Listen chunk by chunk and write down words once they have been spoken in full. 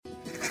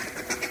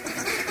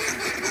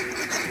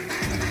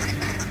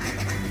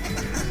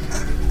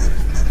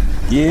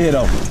Get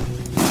 'em.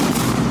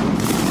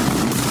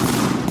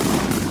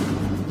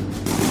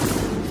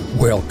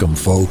 Welcome,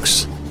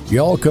 folks.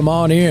 Y'all come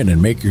on in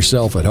and make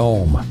yourself at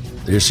home.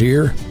 This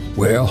here,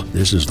 well,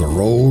 this is the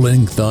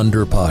Rolling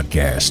Thunder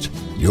Podcast,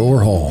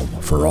 your home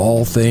for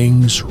all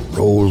things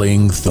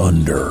Rolling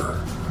Thunder.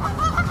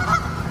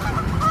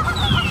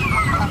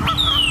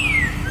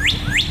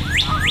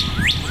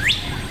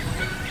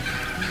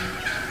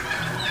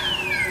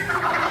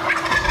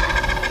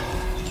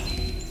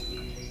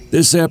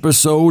 This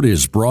episode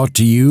is brought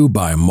to you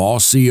by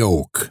Mossy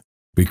Oak,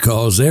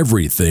 because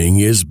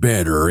everything is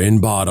better in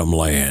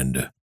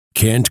Bottomland.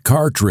 Kent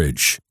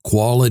Cartridge,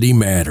 quality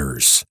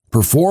matters,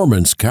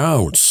 performance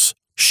counts.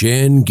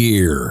 Shen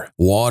Gear,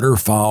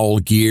 waterfowl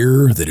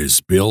gear that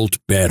is built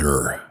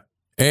better.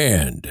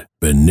 And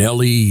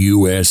Benelli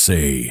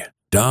USA,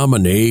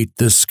 dominate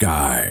the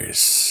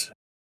skies.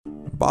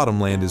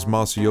 Bottomland is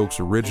Mossy Oak's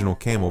original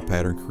camo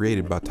pattern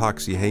created by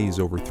Toxie Hayes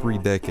over 3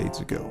 decades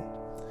ago.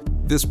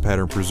 This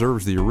pattern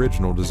preserves the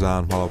original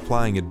design while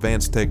applying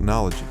advanced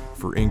technology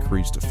for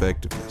increased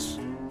effectiveness.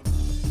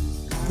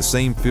 The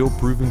same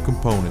field-proven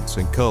components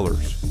and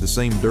colors, the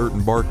same dirt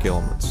and bark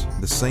elements,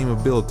 the same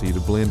ability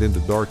to blend into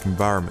dark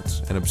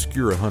environments and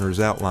obscure a hunter's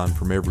outline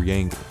from every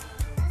angle.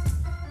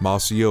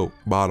 Mossy Oak,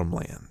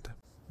 Bottomland.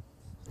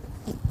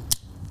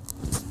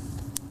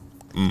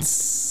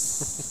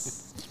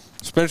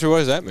 Spencer, what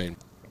does that mean?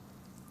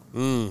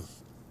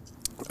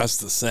 That's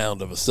the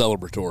sound of a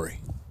celebratory.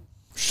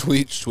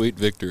 Sweet, sweet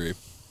victory.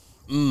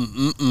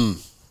 The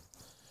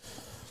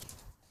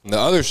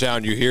other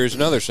sound you hear is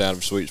another sound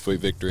of sweet, sweet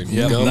victory.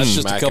 Yeah, that's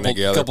just a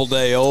together. couple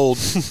day old.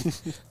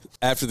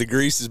 After the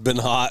grease has been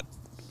hot,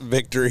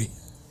 victory.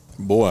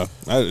 Boy,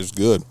 that is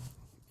good.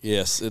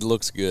 Yes, it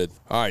looks good.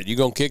 All right, you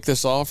gonna kick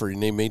this off, or you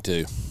need me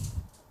to?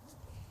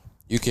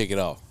 You kick it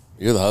off.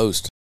 You're the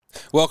host.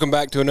 Welcome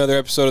back to another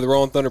episode of the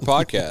Rolling Thunder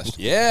Podcast.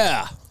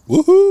 Yeah,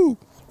 Woohoo!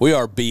 we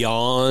are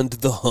beyond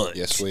the hunt.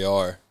 Yes, we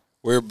are.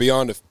 We're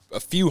beyond a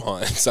few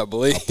hunts, I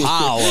believe.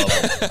 Pile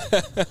of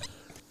them.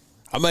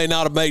 I may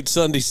not have made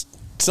Sunday's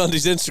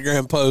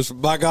Instagram post,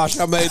 but by gosh,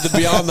 I made the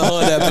Beyond the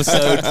Hunt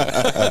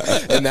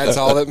episode. And that's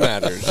all that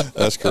matters.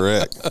 That's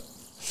correct.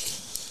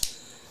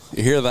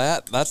 You hear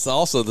that? That's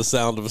also the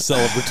sound of a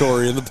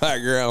celebratory in the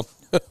background.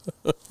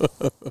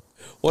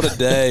 What a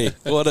day.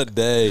 What a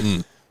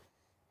day.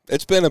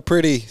 It's been a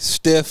pretty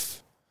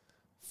stiff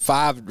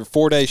 5 or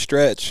 4 day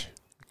stretch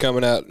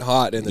coming out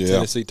hot in the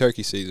Tennessee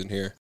turkey season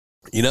here.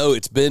 You know,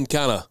 it's been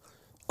kind of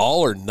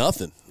all or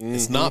nothing.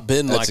 It's not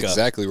been That's like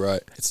exactly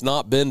right. It's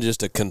not been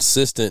just a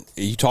consistent.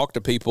 You talk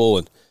to people,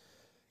 and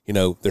you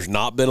know, there's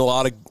not been a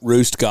lot of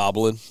roost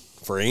gobbling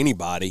for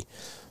anybody,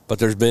 but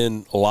there's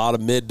been a lot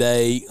of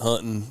midday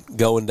hunting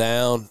going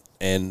down,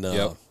 and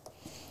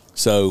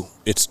so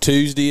it's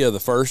Tuesday of the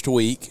first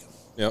week.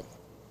 Yep.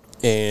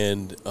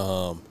 And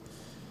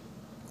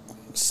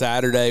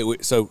Saturday.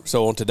 So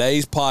on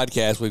today's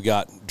podcast, we've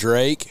got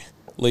Drake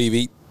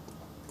Levy,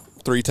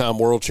 3-time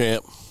world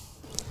champ.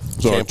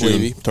 Sorry, Champ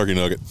Levy. turkey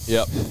nugget.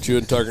 Yep,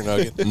 chewing turkey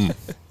nugget.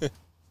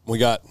 We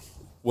got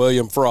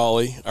William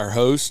Frawley, our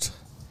host.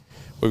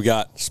 We've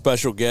got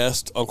special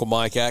guest Uncle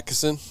Mike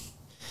Atkinson,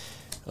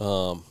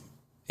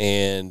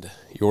 and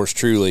yours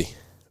truly.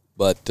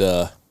 But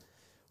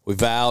we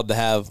vowed to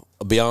have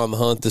a Beyond the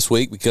Hunt this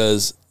week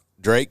because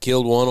Drake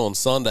killed one on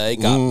Sunday,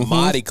 got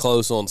mighty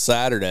close on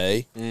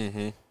Saturday.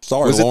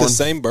 Sorry, Was Lauren. it the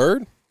same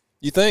bird,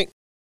 you think?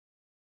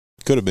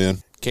 Could have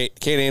been.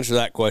 Can't answer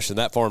that question.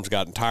 That farm's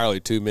got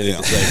entirely too many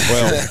to say.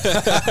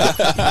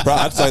 Well,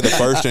 I'd say the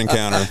first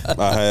encounter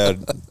I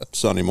had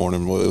Sunday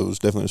morning, well, it was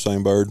definitely the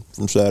same bird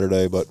from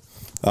Saturday, but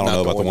I don't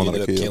know about the one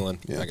that I killed. Killing.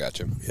 Yeah. I got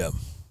you. Yep.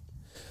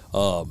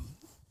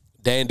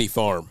 Dandy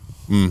Farm.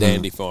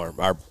 Dandy Farm.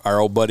 Our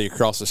old buddy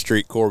across the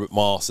street, Corbett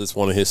Moss, it's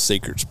one of his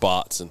secret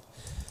spots, and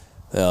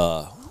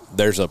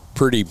there's a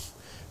pretty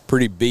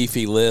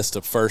beefy list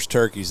of first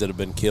turkeys that have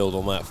been killed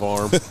on that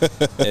farm.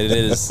 And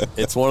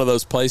it's one of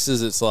those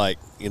places, it's like,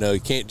 you know,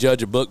 you can't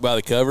judge a book by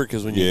the cover,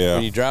 because when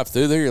you drive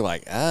through there, you're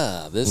like,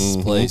 this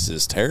place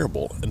is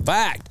terrible. In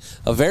fact,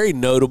 a very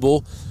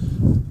notable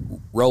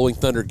Rolling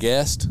Thunder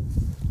guest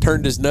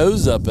turned his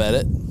nose up at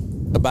it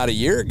about a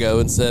year ago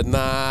and said,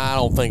 I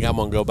don't think I'm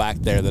going to go back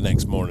there the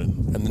next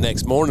morning. And the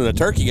next morning, a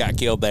turkey got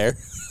killed there.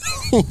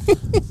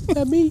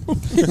 That me?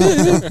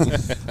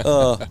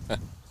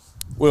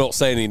 We don't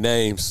say any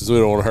names because we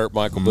don't want to hurt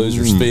Michael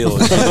Boozer's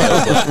feelings.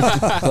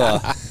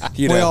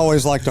 We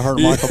always like to hurt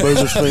Michael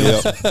Boozer's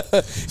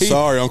feelings.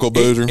 Sorry, Uncle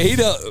Boozer. He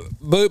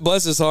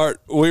bless his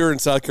heart, we were in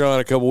South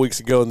Carolina a couple weeks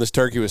ago, and this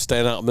turkey was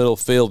standing out in the middle of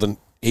the field, and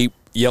he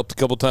yelped a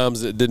couple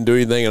times. It didn't do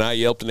anything, and I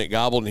yelped, and it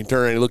gobbled, and he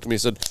turned around and he looked at me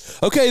and said,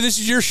 "Okay, this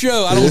is your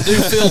show. I don't do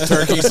field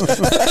turkeys."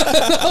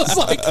 I was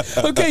like,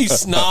 "Okay,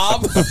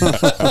 snob."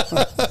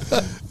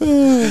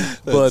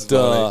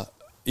 But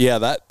yeah,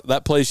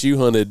 that place you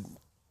hunted,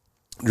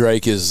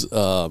 Drake, is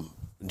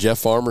Jeff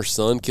Farmer's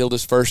son killed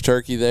his first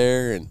turkey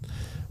there, and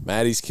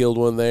Maddie's killed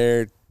one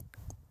there.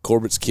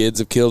 Corbett's kids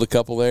have killed a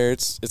couple there.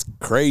 It's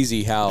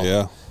crazy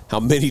how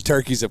many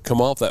turkeys have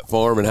come off that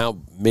farm and how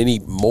many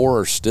more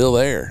are still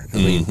there. I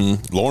mean,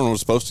 Lauren was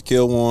supposed to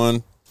kill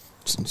one,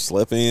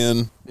 slept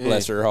in.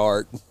 Bless her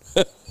heart.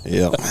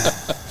 Yeah.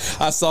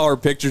 I saw her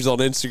pictures on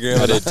Instagram.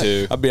 I did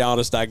too. I'll be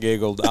honest, I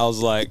giggled. I was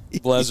like,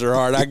 bless her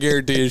heart. I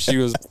guarantee you she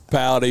was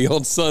pouty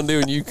on Sunday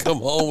when you come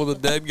home with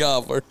a dead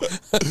gobbler.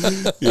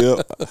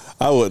 Yep.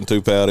 I wasn't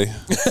too pouty.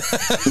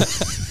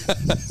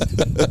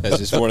 That's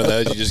just one of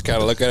those. You just kind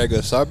of look at it and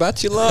go, sorry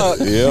about your luck.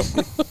 Yep.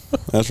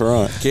 That's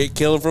right. Can't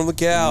kill him from the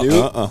couch.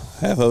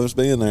 Half of us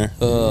being there.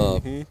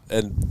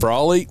 And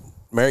Frawley,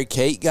 Mary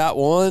Kate got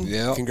one.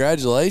 Yep.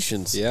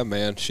 Congratulations. Yeah,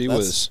 man.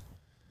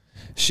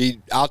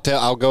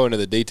 I'll go into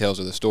the details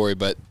of the story,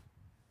 but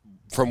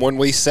from when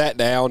we sat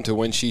down to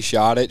when she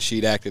shot it,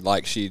 she'd acted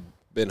like she'd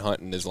been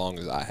hunting as long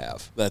as I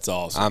have. That's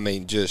awesome. I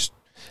mean,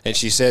 and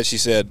she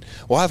said,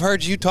 well, I've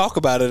heard you talk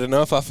about it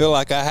enough. I feel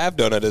like I have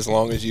done it as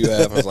long as you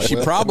have. I was like, she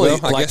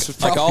I guess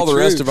it's like all the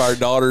true. rest of our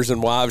daughters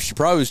and wives, she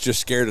probably was just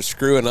scared of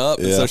screwing up,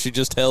 and so she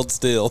just held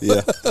still.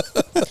 Yeah.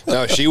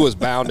 No, she was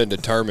bound and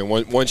determined.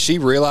 When she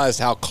realized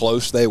how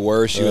close they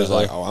were, she was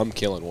like, oh, I'm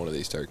killing one of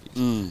these turkeys.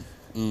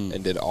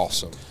 And did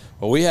awesome.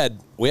 Well, we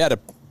had a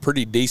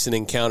pretty decent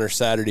encounter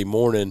Saturday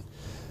morning,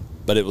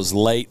 but it was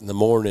late in the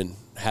morning.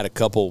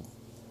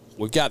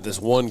 We've got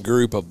this one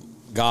group of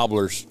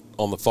gobblers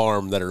on the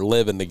farm that are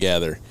living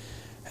together,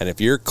 and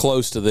if you're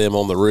close to them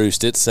on the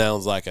roost, it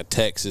sounds like a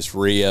Texas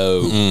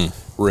Rio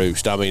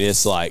roost. I mean,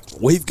 it's like,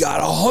 we've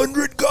got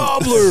 100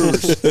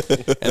 gobblers,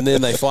 and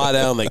then they fly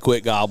down, they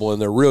quit gobbling.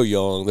 They're real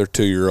young. They're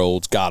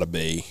 2-year-olds, gotta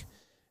be.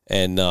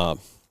 And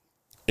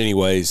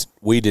anyways,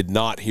 we did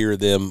not hear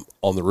them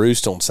on the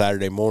roost on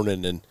Saturday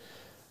morning, and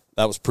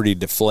that was pretty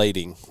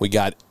deflating. We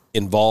got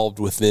involved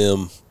with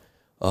them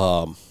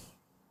about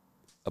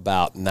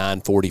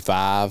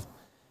 9:45,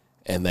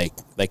 and they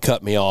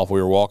cut me off.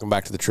 We were walking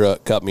back to the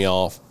truck, cut me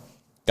off,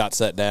 got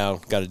set down,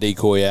 got a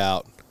decoy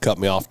out, cut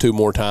me off 2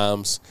 more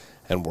times,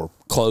 and we're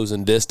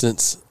closing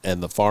distance,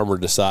 and the farmer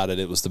decided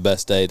it was the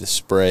best day to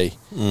spray,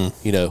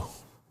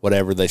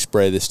 whatever they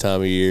spray this time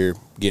of year,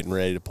 getting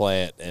ready to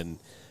plant, and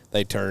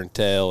they turned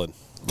tail, and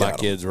my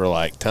kids were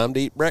like, time to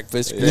eat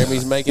breakfast.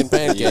 Grammy's making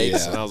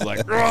pancakes. And I was like,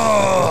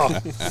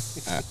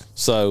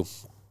 so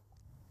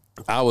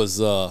I was,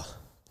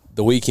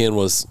 the weekend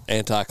was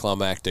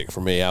anticlimactic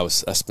for me. I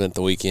spent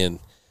the weekend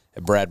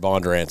at Brad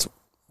Bondurant's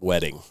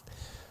wedding,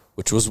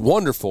 which was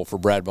wonderful for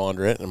Brad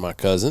Bondurant and my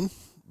cousin,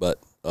 but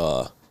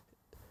it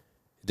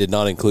did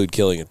not include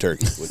killing a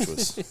turkey, which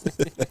was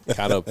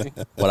kind of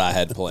what I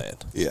had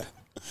planned. Yeah.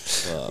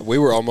 We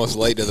were almost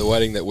late to the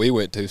wedding that we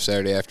went to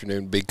Saturday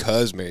afternoon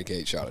because Mary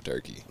Kate shot a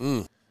turkey.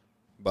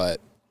 But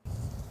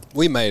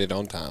we made it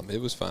on time.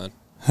 It was fine.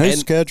 Who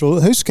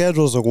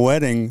schedules a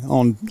wedding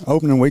on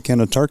opening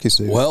weekend of turkey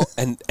season? Well,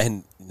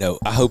 and no,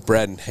 I hope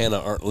Brad and Hannah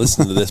aren't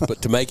listening to this,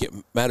 but to make it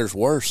matters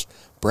worse,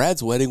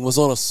 Brad's wedding was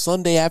on a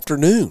Sunday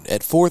afternoon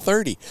at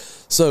 4:30.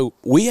 So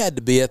we had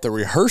to be at the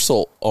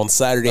rehearsal on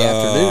Saturday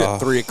afternoon at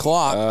 3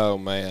 o'clock. Oh,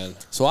 man.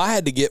 So I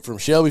had to get from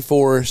Shelby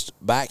Forest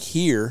back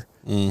here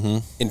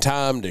in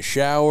time to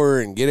shower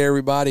and get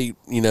everybody,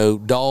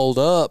 dolled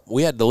up.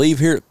 We had to leave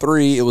here at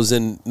 3. It was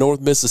in North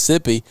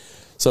Mississippi.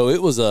 So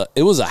it was a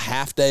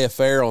half-day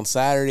affair on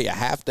Saturday, a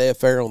half-day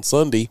affair on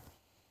Sunday.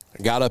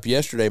 I got up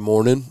yesterday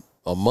morning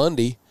on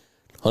Monday,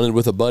 hunted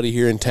with a buddy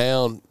here in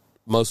town.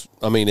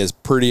 As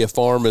pretty a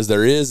farm as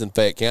there is in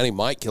Fayette County.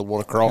 Mike killed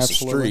one across the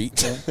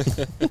street.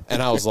 Yeah.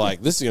 And I was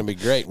like, this is going to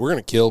be great. We're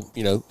going to kill,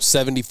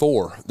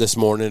 74 this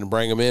morning and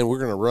bring them in. We're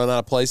going to run out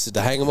of places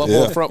to hang them up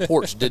on the front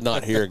porch. Did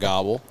not hear a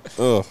gobble.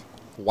 Ugh.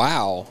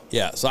 Wow.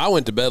 Yeah, so I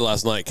went to bed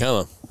last night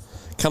kind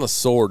of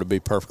sore, to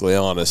be perfectly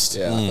honest.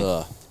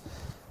 Yeah.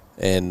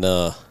 And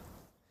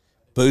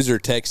Boozer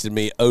texted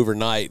me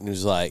overnight and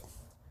was like,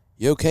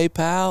 you okay,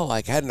 pal?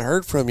 Like, hadn't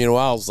heard from you in a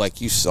while. I was like,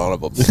 you son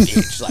of a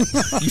bitch. Like,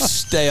 you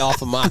stay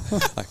off of my...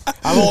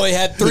 I've only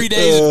had 3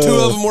 days, and 2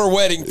 of them were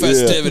wedding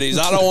festivities.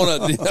 I don't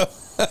want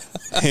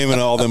to... Him and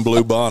all them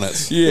blue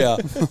bonnets. Yeah.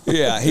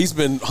 He's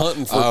been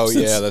hunting for...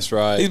 that's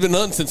right. He's been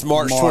hunting since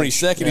March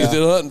 22nd. He's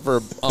been hunting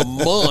for a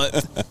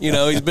month.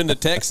 He's been to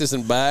Texas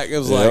and back. It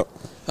was like,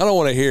 I don't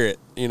want to hear it,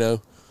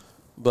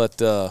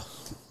 But,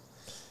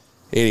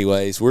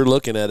 anyways, we're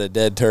looking at a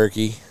dead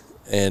turkey,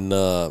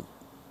 and...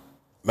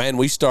 man,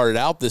 we started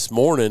out this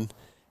morning,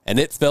 and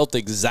it felt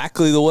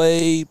exactly the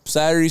way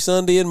Saturday,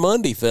 Sunday, and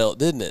Monday felt,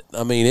 didn't it?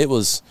 I mean,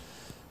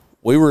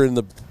 we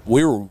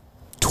were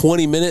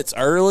 20 minutes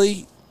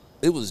early.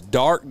 It was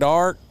dark.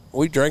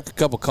 We drank a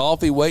cup of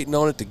coffee waiting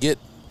on it to get,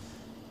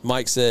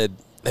 Mike said,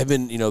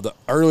 the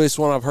earliest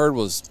one I've heard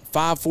was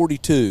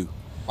 5:42.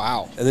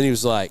 Wow. And then he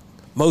was like,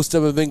 most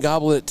of them have been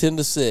gobbling at 10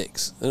 to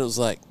 6. And it was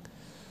like,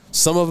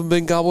 some of them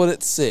been gobbling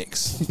at 6.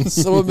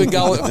 Some have been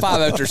gobbling at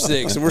 5 after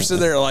 6. And we're sitting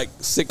there at like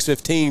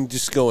 6:15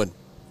 just going,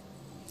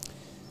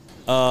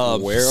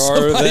 Where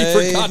are somebody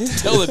they? forgot to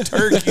tell the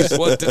turkeys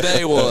what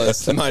today was.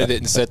 Somebody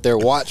didn't set their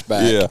watch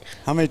back. Yeah.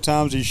 How many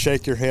times do you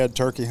shake your head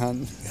turkey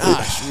hunting?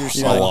 Gosh,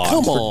 You a lot.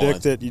 Come on.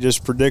 predict it. You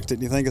just predict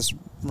it. You think it's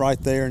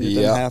right there, and it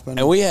Yeah. doesn't happen.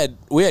 And we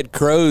had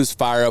crows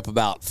fire up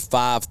about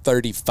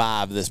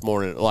 5:35 this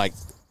morning, like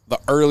the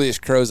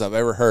earliest crows I've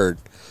ever heard.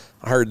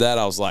 I heard that,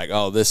 I was like,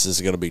 oh, this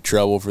is going to be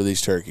trouble for these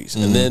turkeys.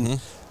 And then a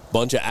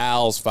bunch of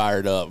owls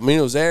fired up. I mean,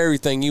 it was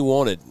everything you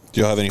wanted.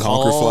 Do you have any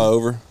Calm. honker fly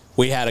over?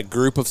 We had a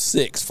group of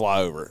 6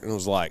 fly over, and it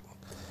was like,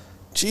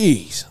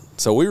 geez.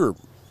 So we were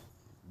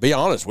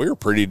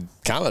pretty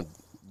kind of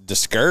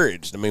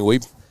discouraged. I mean, we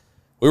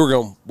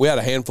had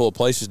a handful of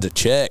places to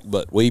check,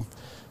 but we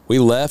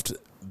left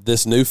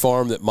this new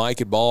farm that Mike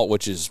had bought,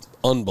 which is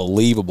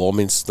unbelievable. I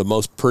mean, it's the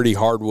most pretty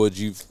hardwoods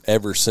you've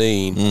ever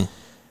seen.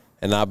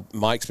 And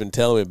Mike's been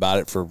telling me about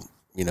it for,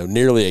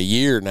 nearly a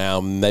year now,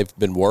 and they've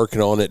been working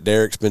on it.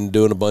 Derek's been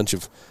doing a bunch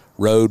of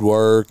road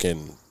work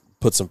and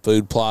put some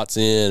food plots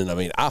in. And I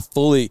mean,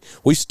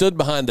 we stood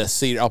behind a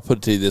cedar. I'll put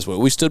it to you this way.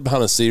 We stood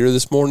behind a cedar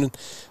this morning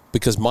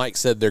because Mike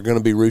said they're going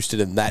to be roosted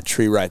in that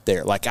tree right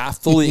there. Like, I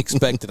fully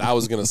expected I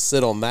was going to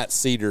sit on that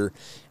cedar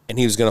and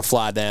he was going to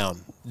fly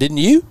down. Didn't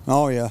you?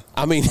 Oh, yeah.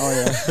 I mean,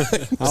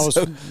 I was,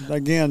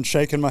 again,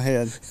 shaking my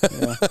head.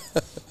 Yeah.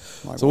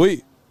 So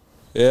we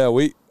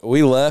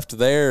left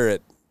there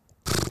at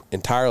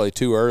entirely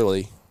too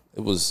early.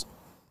 It was,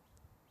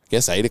 I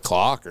guess, 8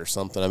 o'clock or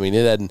something. I mean,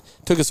 it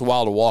took us a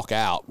while to walk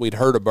out. We'd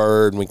heard a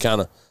bird, and we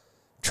kind of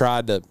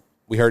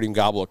we heard him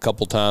gobble a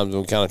couple times,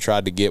 and we kind of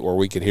tried to get where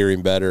we could hear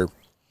him better.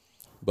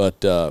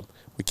 But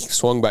we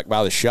swung back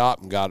by the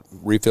shop and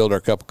refilled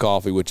our cup of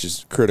coffee, which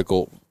is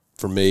critical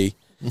for me.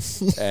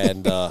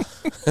 And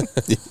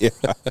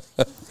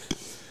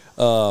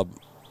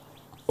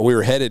we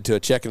were headed to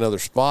check another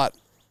spot.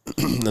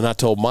 And I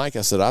told Mike,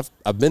 I said,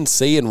 I've been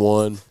seeing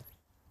one.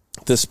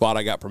 This spot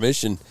I got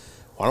permission.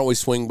 Why don't we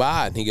swing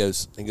by? And he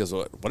goes,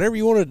 whatever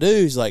you want to do.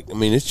 He's like, I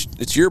mean,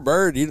 it's your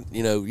bird. You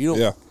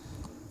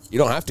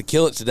don't have to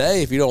kill it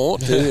today if you don't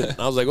want to. And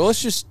I was like, well,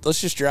 let's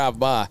just drive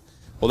by.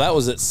 Well, that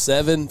was at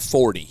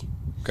 7:40.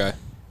 Okay.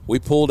 We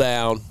pull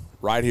down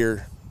right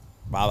here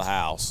by the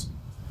house,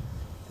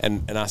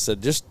 and I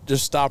said, just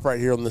stop right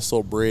here on this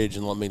little bridge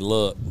and let me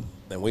look.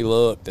 And we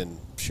looked, and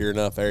sure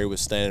enough, Harry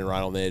was standing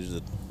right on the edge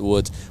of the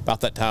woods.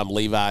 About that time,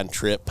 Levi and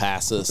Tripp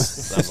pass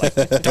us. And I was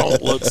like,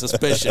 don't look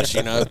suspicious,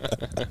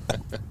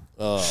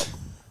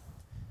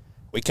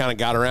 We kind of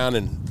got around,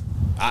 and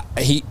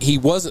he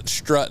wasn't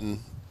strutting,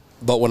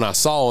 but when I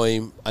saw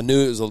him, I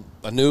knew it was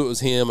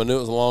him. I knew it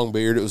was a long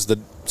beard. It was the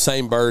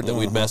same bird that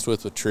we'd messed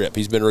with Tripp.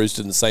 He's been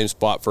roosted in the same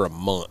spot for a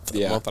month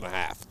and a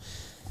half.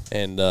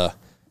 And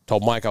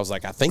told Mike, I was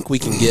like, I think we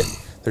can get –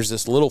 there's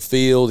this little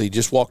field. He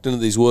just walked into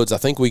these woods. I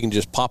think we can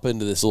just pop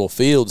into this little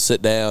field,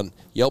 sit down,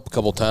 yelp a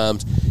couple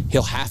times.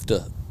 He'll have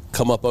to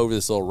come up over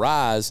this little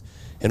rise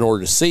in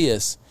order to see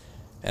us.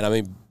 And, I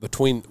mean,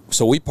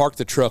 so we parked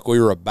the truck. We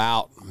were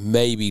about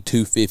maybe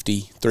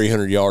 250,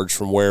 300 yards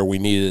from where we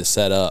needed to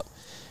set up.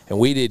 And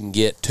we didn't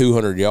get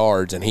 200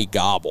 yards, and he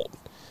gobbled.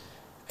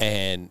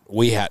 And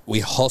we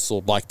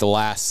hustled like the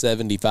last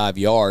 75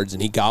 yards,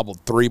 and he gobbled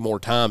 3 more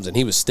times, and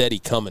he was steady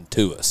coming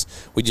to us.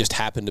 We just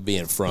happened to be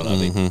in front of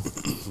him,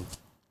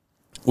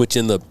 which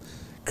in the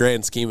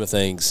grand scheme of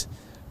things,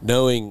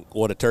 knowing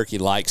what a turkey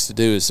likes to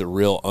do is a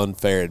real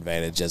unfair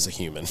advantage as a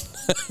human.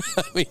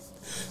 I mean,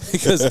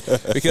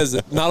 because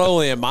not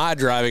only am I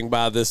driving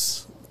by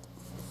this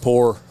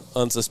poor,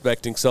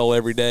 unsuspecting soul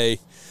every day,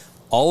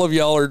 all of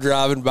y'all are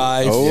driving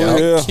by him.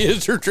 Yeah.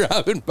 Kids are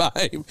driving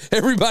by him.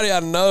 Everybody I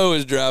know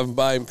is driving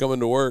by him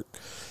coming to work.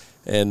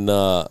 And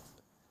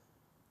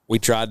we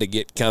tried to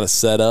get kind of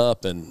set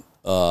up, and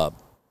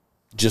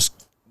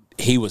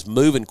he was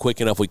moving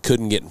quick enough we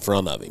couldn't get in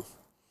front of him.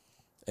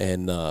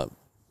 And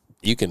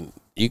you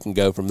can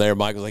go from there.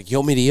 Mike was like, you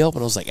want me to yelp?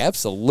 And I was like,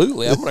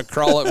 absolutely. I'm going to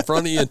crawl up in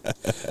front of you.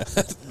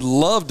 I'd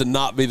love to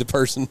not be the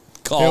person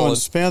calling. Yeah, when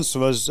Spence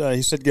was,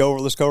 he said,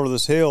 let's go over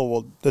this hill.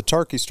 Well, the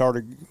turkey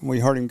we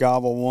heard him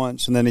gobble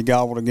once, and then he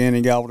gobbled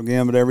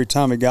again, but every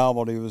time he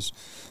gobbled, he was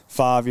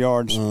 5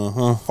 yards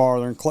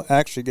farther and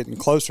actually getting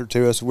closer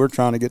to us. We're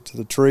trying to get to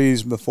the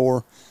trees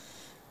before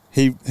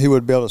he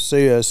would be able to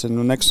see us. And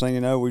the next thing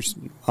you know,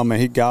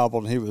 he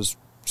gobbled, and he was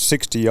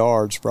 60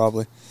 yards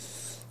probably.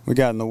 We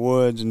got in the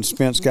woods, and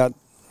Spence got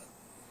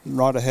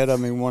right ahead of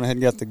me, went ahead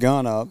and got the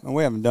gun up, and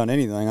we haven't done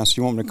anything. I said,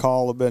 you want me to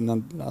call a bit?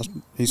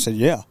 And he said,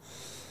 yeah.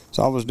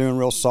 So I was doing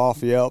real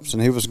soft yelps,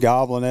 and he was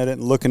gobbling at it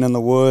and looking in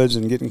the woods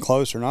and getting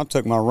closer. And I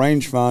took my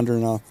rangefinder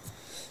and I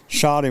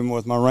shot him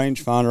with my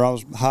rangefinder. I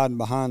was hiding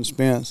behind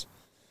Spence,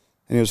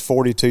 and he was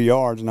 42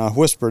 yards. And I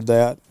whispered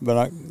that, but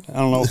I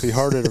don't know if he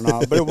heard it or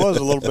not. But it was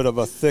a little bit of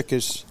a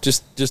thickish.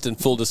 Just in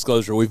full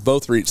disclosure, we've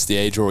both reached the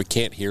age where we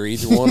can't hear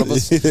either one of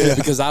us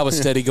because I was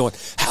steady going,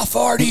 how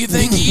far do you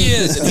think he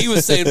is? And he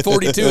was saying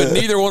 42, and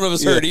neither one of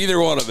us heard either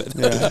one of it.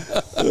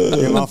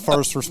 Yeah, my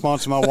first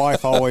response to my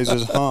wife always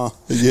is, huh.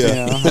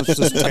 Yeah. It's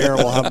just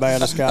terrible how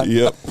bad it's got.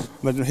 Yep.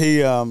 But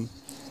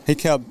he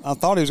kept, I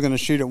thought he was going to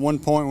shoot at one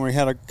point where he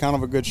had a kind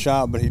of a good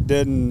shot, but he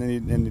didn't.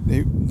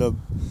 And the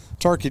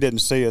turkey didn't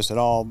see us at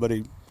all, but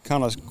he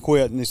kind of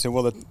quit, and he said,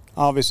 well,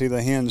 obviously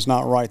the hen's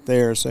not right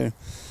there. So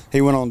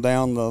he went on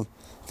down the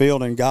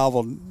field and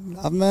gobbled.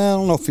 I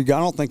don't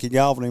think he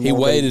gobbled anymore.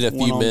 He waited a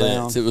few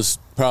minutes. Down. It was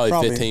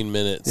probably 15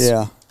 minutes.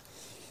 Yeah.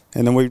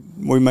 And then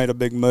we made a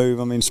big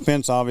move. I mean,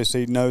 Spence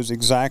obviously knows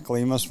exactly.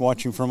 He must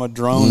watch him from a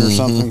drone or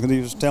something, because he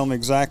was telling me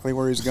exactly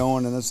where he's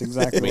going, and that's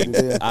exactly what he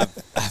did.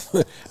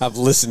 I've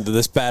listened to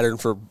this pattern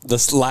for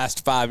the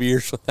last 5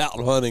 years without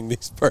hunting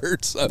these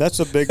birds. So. That's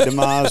a big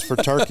demise for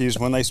turkeys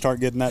when they start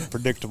getting that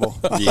predictable.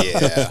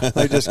 Yeah.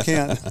 They just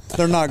can't.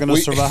 They're not going to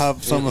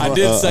survive some of I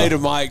did say to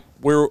Mike,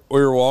 we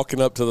were walking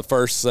up to the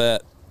first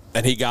set,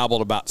 and he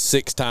gobbled about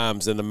 6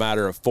 times in a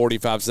matter of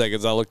 45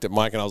 seconds. I looked at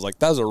Mike, and I was like,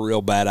 that was a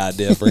real bad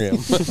idea for him.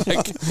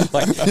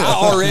 like I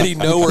already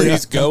know where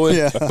he's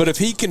going, but if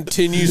he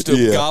continues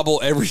to gobble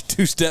every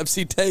 2 steps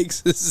he takes,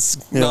 this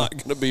is not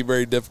going to be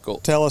very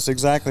difficult. Tell us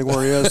exactly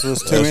where he is, so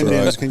those 2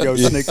 Indians can go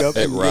sneak up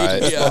and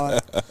right.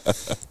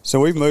 spot.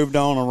 So we moved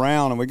on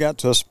around, and we got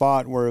to a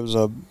spot where it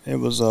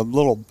was a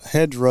little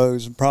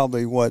hedgerows,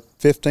 probably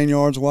 15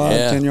 yards wide,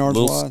 10 yards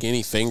little wide.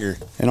 Skinny finger.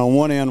 And on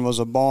one end was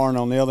a barn,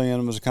 on the other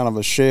end was kind of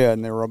a shed,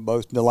 and they were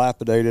both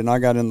dilapidated. And I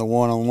got in the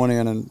one on one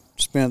end, and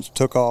Spence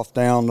took off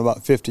down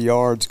about 50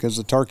 yards because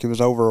the turkey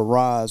was over a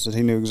rise that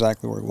he knew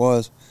exactly where it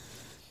was.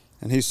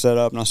 And he set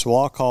up, and I said, well,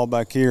 I'll call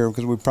back here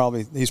because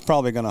he's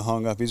probably going to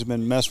hung up. He's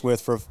been messed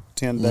with for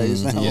 10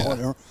 days now or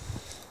whatever.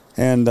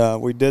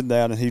 And we did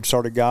that, and he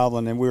started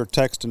gobbling, and we were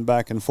texting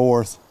back and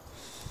forth.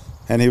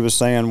 And he was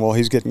saying, well,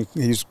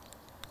 he's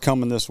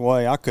coming this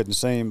way. I couldn't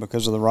see him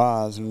because of the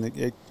rise, and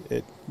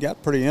it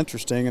got pretty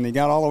interesting, and he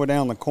got all the way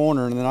down the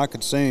corner, and then I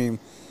could see him,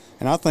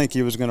 and I think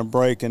he was going to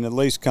break and at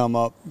least come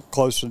up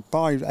close to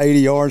probably 80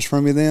 yards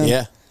from me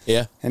then.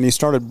 Yeah. And he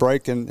started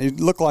breaking. He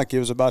looked like he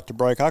was about to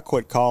break. I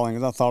quit calling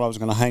because I thought I was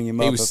going to hang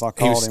him up if I called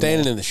him. He was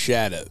standing in the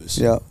shadows.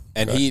 Yeah.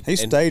 And he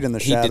stayed in the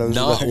shadows. He did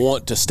not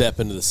want to step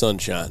into the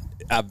sunshine.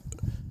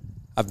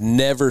 I've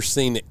never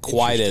seen it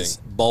quite as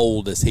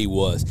bold as he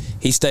was.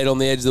 He stayed on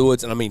the edge of the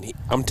woods, and I mean,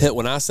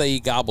 when I say he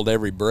gobbled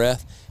every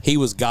breath, he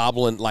was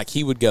gobbling like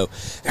he would go,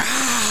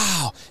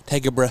 ow,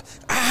 take a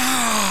breath,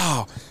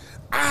 ow,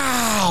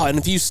 ow, and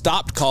if you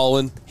stopped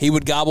calling, he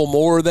would gobble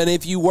more than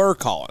if you were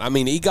calling. I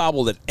mean, he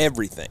gobbled at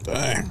everything.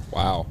 Dang.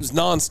 Wow. It was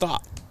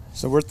nonstop.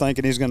 So we're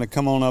thinking he's going to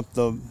come on up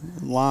the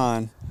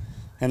line,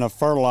 and a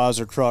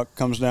fertilizer truck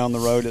comes down the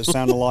road. It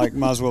sounded like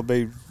might as well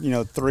be,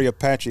 3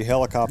 Apache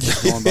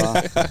helicopters going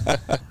by.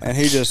 And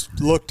he just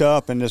looked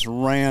up and just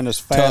ran as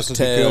fast as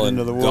he could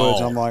into the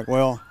woods. Gone. I'm like,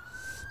 well,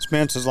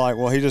 Spence is like,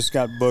 well, he just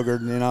got boogered.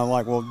 And I'm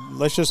like, well,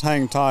 let's just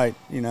hang tight,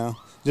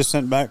 Just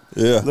sent back.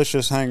 Yeah. Let's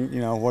just hang,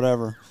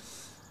 whatever.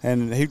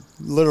 And he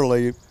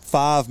literally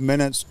 5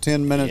 minutes,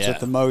 10 minutes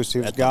at the most, he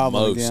was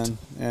gobbling again.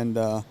 And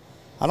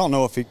I don't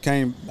know if he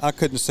came. I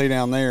couldn't see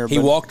down there. He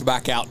walked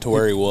back out to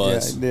where he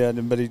was. Yeah, he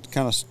did, but he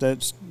kind of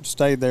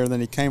stayed there.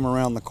 Then he came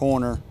around the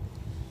corner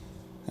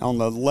on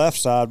the left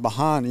side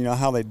behind.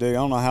 How they do. I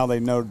don't know how they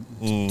know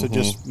to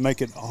just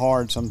make it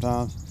hard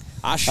sometimes.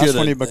 That's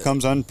when he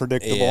becomes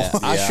unpredictable. Yeah,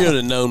 I should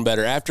have known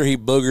better. After he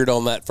boogered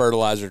on that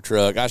fertilizer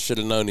truck, I should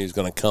have known he was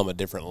going to come a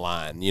different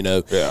line,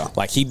 Yeah.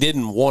 Like he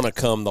didn't want to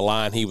come the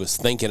line he was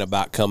thinking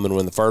about coming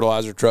when the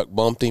fertilizer truck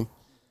bumped him.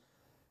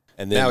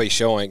 And then, now he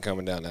sure ain't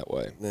coming down that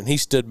way. And he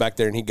stood back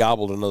there and he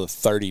gobbled another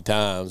 30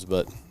 times.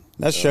 But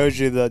that shows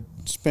you that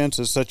Spence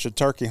is such a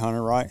turkey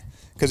hunter, right?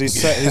 Because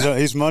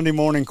he's Monday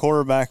morning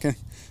quarterbacking,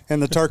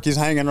 and the turkey's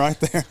hanging right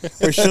there.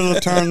 We should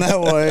have turned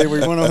that way. We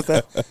went with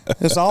that.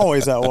 It's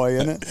always that way,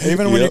 isn't it?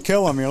 Even when you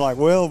kill him, you're like,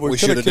 well, we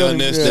should have done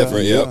this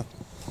different.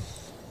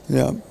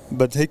 Yeah.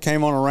 But he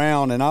came on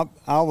around, and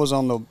I was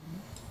on the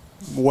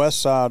west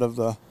side of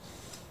the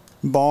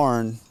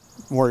barn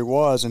where he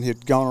was, and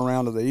he'd gone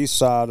around to the east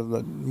side of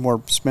where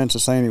Spence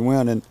is saying he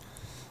went, and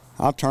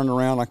I turned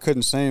around, I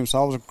couldn't see him,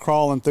 so I was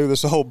crawling through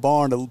this whole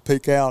barn to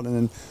peek out, and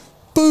then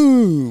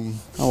boom!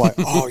 I'm like,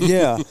 oh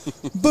yeah,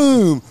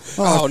 boom!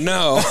 Oh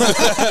no!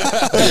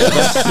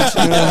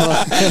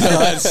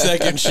 that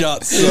second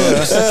shot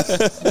sucks.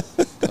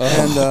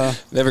 And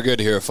never good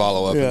to hear a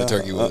follow up in the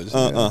turkey woods.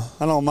 I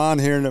don't mind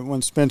hearing it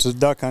when Spence is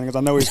duck hunting because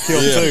I know he's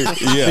killed two.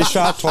 Yeah. He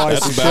shot twice.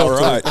 That's he's about killed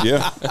right. two.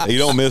 Yeah, he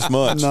don't miss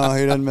much. No,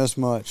 he doesn't miss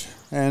much.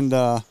 And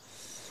I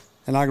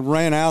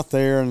ran out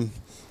there, and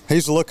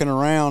he's looking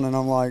around, and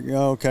I'm like,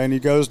 oh, okay. And he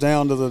goes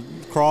down to the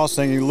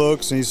crossing. He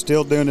looks, and he's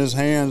still doing his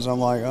hands. I'm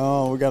like,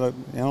 oh, I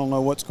don't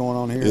know what's going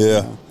on here.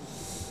 Yeah.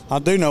 I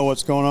do know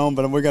what's going on,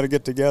 but we got to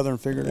get together and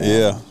figure it out.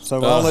 Yeah.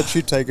 So I'll let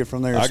you take it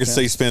from there. I can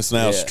see Spence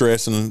now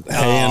stressing,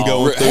 hand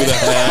Oh, going through the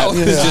hat.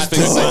 Just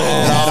took my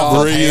hat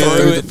off,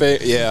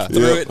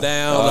 threw it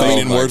down.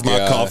 Thinking, where's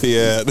my coffee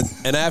at?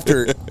 And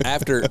after,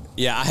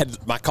 I had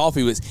my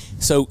coffee was.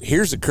 So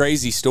here's a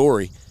crazy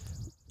story.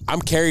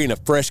 I'm carrying a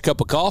fresh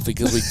cup of coffee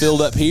because we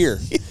filled up here,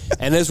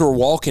 and as we're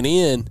walking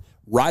in,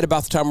 right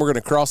about the time we're going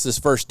to cross this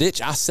first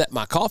ditch, I set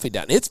my coffee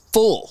down. It's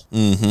full,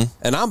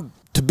 and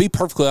to be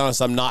perfectly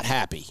honest, I'm not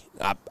happy.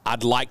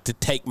 I'd like to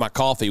take my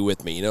coffee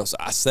with me, so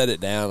I set it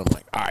down. I'm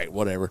like, all right,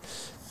 whatever.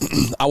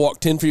 I walk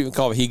 10 feet from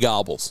coffee. He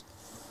gobbles.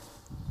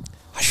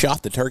 I I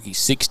shot the turkey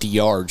 60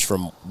 yards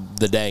from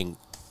the dang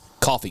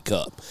coffee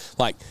cup.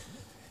 Like,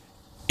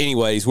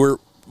 anyways,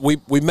 we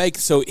make,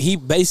 so he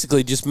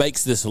basically just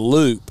makes this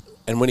loop,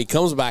 and when he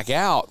comes back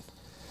out,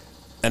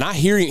 and I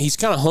hear him, he's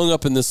kind of hung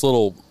up in this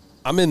little,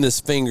 I'm in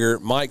this finger,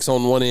 Mike's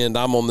on one end,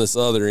 I'm on this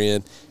other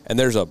end, and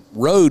there's a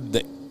road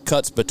that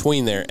cuts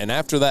between there, and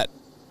after that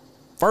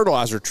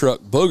fertilizer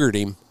truck boogered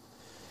him,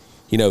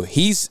 you know,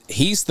 he's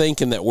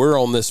thinking that we're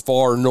on this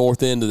far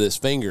north end of this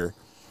finger.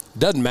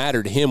 Doesn't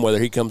matter to him whether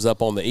he comes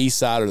up on the east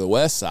side or the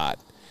west side.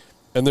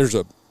 And there's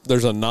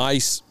a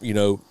nice, you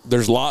know,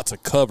 there's lots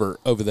of cover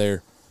over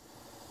there.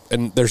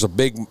 And there's a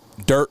big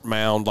dirt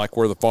mound, like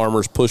where the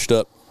farmers pushed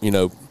up, you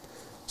know,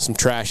 some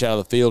trash out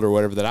of the field or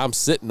whatever, that I'm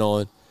sitting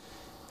on.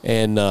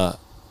 And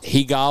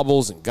he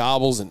gobbles and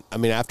gobbles. And, I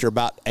mean, after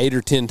about 8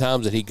 or 10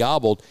 times that he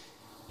gobbled,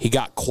 he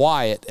got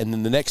quiet. And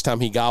then the next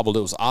time he gobbled,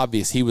 it was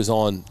obvious he was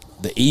on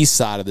the east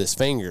side of this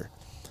finger.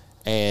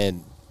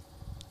 And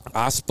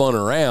I spun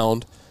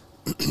around,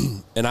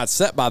 and I'd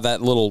sat by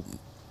that little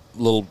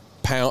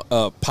pile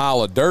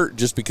of dirt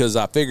just because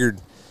I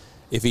figured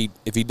if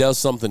he does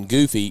something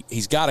goofy,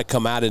 he's got to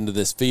come out into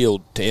this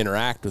field to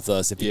interact with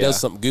us. If he does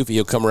something goofy,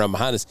 he'll come around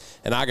behind us,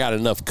 and I got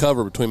enough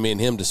cover between me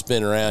and him to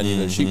spin around, you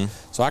know, shoot.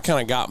 So I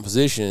kind of got in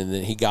position, and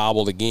then he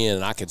gobbled again,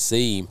 and I could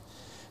see him.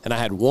 And I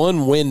had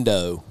one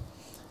window,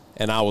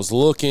 and I was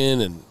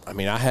looking, and I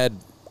mean, I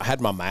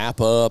had my map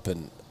up,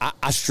 and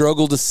I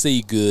struggled to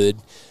see good,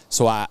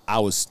 so I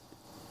was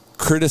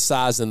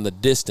criticizing the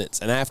distance.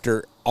 And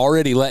after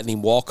already letting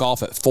him walk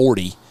off at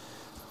 40,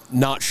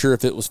 not sure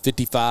if it was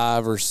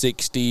 55 or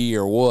 60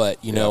 or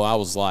what, you know, I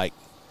was like,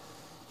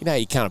 you know,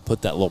 you kind of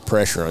put that little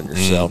pressure on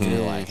yourself. And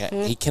you're like,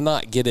 he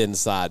cannot get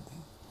inside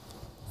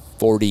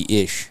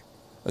 40-ish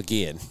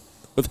again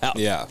without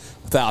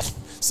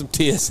some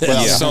TSS.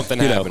 Well, something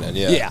happening,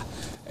 Yeah.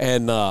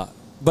 And,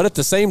 but at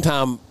the same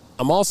time,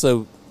 I'm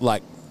also,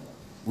 like,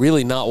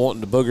 really not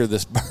wanting to booger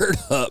this bird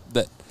up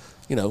that,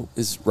 you know,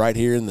 is right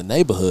here in the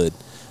neighborhood.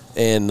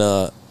 And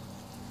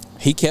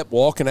he kept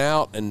walking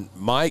out, and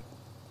Mike,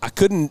 I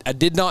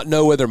did not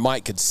know whether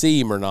Mike could see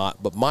him or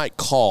not, but Mike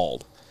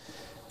called.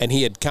 And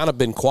he had kind of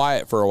been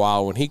quiet for a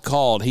while. When he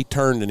called, he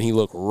turned and he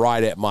looked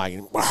right at Mike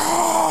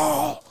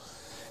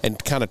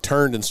and kind of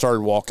turned and started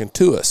walking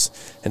to us.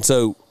 And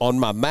so on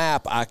my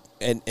map,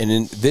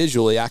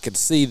 visually, I could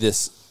see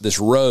this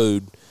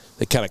road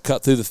that kind of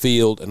cut through the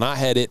field, and I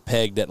had it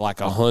pegged at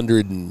like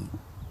 100 and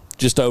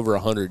just over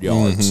 100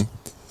 yards.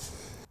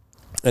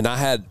 And I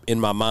had in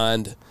my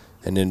mind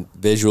and then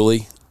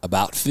visually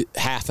about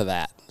half of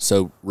that,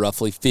 so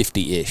roughly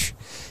 50-ish.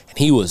 And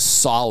he was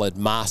solid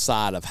my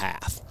side of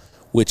half,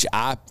 which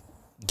I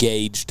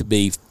gauged to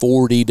be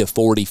 40 to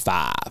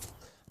 45. I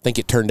think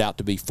it turned out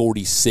to be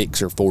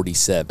 46 or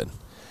 47.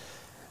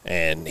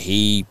 And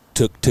he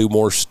took 2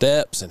 more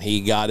steps, and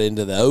he got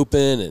into the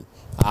open, and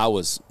I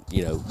was,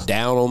 you know,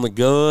 down on the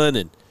gun,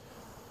 and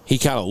he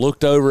kind of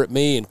looked over at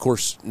me. And, of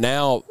course,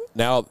 now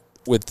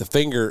with the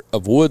finger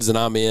of woods that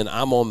I'm in,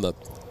 I'm on the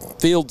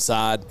field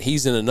side.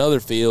 He's in another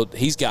field.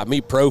 He's got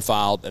me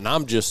profiled, and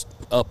I'm just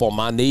up on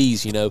my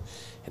knees, you know.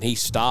 And he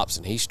stops,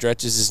 and he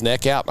stretches his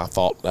neck out. And I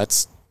thought,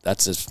 that's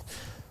his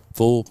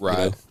full, you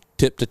know,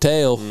 tip to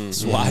tail. This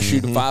is why I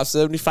shoot a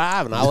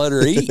 575, and I let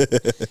her eat.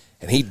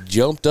 And he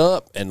jumped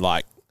up, and,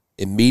 like,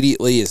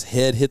 immediately his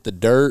head hit the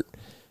dirt,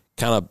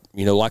 kind of,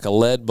 you know, like a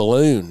lead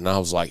balloon. And I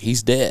was like,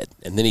 he's dead.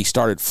 And then he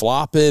started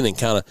flopping and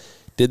kind of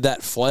did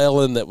that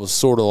flailing that was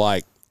sort of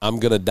like, I'm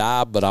going to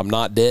die, but I'm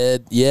not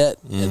dead yet.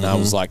 And I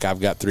was like, I've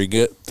got 3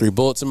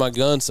 bullets in my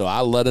gun, so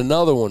I let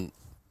another one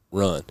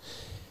run.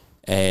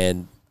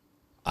 And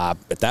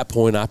at that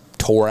point, I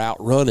tore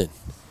out running.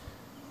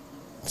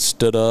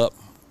 Stood up,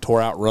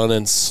 tore out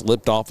running,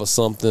 slipped off of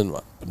something.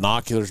 My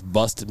binoculars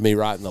busted me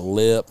right in the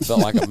lip.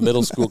 Felt like a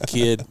middle school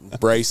kid,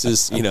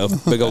 braces, you know,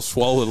 big old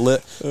swollen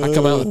lip. I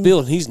come out in the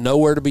field, and he's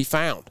nowhere to be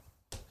found.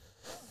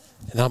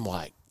 And I'm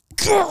like,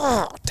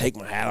 take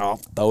my hat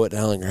off, throw it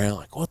down on the ground.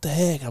 Like, what the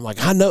heck? I'm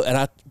like, I know.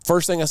 And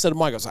first thing I said to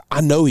Mike, I was like,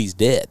 I know he's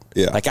dead.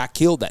 Yeah. Like, I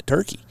killed that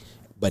turkey,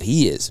 but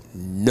he is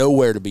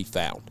nowhere to be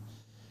found.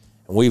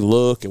 And we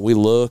look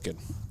and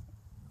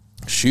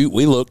shoot,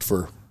 we looked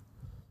for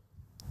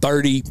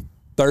 30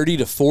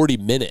 to 40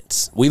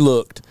 minutes. We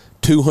looked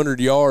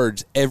 200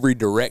 yards every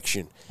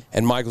direction.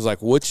 And Mike was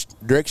like, which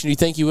direction do you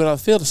think he went on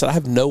the field? I said, I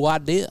have no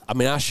idea. I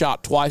mean, I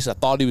shot twice. I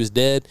thought he was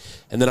dead.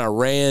 And then I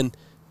ran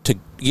to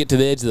get to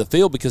the edge of the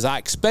field because I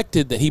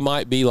expected that he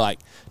might be like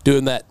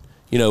doing that,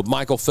 you know,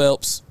 Michael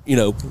Phelps, you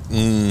know,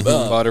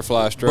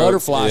 butterfly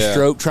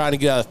stroke, trying to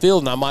get out of the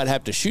field, and I might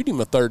have to shoot him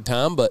a third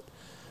time. But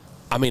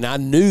I mean, I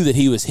knew that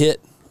he was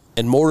hit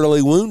and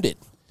mortally wounded,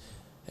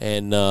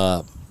 and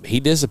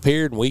he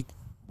disappeared. And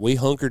we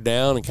hunkered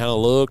down and kind of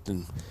looked,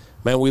 and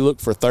man, we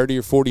looked for 30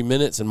 or 40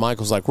 minutes, and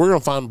Michael's like, we're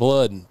gonna find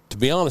blood. And to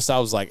be honest, I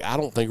was like, I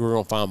don't think we're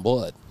gonna find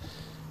blood.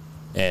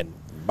 And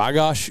by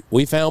gosh,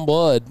 we found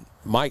blood.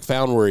 Mike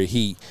found where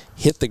he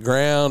hit the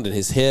ground and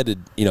his head had,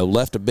 you know,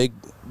 left a big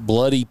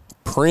bloody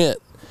print.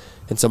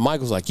 And so Mike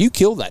was like, you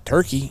killed that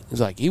turkey.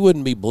 He's like, he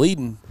wouldn't be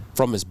bleeding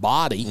from his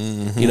body,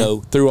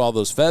 through all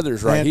those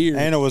feathers here.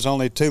 And it was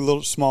only 2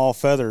 little small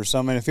feathers.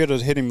 I mean, if it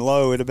had hit him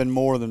low, it'd have been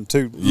more than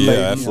 2 big,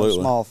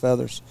 absolutely. Small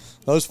feathers.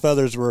 Those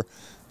feathers were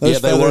They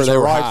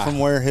were right high. from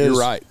where his You're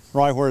right.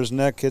 Right where his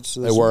neck hits.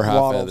 They were high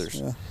wattles.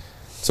 feathers. Yeah.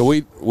 So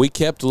we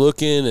kept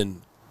looking,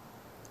 and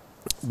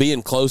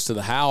being close to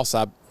the house,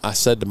 I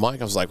said to Mike,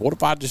 I was like, what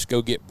if I just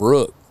go get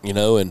Brooke, And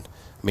I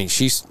mean,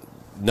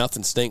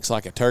 nothing stinks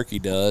like a turkey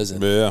does.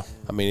 And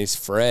I mean, it's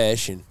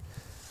fresh.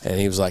 And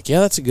he was like,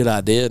 yeah, that's a good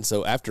idea. And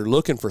so after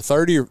looking for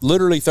 30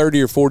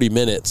 or 40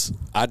 minutes,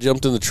 I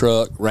jumped in the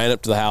truck, ran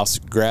up to the house,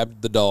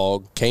 grabbed the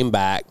dog, came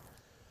back.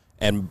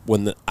 And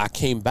when I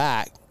came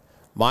back,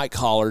 Mike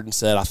hollered and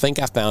said, I think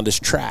I found his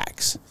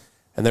tracks.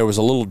 And there was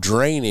a little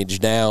drainage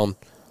down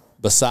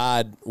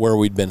beside where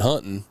we'd been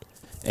hunting.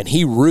 And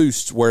he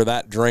roosts where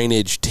that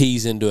drainage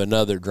tees into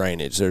another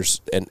drainage.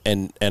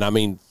 And I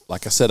mean,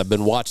 like I said, I've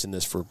been watching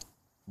this for a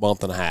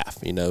month and a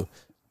half,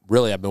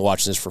 Really, I've been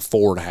watching this for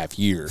 4.5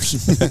 years.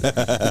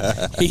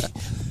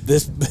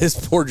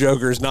 This poor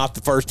joker is not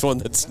the first one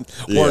that's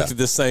worked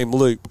the same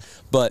loop.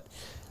 But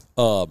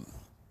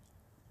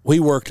we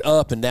worked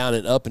up and down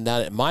and up and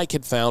down. And Mike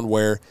had found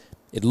where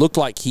it looked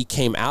like he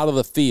came out of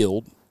the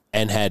field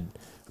and had,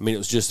 I mean, it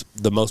was just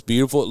the most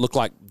beautiful. It looked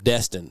like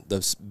Destin,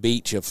 the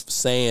beach of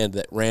sand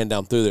that ran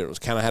down through there. It was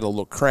kind of had a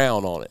little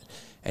crown on it.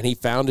 And he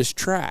found his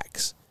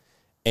tracks.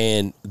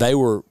 And they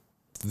were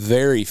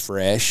very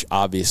fresh,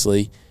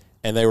 obviously.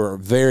 And they were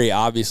very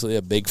obviously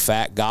a big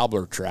fat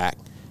gobbler track.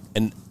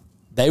 And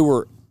they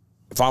were,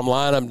 if I'm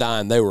lying, I'm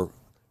dying, they were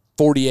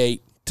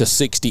 48 to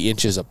 60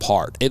 inches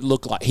apart. It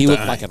looked like, he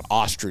looked like an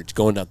ostrich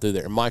going down through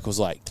there. And Mike was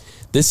like,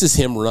 this is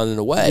him running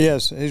away.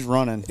 Yes, he's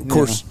running. Of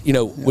course,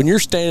 when you're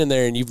standing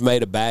there and you've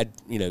made a bad,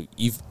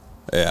 you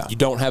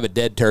don't have a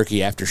dead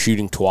turkey after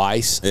shooting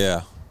twice.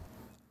 Yeah.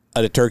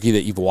 At a turkey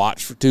that you've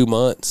watched for 2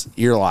 months,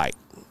 you're like,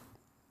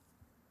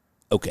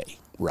 okay,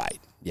 right.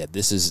 Yeah,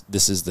 this is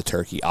the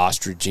turkey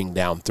ostriching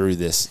down through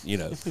this,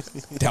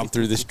 down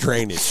through this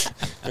drainage.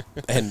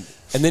 And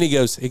then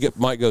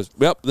Mike goes,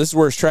 yep, this is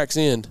where his tracks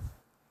end.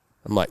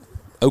 I'm like,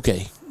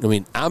 okay. I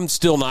mean, I'm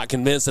still not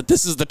convinced that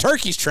this is the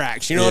turkey's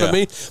tracks. You know what I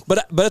mean?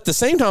 But at the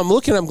same time, I'm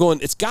looking, I'm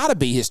going, it's got to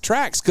be his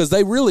tracks because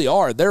they really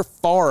are. They're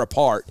far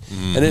apart,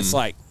 and it's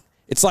like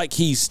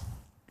he's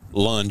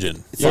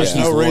lunging. There's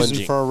no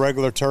reason for a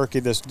regular turkey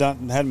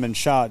hadn't been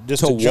shot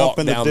just to jump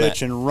in the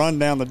ditch and run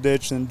down the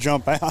ditch and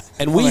jump out.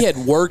 And we had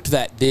worked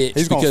that ditch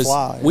because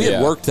we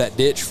had worked that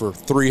ditch for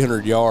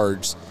 300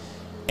 yards.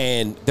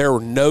 And there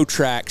were no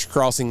tracks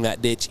crossing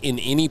that ditch in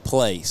any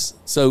place.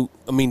 So,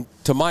 I mean,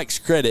 to Mike's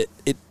credit,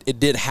 it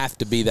did have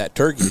to be that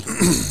turkey.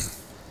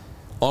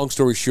 Long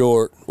story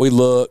short, we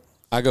look.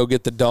 I go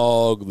get the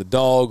dog. The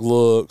dog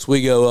looks.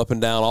 We go up and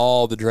down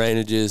all the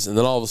drainages. And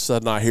then all of a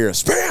sudden I hear a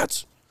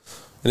Spence.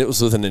 And it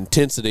was with an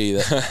intensity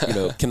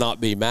that, cannot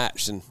be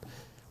matched. And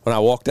when I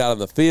walked out of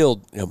the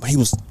field, he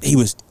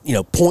was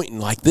pointing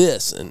like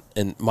this.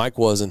 And Mike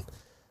wasn't.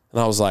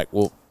 And I was like,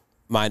 well,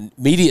 my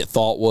immediate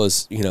thought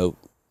was,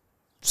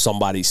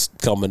 somebody's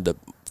coming to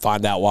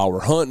find out while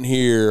we're hunting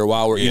here, or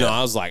while we're,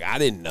 I was like, I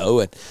didn't know.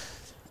 And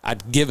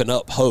I'd given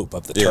up hope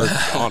of the turkey,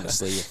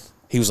 honestly.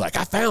 He was like,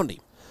 I found him.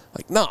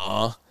 Like,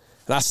 nuh-uh.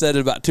 And I said it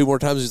about 2 more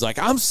times. He's like,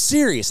 I'm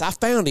serious. I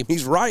found him.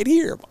 He's right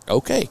here. I'm like,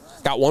 okay.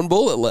 Got 1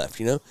 bullet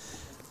left,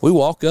 We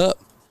walk up.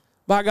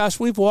 By gosh,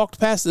 we've walked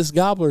past this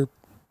gobbler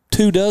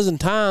 24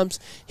 times.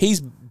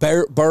 He's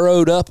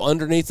burrowed up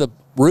underneath a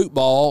root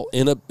ball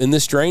in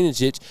this drainage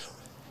ditch.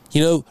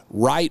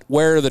 Right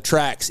where the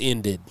tracks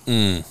ended.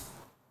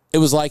 It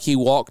was like he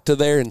walked to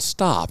there and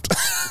stopped.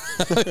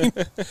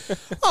 I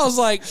was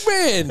like,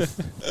 man,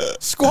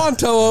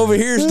 Squanto over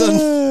here's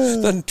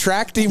done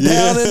tracked him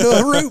down into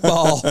a root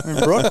ball.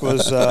 And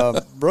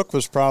Brooke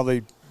was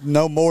probably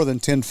no more than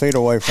 10 feet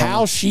away from him.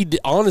 How she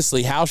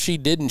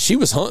didn't, she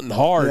was hunting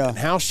hard, and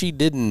how she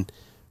didn't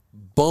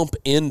bump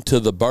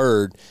into the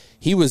bird.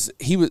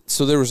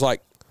 So there was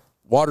like,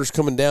 water's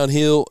coming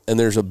downhill, and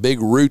there's a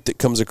big root that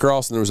comes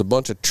across, and there was a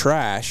bunch of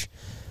trash,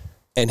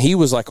 and he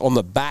was like on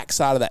the back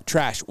side of that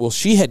trash. Well,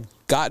 she had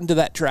gotten to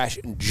that trash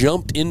and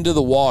jumped into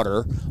the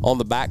water on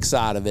the back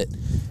side of it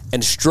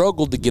and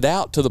struggled to get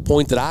out to the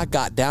point that I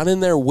got down in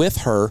there with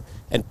her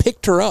and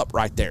picked her up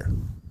right there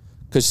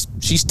because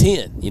she's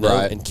 10,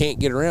 and can't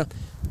get around.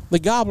 The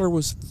gobbler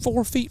was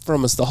 4 feet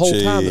from us the whole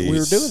time that we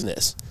were doing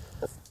this.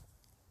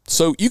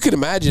 So you can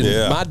imagine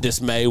my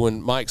dismay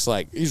when Mike's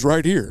like, he's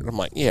right here. And I'm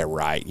like, yeah,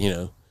 right.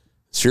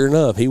 Sure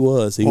enough, he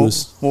was.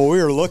 Well,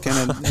 we were looking,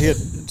 and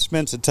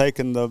Spence had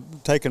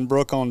taken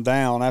Brooke on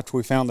down after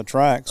we found the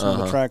tracks. When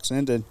the tracks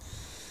ended,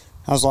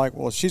 I was like,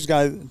 well,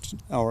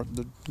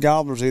 the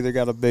gobbler's either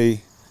got to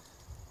be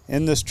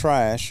in this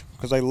trash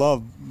because they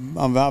love.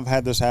 I've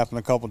had this happen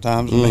a couple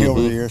times with me over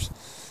the years.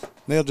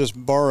 They'll just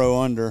burrow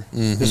under,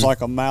 just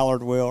like a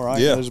mallard will, right?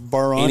 Yeah. They'll just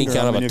burrow Any under.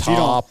 kind of a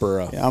top or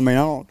a... I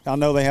know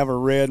they have a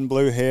red and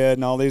blue head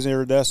and all these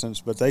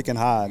iridescents, but they can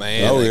hide.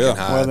 Man, they can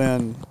hide. Well,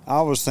 then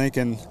I was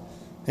thinking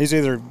he's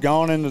either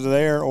gone into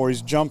there or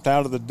he's jumped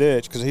out of the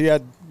ditch because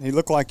he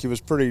looked like he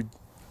was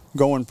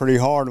going pretty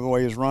hard the way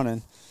he was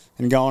running.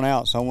 and gone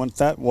out. So I went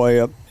that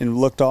way up and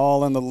looked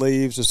all in the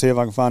leaves to see if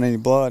I can find any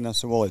blood. And I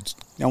said, well,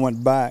 I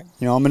went back.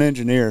 You know, I'm an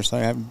engineer, so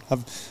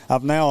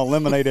I've now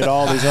eliminated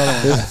all these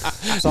other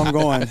ones. So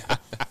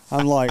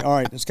I'm like, all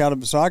right, it's got to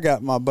be. So I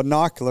got my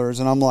binoculars,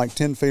 and I'm like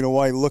 10 feet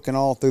away looking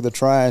all through the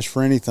trash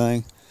for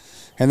anything.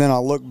 And then I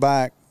look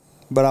back,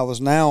 but I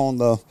was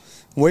now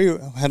we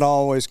had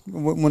always,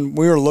 when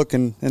we were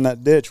looking in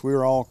that ditch, we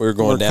were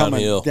going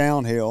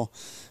downhill.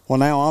 Well,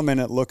 now I'm in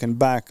it looking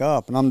back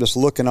up, and I'm just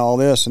looking all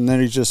this, and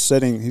then he's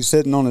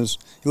sitting on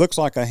he looks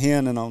like a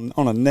hen on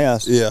a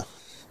nest. Yeah.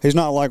 He's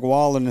not like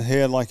wallowing his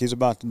head like he's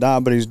about to die,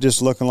 but he's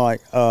just looking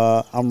like,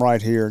 I'm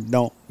right here,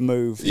 don't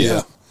move.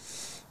 Yeah.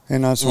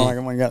 And that's when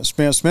I got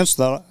Spence. Spence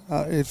thought,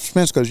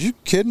 Spence goes, you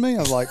kidding me? I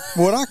was like,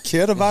 would I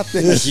kid about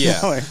this?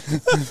 Yeah.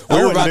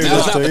 We were about to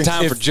now's not the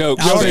time for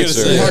jokes. You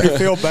already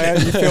feel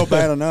bad. You feel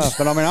bad enough.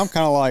 But, I mean, I'm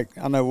kind of like,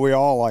 I know we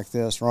all like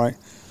this, right?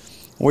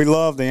 We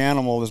love the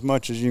animal as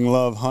much as you can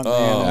love hunting the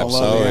animal,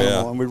 love the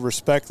animal, and we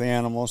respect the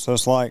animal. So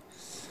it's like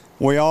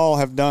we all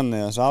have done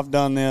this. I've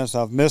done this.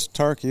 I've missed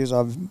turkeys.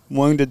 I've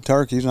wounded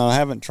turkeys, and I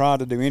haven't tried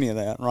to do any of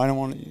that, right? I don't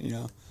want to, you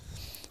know.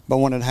 But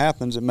when it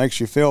happens, it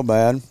makes you feel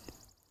bad.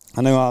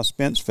 I knew how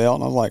Spence felt,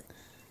 and I was like,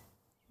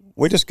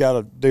 we just got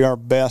to do our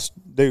best,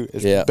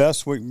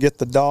 best we can get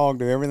the dog,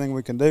 do everything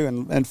we can do.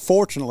 And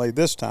fortunately,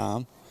 this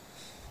time,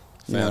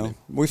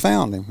 we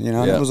found him. You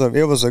know,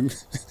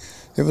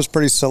 it was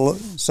pretty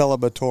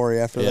celebratory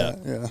after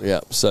that. Yeah.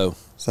 So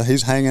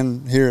he's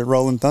hanging here at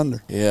Rolling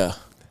Thunder. Yeah.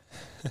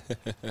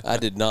 I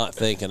did not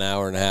think an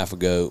hour and a half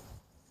ago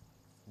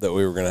that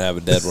we were going to have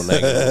a dead one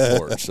hanging on the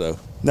porch. So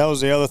that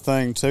was the other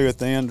thing too. At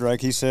the end,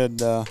 Drake, he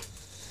said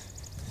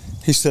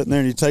he's sitting there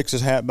and he takes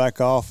his hat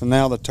back off, and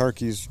now the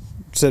turkey's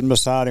sitting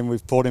beside him.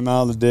 We've pulled him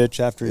out of the ditch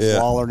after he's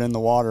wallowed in the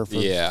water for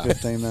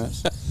 15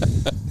 minutes.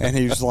 And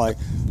he was like,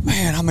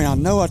 man, I mean, I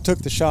know I took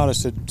the shot. I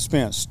said,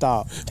 Spence,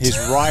 stop. He's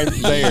right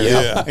there.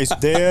 Yeah. He's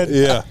dead.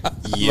 Yeah.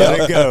 Let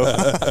it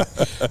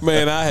go.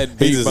 Man, I had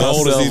beat he's as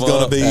old as he's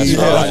going to be. That's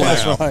right.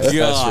 That's right.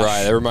 That's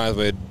right. That reminds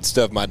me of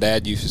stuff my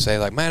dad used to say,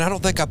 like, man, I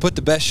don't think I put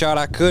the best shot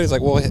I could. It's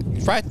like, well,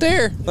 it's right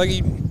there. Like,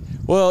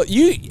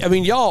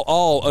 y'all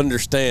all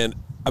understand.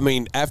 I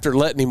mean, after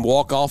letting him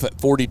walk off at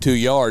 42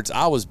 yards,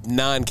 I was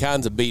 9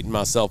 kinds of beating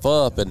myself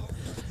up, and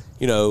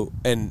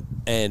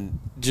and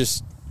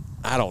just,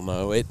 I don't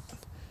know,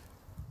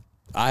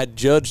 I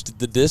judged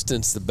the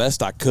distance the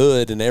best I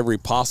could in every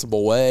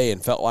possible way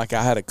and felt like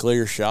I had a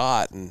clear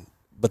shot.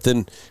 But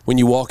then when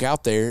you walk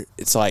out there,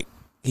 it's like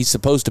he's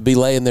supposed to be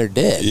laying there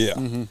dead. Yeah.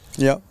 Mm-hmm.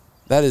 Yep.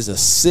 That is a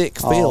sick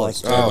feeling.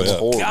 It's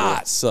horrible.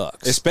 God, it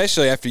sucks.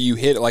 Especially after you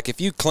hit it. Like,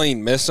 if you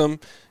clean miss them,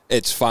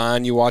 it's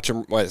fine. You watch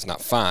them. Well, it's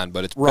not fine,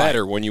 but it's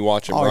better when you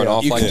watch them run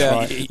off like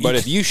that. Right. But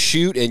if you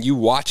shoot and you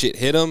watch it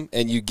hit him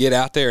and you get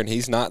out there and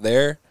he's not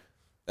there,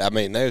 I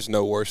mean, there's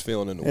no worse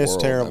feeling in the world. It's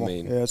terrible. I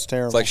mean, it's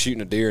terrible. It's like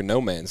shooting a deer in no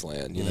man's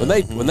land. You know?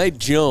 When they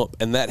jump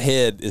and that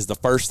head is the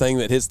first thing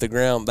that hits the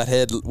ground, that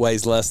head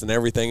weighs less than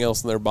everything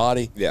else in their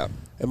body. Yeah.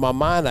 In my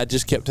mind, I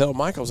just kept telling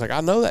Mike, I was like,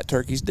 I know that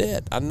turkey's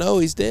dead. I know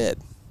he's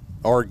dead,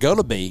 or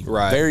gonna be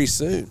very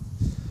soon.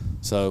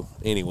 So,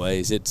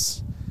 anyways,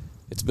 it's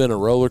been a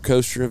roller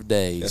coaster of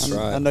days. That's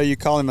right. I know you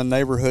call him a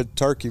neighborhood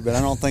turkey, but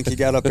I don't think he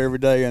got up every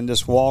day and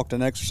just walked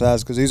and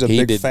exercised because he's a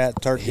big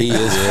fat turkey. He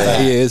is.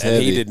 He is heavy.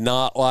 And he did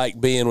not like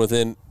being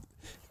within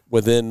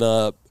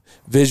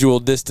visual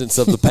distance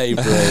of the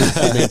paved road.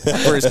 I mean,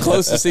 for as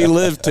close as he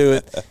lived to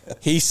it,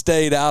 he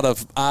stayed out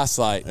of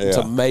eyesight. It's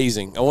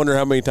amazing. I wonder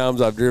how many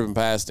times I've driven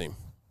past him.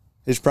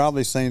 He's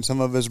probably seen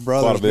some of his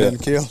brothers being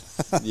killed.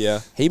 Yeah.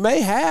 He may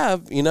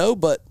have,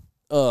 but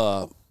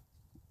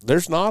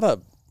there's not a.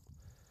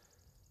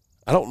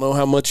 I don't know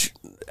how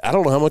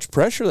much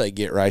pressure they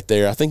get right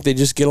there. I think they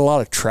just get a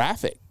lot of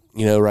traffic,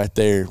 right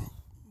there.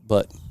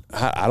 But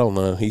I don't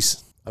know.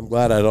 I'm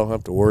glad I don't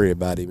have to worry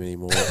about him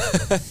anymore.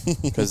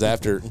 Because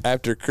after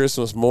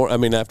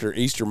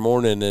Easter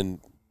morning and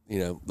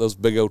those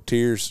big old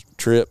tears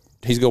trip,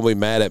 he's gonna be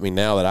mad at me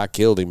now that I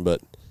killed him.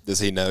 But does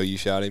he know you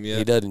shot him yet?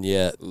 He doesn't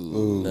yet.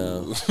 Ooh.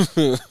 No.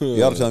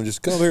 You ought to tell him,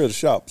 just come over here to the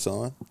shop,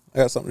 son. I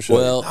got something to show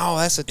you. Oh,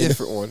 that's a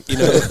different one.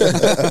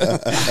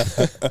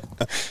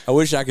 I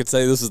wish I could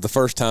say this is the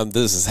first time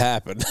this has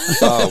happened.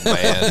 Oh,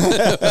 man.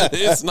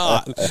 It's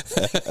not.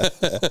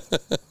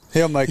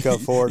 He'll make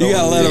up for it. You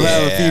got to let him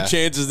have a few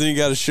chances, then you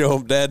got to show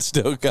him Dad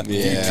still got a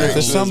few tricks.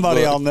 There's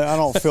somebody on there. I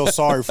don't feel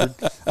sorry for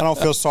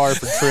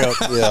Tripp.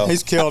 Yeah.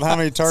 He's killed how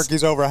many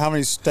turkeys over how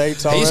many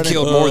states already? He's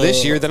killed more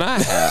this year than I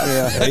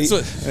have.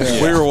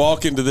 We were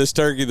walking to this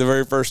turkey the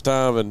very first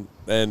time,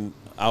 and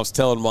I was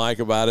telling Mike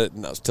about it,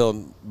 and I was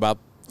telling him about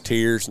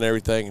tears and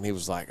everything, and he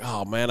was like,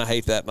 oh, man, I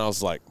hate that. And I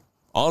was like,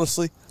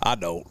 honestly, I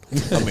don't.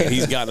 I mean,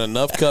 he's gotten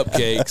enough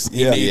cupcakes.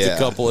 He needs a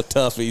couple of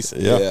toughies,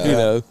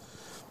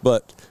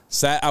 But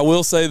I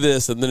will say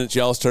this, and then it's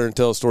y'all's turn to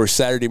tell a story.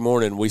 Saturday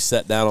morning, we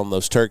sat down on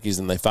those turkeys,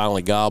 and they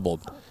finally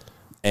gobbled.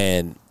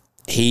 And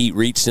he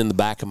reached in the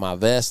back of my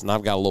vest, and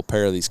I've got a little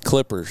pair of these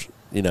clippers,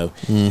 and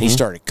he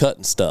started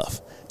cutting stuff,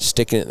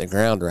 sticking it in the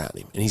ground around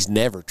him. And he's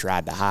never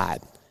tried to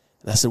hide.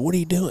 And I said, what are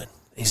you doing?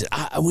 He said,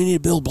 we need to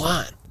build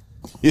blind.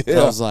 Yeah. And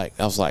I was like,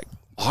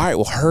 all right,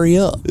 well, hurry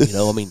up. You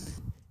know, I mean,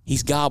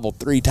 he's gobbled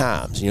 3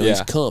 times. You know,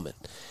 he's coming.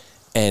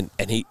 And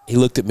he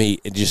looked at me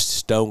and just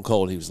stone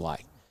cold. He was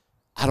like,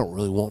 I don't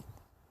really want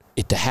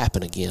it to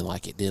happen again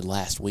like it did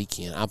last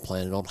weekend. I'm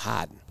planning on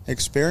hiding.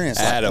 Experience.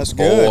 That's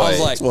good. I was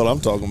like, that's what I'm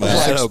talking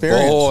about.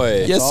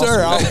 Boy. Yes,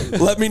 sir.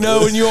 Let me know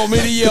when you want me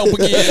to yelp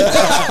again.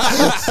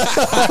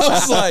 I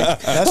was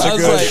like,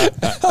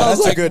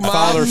 that's a good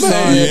father-son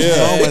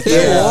moment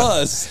there. It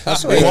was.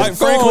 That's Quite good.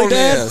 frankly,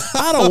 Dad,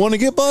 I don't want to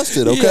get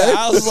busted, okay? Yeah,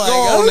 I was like, Go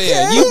on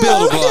in. You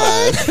build a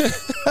blind.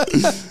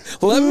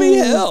 let me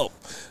help.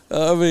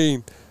 I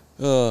mean,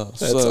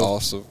 That's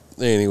awesome.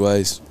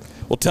 Anyways,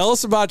 well, tell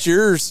us about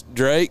yours,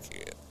 Drake.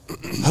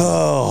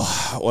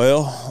 Oh,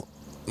 well,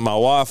 my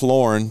wife,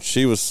 Lauren,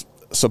 she was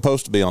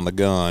supposed to be on the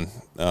gun.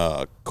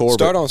 Corbett.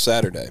 Start on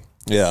Saturday.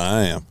 Yeah,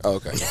 I am.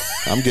 Okay.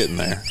 I'm getting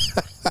there.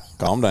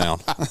 Calm down.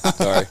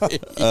 Sorry.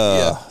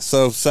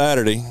 So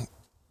Saturday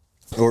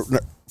or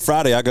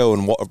Friday,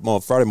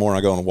 Friday morning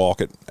I go and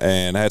walk it,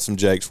 and I had some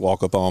jakes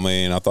walk up on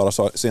me, and I thought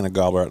I seen a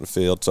gobbler out in the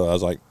field, so I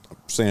was like,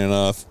 seen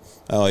enough.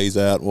 Oh, he's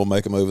out. We'll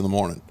make a move in the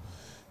morning.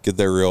 Get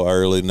there real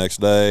early the next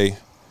day.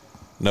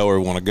 Know where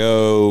we want to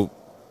go.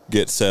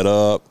 Get set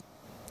up.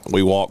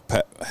 We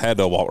had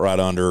to walk right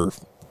under.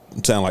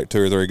 It sounded like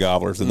 2 or 3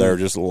 gobblers, and they were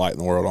just lighting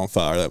the world on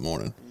fire that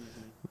morning.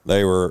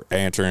 They were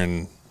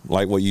answering,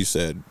 like what you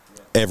said,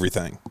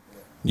 everything.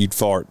 You'd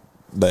fart,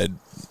 you'd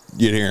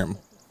hear them.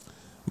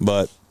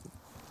 But,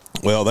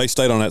 well, they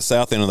stayed on that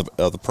south end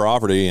of the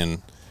property,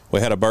 and we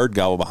had a bird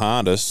gobble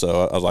behind us.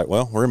 So I was like,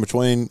 well, we're in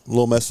between a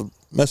little mess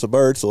of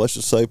birds, so let's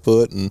just stay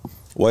put and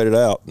wait it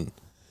out. And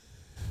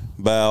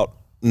about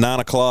 9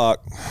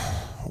 o'clock,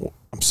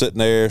 I'm sitting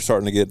there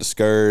starting to get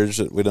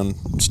discouraged.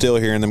 Still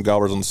hearing them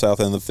gobblers on the south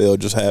end of the field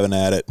just having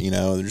at it. You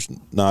know, they're just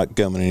not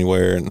coming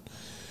anywhere. And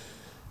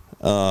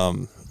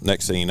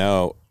next thing you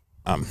know,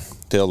 I'm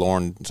tell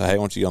Lauren, say, hey,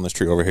 why don't you get on this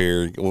tree over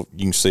here? You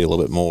can see a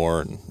little bit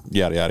more, and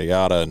yada, yada,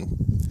 yada.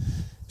 And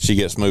she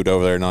gets moved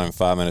over there. Not even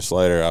 5 minutes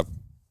later, I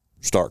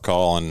start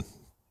calling,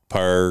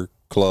 purr,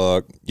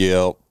 cluck,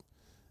 yelp.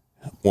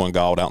 One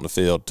gobbled out in the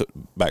field,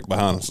 back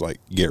behind us, like,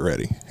 get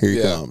ready. Here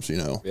he comes, you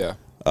know. Yeah.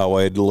 I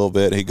waited a little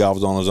bit. He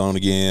gobbles on his own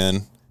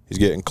again. He's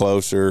getting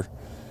closer,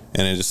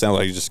 and it just sounds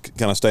like he's just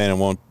kind of staying in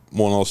one of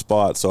those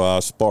spots. So I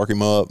spark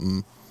him up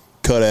and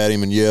cut at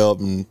him and yelp,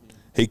 and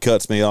he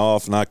cuts me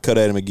off, and I cut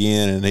at him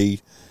again, and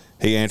he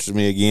answers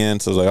me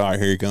again. So I was like, all right,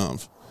 here he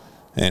comes.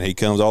 And he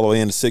comes all the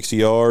way into 60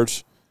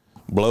 yards,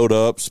 blowed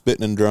up,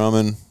 spitting and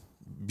drumming.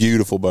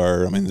 Beautiful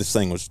bird. I mean, this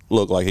thing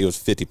looked like he was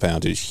 50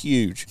 pounds. It was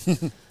huge.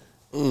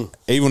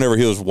 Even whenever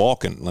he was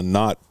walking and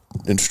not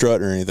in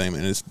strut or anything,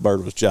 man, this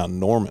bird was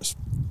ginormous.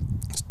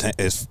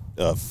 His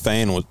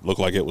fan looked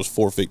like it was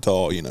 4 feet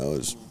tall. You know, it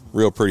was a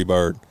real pretty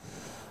bird.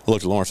 I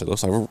looked at Lauren and said,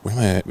 looks like we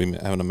may be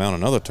having to mount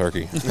another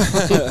turkey.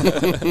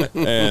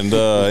 And anyways,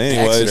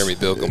 taxidermy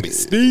bill gonna be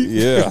steep.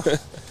 Yeah.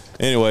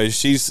 Anyways,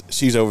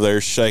 she's over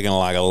there shaking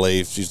like a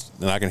leaf.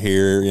 And I can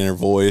hear her in her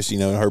voice, you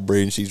know, her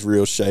breathing. She's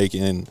real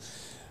shaking. And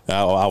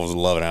I was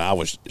loving it. I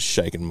was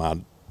shaking my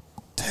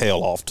tail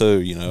off too,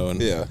 you know. And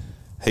yeah,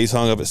 he's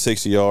hung up at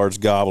 60 yards,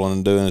 gobbling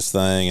and doing his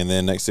thing. And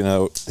then next thing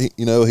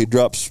you know, he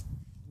drops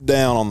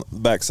down on the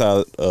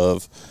backside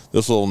of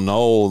this little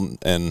knoll,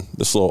 and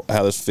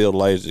how this field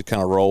lays, it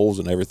kind of rolls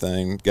and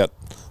everything. Got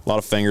a lot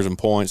of fingers and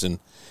points, and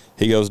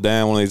he goes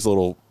down one of these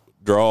little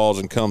draws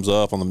and comes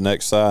up on the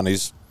next side, and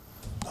he's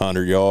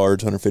 100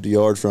 yards, 150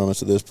 yards from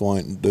us at this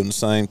point, and doing the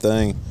same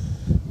thing,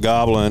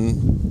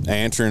 gobbling,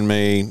 answering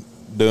me,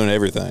 doing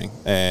everything,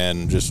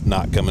 and just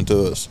not coming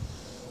to us.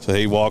 So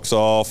he walks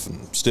off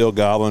and still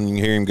gobbling. You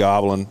can hear him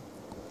gobbling.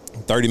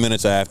 30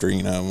 minutes after,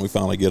 you know, and we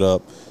finally get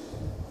up.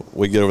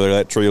 We get over there,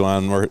 that tree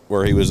line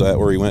where he was at,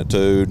 where he went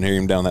to, and hear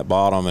him down that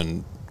bottom,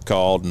 and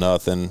called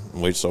nothing.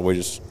 We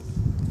just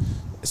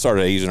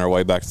started easing our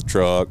way back to the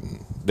truck.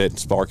 And didn't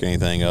spark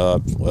anything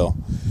up. Well,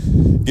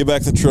 get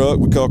back to the truck.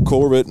 We called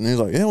Corbett, and he's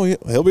like, yeah,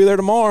 he'll be there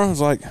tomorrow. I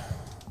was like,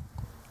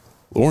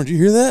 Lauren, did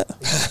you hear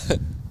that?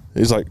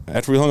 He's like,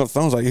 after we hung up the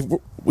phone, he's like,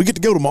 we get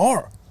to go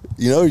tomorrow.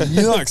 You know,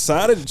 you're not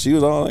excited? And she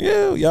was all like,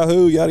 yeah,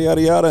 yahoo, yada,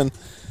 yada, yada. And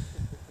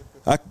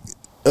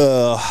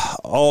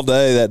all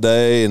day that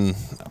day and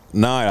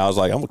night, I was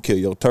like, I'm going to kill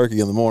your turkey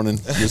in the morning.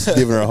 Just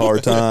giving her a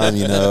hard time,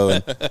 you know.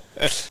 And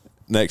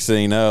next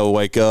thing you know,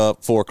 wake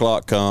up, 4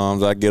 o'clock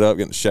comes. I get up,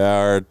 get in the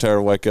shower, tell her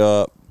to wake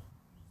up.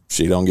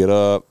 She don't get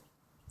up.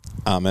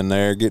 I'm in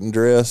there getting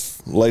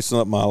dressed, lacing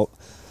up my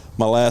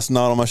last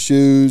knot on my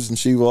shoes, and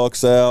she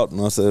walks out,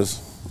 and I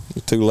says,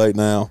 it's too late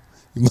now.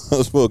 You might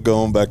as well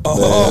go on back to bed.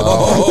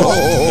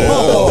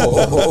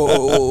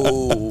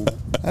 Oh.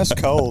 That's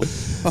cold.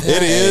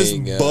 It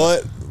is,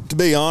 but to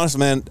be honest,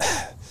 man,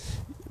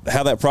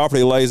 how that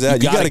property lays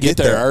out, you got to get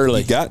there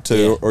early. You got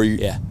to, or you're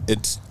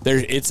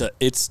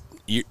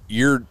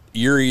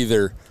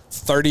either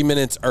 30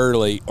 minutes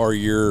early or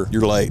you're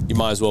late. You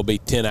might as well be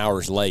 10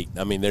 hours late.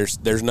 I mean,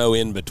 there's no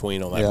in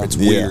between on that. Yeah. It's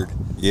weird.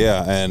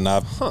 Yeah, and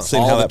I've seen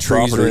all how the that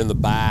trees property are in the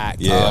back.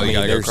 Yeah, you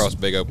got to go across a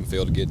big open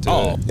field to get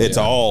to it. It's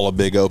all a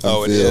big open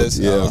field. It is?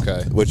 Yeah,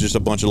 okay. With just a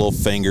bunch of little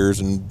fingers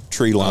and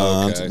tree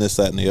lines and this,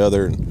 that, and the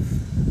other.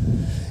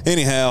 And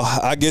anyhow,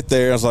 I get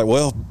there. I was like,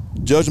 well,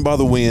 judging by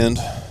the wind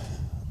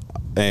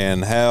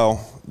and how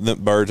the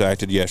birds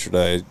acted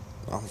yesterday,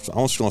 I'm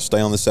just going to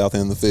stay on the south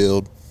end of the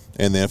field,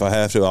 and then if I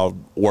have to, I'll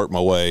work my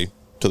way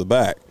to the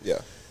back. Yeah.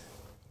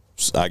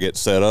 So I get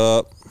set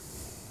up,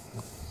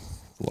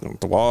 looking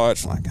at the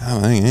watch, like,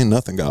 oh, ain't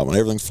nothing gobbling.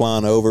 Everything's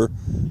flying over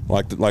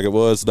like it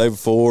was the day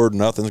before.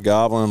 Nothing's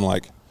gobbling. I'm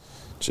like,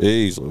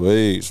 geez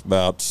Louise.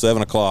 About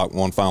 7 o'clock,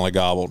 one finally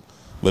gobbled,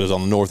 but it was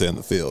on the north end of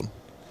the field.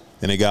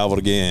 And he gobbled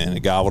again.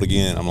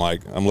 I'm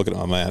like, I'm looking at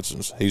my maps,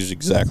 and he's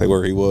exactly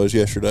where he was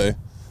yesterday.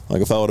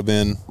 Like, if I would have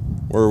been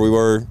where we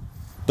were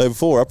the day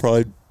before, I'd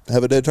probably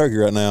have a dead turkey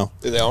right now.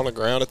 Are they on the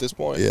ground at this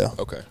point? Yeah.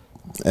 Okay.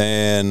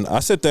 And I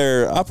sit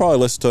there, I probably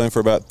listened to him for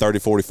about 30,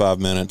 45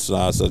 minutes, and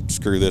I said,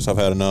 screw this, I've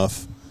had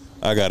enough.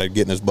 I got to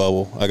get in this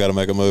bubble. I got to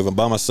make a move. I'm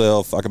by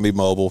myself. I can be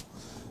mobile.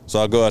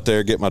 So I go out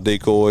there, get my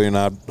decoy, and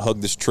I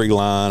hug this tree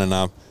line, and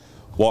I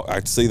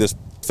see this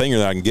finger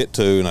that I can get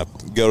to, and I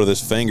go to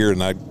this finger,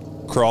 and I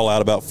crawl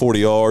out about 40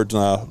 yards,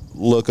 and I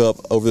look up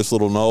over this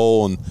little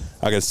knoll, and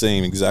I could see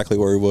him exactly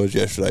where he was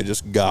yesterday,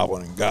 just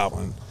gobbling and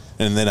gobbling.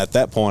 And then at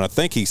that point, I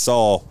think he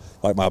saw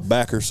like my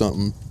back or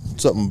something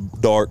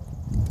dark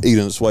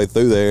eating its way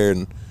through there,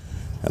 and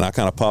I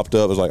kind of popped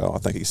up. I was like, oh, I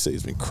think he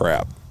sees me.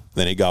 Crap.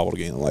 Then he gobbled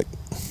again. I'm like,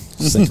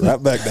 sink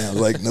right back down. I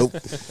was like, nope.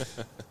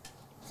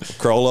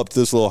 Crawl up to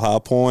this little high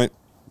point,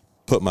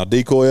 put my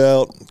decoy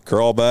out,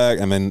 crawl back.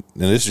 I mean,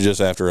 and this is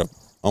just after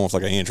almost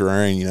like an inch of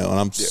rain, and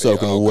I'm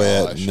soaking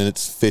wet, gosh. And then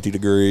it's 50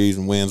 degrees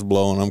and wind's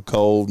blowing. I'm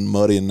cold and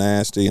muddy and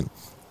nasty, and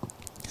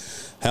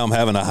how I'm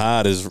having to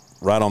hide is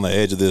right on the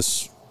edge of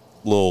this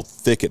little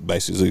thicket,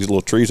 basically. These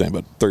little trees ain't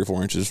but 3 or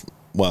 4 inches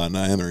wide in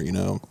diameter,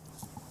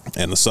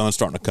 and the sun's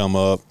starting to come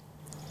up,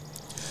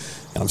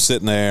 and I'm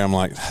sitting there. I'm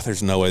like,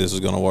 there's no way this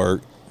is going to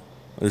work.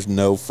 There's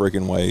no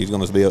freaking way he's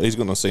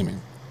going to see me.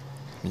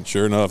 And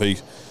sure enough, he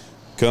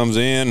comes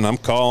in, and I'm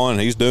calling.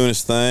 He's doing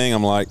his thing.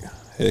 I'm like,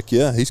 heck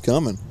yeah, he's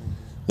coming.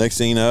 Next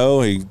thing you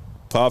know, he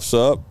pops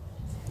up.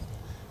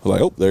 I was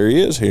like, oh, there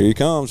he is. Here he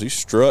comes. He's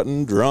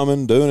strutting,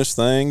 drumming, doing his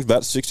thing.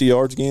 About 60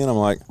 yards again. I'm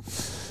like,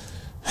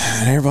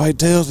 and everybody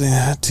tells me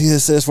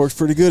TSS works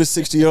pretty good at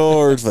 60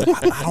 yards, but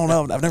I don't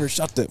know. I've never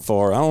shot that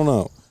far. I don't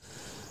know.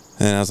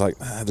 And I was like,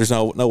 there's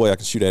no way I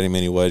can shoot at him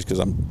anyways, because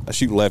I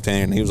shoot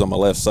left-handed, and he was on my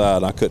left side,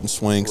 and I couldn't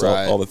swing, so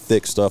all the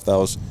thick stuff that I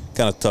was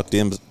kind of tucked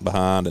in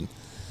behind. And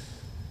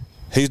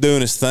he's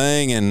doing his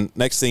thing, and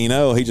next thing you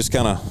know, he just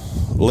kind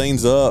of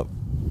leans up,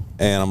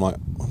 and I'm like,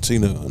 what's he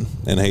doing?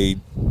 And he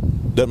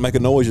doesn't make a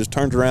noise, just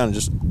turns around and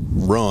just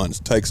runs,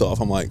 takes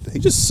off. I'm like, did he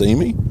just see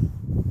me?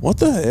 What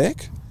the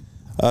heck?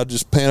 I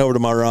just pan over to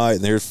my right,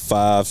 and there's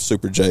 5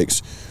 Super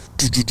Jakes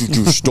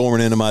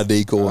storming into my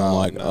decoy. I'm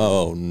like,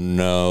 oh,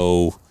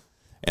 no.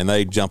 And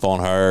they jump on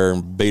her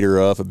and beat her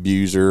up,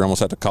 abuse her, almost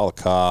have to call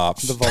the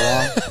cops.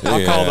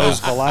 I call those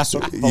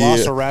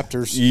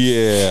velociraptors.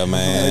 Yeah,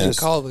 man.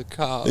 Just call the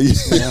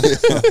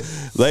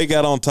cops. They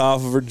got on top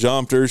of her,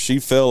 jumped her. She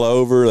fell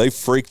over. They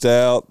freaked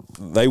out.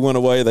 They went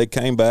away. They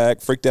came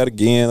back, freaked out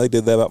again. They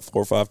did that about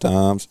 4 or 5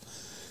 times.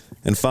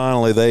 And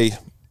finally, they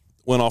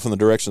went off in the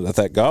direction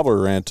that gobbler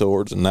ran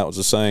towards, and that was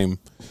the same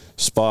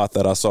spot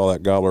that I saw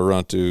that gobbler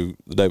run to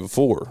the day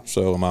before.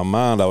 So in my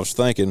mind, I was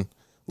thinking,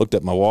 looked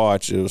at my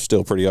watch, it was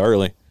still pretty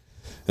early.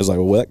 It was like,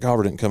 well, that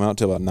gobbler didn't come out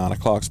until about 9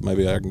 o'clock, so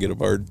maybe I can get a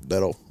bird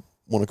that'll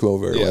want to come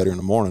over later in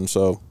the morning.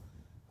 So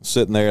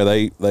sitting there,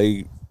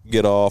 they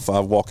get off. I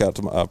walk out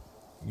I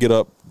get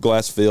up,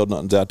 glass field,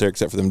 nothing's out there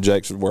except for them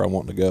jakes where I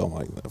want to go. I'm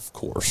like, of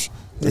course,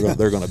 they're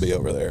going to be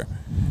over there.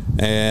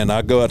 And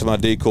I go out to my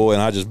decoy,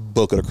 and I just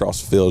book it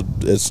across the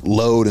field as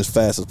low and as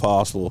fast as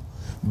possible.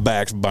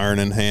 Back's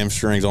burning,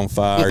 hamstrings on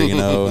fire,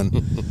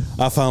 and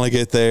I finally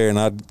get there, and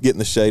I get in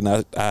the shade,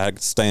 and I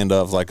stand up.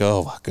 I was like,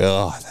 oh my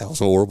God, that was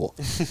horrible.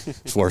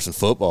 It's worse than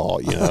football,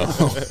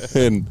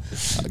 and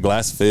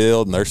glass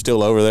field, and they're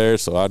still over there.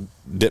 So I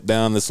dip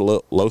down this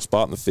low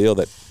spot in the field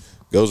that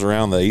goes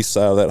around the east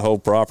side of that whole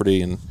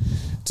property, and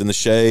it's in the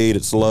shade,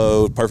 it's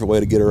low, perfect way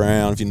to get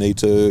around if you need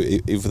to,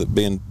 even with it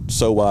being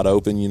so wide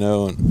open,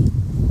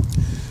 and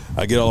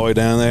I get all the way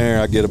down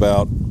there. I get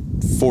about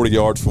 40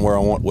 yards from where I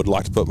would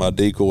like to put my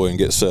decoy and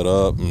get set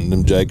up, and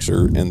them jakes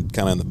are kind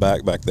of in the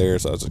back there,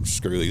 so I was like,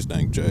 screw these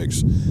dang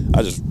jakes.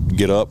 I just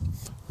get up,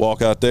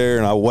 walk out there,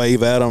 and I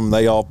wave at them.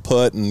 They all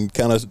putt and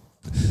kind of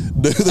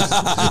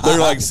they're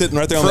like sitting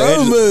right there on the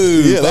edge.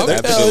 Move. Yeah,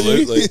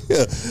 absolutely.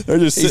 Yeah. They're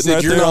just sitting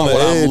right there on the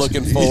edge. I'm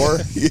looking for.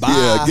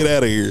 Yeah, get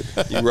out of here.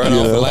 You run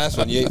off the last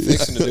one. You ain't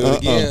fixing to do it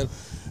again.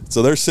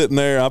 So they're sitting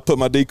there. I put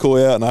my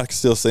decoy out, and I can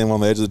still see them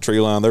on the edge of the tree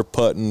line. They're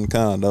putting,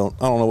 I don't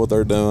know what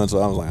they're doing. So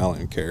I was like, I don't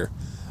even care.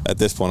 At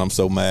this point, I'm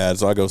so mad.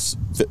 So I go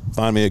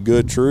find me a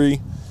good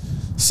tree,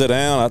 sit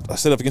down. I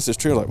sit up against this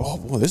tree. I was like, oh,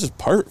 boy, this is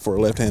perfect for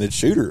a left-handed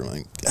shooter. I'm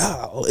like,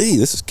 golly,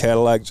 this is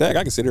Cadillac Jack.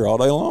 I can sit here all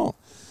day long.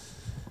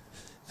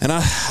 And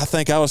I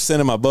think I was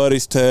sending my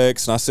buddies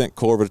texts, and I sent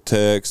Corbett a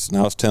text, and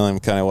I was telling him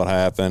kind of what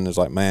happened. It was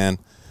like, man,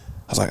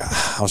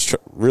 I was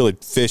really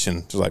fishing.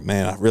 It was like,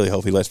 man, I really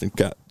hope he lets me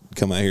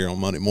come out here on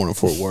Monday morning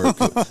before work.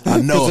 I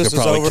know I could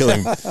probably kill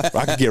him.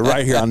 I could get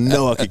right here. I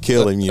know I could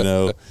kill him, you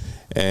know.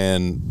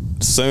 And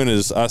as soon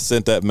as I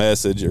sent that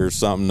message or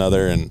something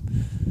other, and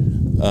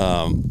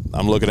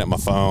I'm looking at my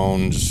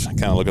phone, just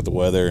kind of look at the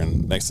weather,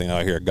 and next thing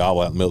I hear a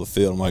gobble out in the middle of the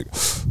field. I'm like,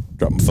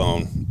 drop my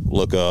phone,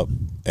 look up,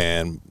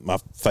 and my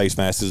face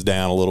mask is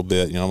down a little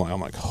bit. You know,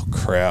 I'm like, oh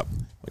crap!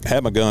 Like, I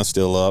had my gun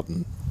still up,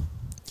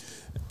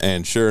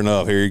 and sure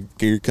enough, here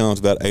he comes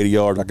about 80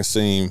 yards. I can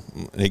see him,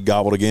 and he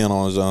gobbled again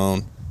on his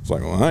own. It's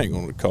like, well, I ain't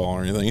going to call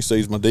or anything. He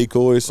sees my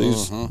decoy,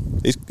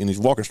 he's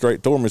walking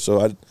straight toward me.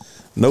 So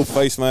no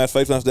face mask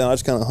down. I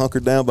just kind of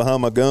hunkered down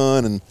behind my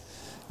gun and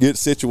get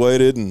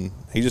situated, and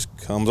he just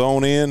comes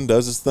on in,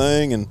 does his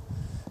thing, and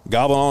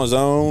gobble on his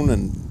own,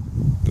 and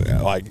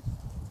like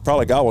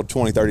probably gobbled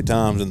 20, 30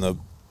 times in the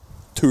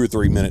 2 or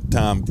 3 minute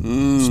time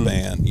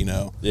span, you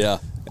know. Yeah.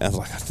 And I was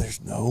like,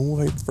 there's no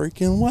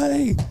freaking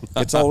way.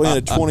 It's all in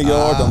at 20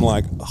 yards. I'm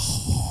like,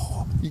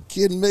 oh, you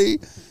kidding me?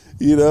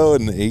 You know,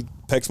 and he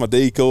pecks my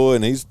decoy,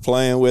 and he's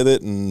playing with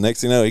it, and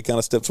next thing you know, he kind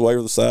of steps away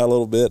from the side a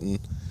little bit, and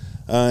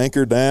I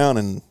anchored down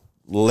and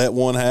let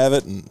one have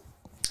it, and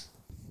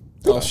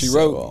she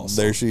wrote. Awesome.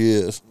 There she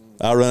is.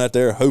 I run out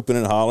there hooping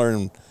and hollering,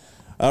 and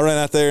I ran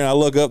out there, and I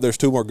look up, there's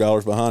 2 more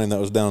gobblers behind him that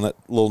was down that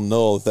little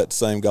knoll that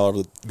same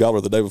gobbler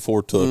the day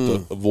before took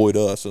to avoid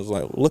us. I was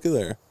like, look at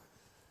there.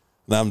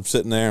 And I'm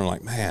sitting there, and I'm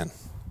like, man,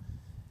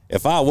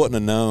 if I wouldn't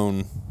have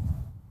known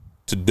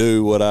to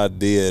do what I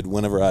did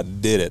whenever I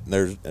did it,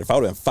 if I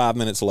would have been 5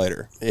 minutes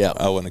later,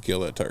 I wouldn't have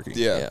killed that turkey.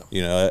 Yeah.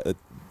 You know,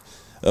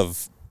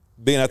 of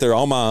being out there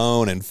on my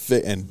own and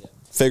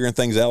figuring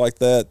things out like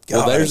that.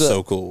 God, well, that's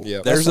so cool.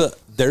 Yeah.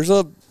 There's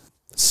a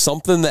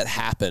something that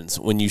happens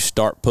when you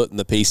start putting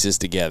the pieces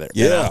together.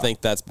 Yeah. And I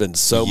think that's been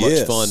so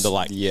much fun to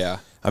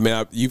I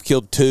mean, you've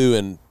killed 2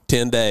 in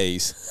 10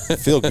 days. I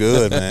feel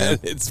good, man.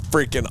 It's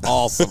freaking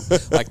awesome.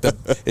 Like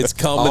it's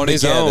coming on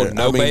his together. own.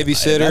 No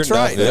babysitter. That's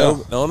right.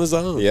 No, on his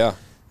own. Yeah.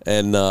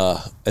 And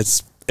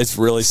it's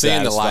really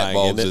seeing the light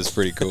bulbs is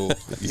pretty cool.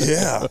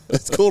 Yeah,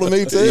 it's cool to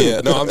me too.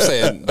 Yeah, no, I'm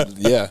saying,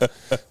 yeah.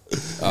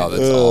 Oh,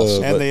 that's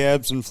awesome. And the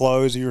ebbs and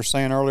flows you were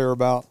saying earlier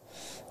about,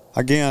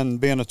 again,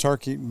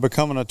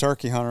 becoming a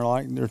turkey hunter,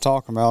 like they're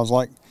talking about. I was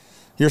like,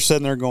 you're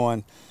sitting there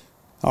going,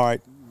 all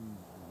right,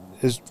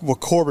 will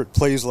Corbett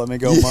please let me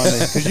go Monday?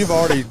 Because you've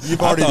already this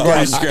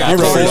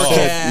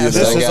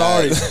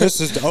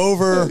is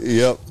over.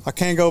 Yep. I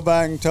can't go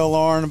back and tell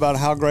Lauren about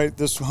how great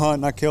this hunt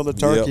and I killed a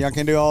turkey. Yep. I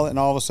can do all that, and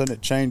all of a sudden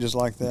it changes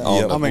like that.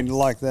 Yep. I mean,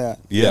 like that.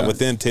 Yeah,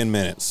 within 10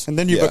 minutes. And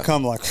then you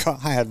become like,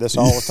 I had this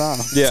all the time.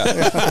 Yeah.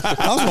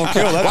 I was going to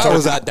kill that turkey. Why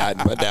was I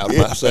doubting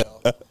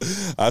myself?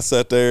 I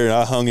sat there and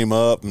I hung him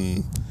up,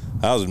 and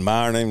I was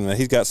admiring him.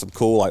 He's got some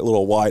cool, like,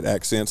 little white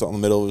accents on the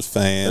middle of his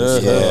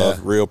fan. Yeah.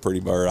 Real pretty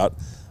bird.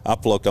 I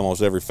plucked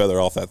almost every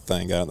feather off that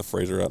thing. Got it in the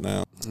freezer right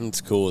now.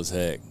 It's cool as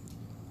heck.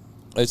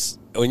 It's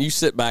when you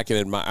sit back and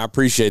admire. I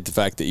appreciate the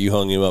fact that you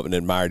hung him up and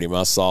admired him.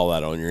 I saw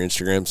that on your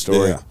Instagram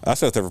story. Yeah, I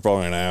sat there for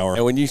probably an hour.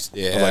 And when you, I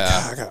was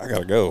like, I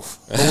gotta go.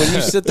 But when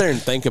you sit there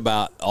and think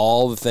about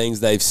all the things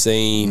they've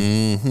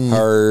seen,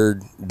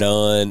 heard,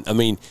 done. I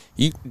mean,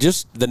 you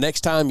just the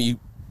next time you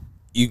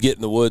get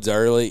in the woods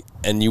early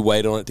and you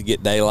wait on it to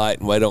get daylight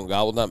and wait on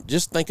gobble time.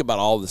 Just think about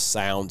all the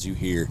sounds you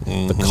hear: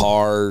 the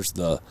cars,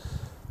 the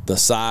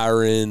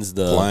sirens,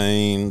 the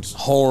planes,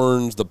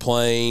 horns, the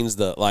planes,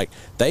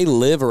 they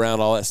live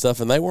around all that stuff,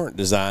 and they weren't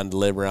designed to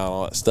live around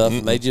all that stuff,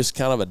 and they just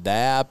kind of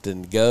adapt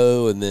and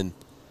go, and then,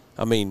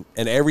 I mean,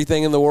 and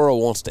everything in the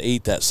world wants to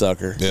eat that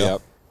sucker.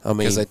 Yep. I mean,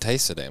 because they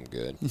taste so damn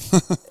good.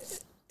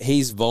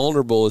 He's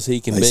vulnerable as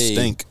he can be. They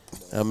stink.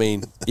 I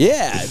mean,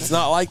 yeah, it's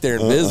not like they're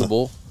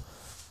invisible,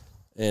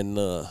 and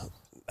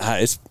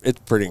it's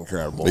pretty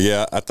incredible. But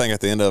yeah, I think at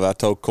the end of it, I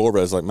told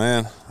Corbett, I was like,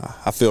 man,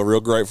 I feel real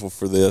grateful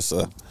for this.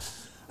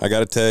 I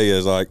got to tell you,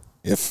 it's like,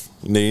 if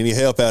you need any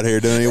help out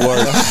here doing any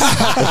work,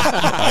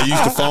 I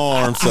used to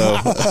farm, so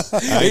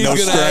I ain't no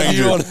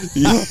stranger.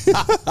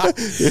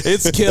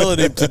 It's killing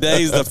him.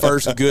 Today's the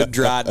first good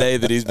dry day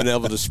that he's been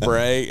able to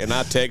spray, and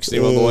I texted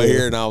him on the way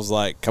here, and I was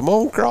like, come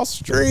on, cross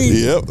the street.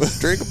 Yep.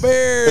 Drink a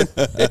beer.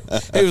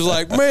 He was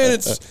like, man,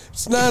 it's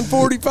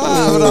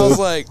 9:45, and I was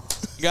like,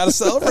 you got to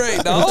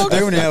celebrate, dog.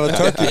 Do when you have a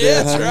turkey day.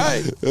 Yeah, that's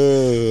right.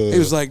 He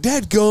was like,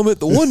 dadgummit,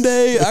 the one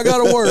day I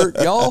got to work,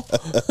 y'all.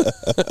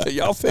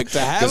 Y'all picked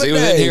to have Because he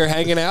was in here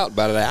hanging out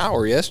about an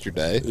hour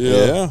yesterday.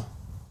 Yeah.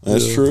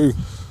 That's true.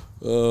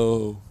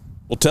 Oh.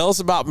 Well, tell us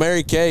about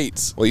Mary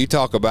Kate's. Well, you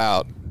talk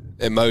about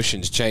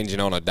emotions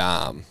changing on a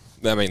dime.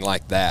 I mean,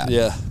 like that.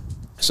 Yeah.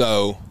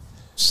 So,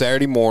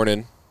 Saturday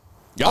morning.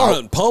 Y'all are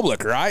in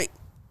public, right?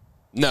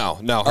 No,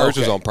 hers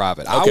was on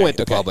private. Okay, I went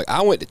to public.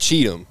 I went to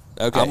Cheatham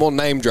Okay. I'm going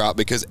to name drop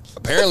because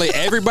apparently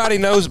everybody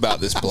knows about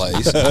this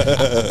place.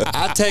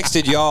 I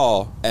texted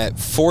y'all at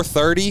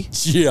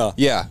 4:30. Yeah.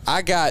 Yeah.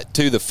 I got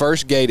to the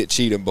first gate at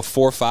Cheatham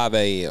before 5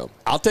 a.m.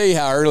 I'll tell you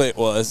how early it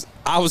was.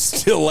 I was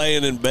still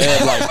laying in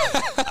bed.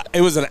 Like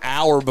it was an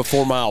hour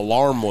before my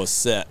alarm was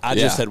set. I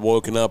just had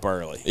woken up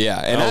early. Yeah.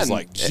 And I was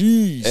like,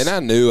 geez. And I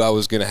knew I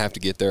was going to have to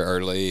get there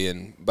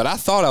early. But I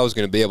thought I was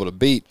going to be able to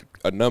beat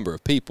a number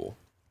of people.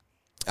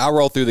 I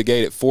rolled through the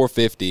gate at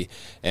 4:50,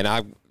 and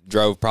I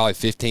drove probably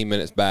 15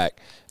 minutes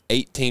back,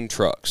 18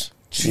 trucks.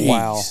 Jeez.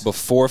 Wow.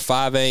 Before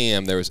 5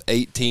 a.m., there was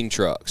 18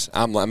 trucks.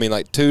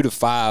 Like 2 to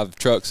 5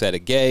 trucks at a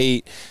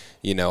gate,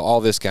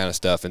 all this kind of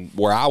stuff. And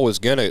where I was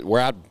gonna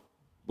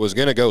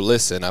go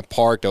listen, I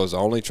parked. I was the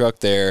only truck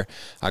there.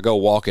 I go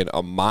walking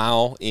a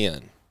mile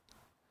in,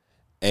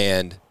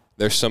 and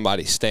there's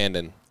somebody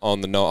standing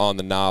on the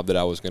knob that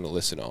I was going to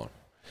listen on.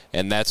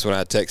 And that's when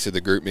I texted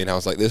the group me, and I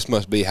was like, this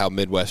must be how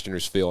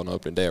Midwesterners feel on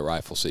opening day of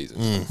rifle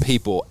season.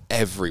 People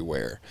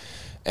everywhere.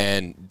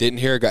 And didn't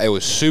hear a guy. It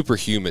was super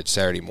humid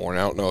Saturday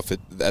morning. I don't know if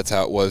that's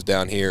how it was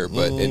down here,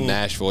 but in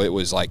Nashville, it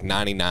was like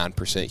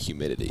 99%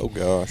 humidity. Oh,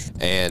 gosh.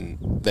 And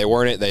they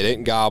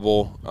didn't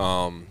gobble.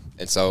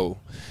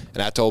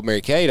 And I told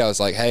Mary Kate, I was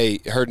like,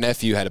 hey, her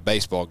nephew had a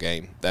baseball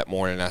game that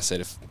morning. And I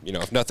said,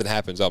 if nothing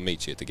happens, I'll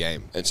meet you at the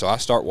game. And so I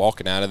start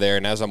walking out of there.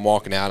 And as I'm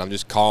walking out, I'm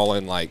just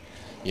calling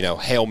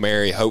Hail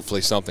Mary, hopefully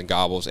something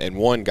gobbles. And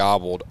one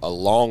gobbled a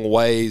long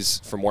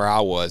ways from where I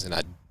was, and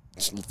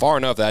far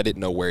enough that I didn't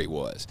know where he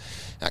was.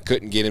 I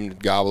couldn't get him to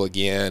gobble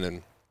again,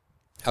 and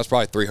I was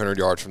probably 300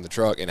 yards from the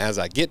truck. And as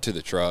I get to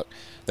the truck,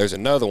 there's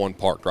another one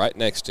parked right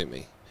next to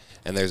me.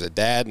 And there's a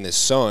dad and his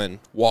son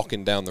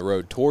walking down the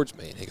road towards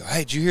me. And he goes, hey,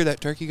 did you hear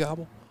that turkey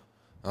gobble?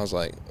 I was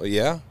like, well,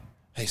 yeah.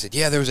 He said,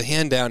 yeah, there was a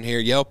hen down here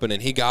yelping,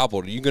 and he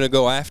gobbled. Are you going to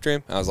go after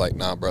him? I was like,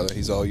 nah, brother,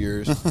 he's all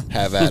yours.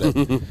 Have at it.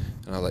 And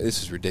I was like,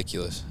 this is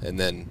ridiculous. And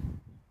then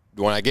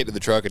when I get to the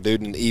truck, a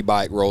dude in an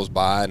e-bike rolls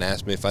by and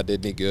asked me if I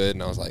did any good.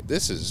 And I was like,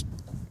 this is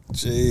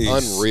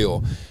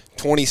unreal.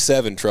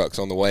 27 trucks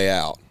on the way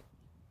out.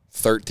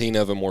 13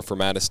 of them were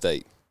from out of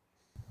state.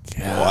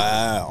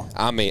 Wow.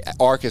 I mean,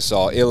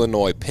 Arkansas,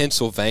 Illinois,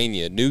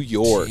 Pennsylvania, New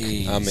York,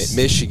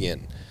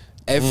 Michigan.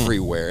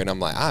 Everywhere. And I'm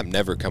like, I'm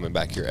never coming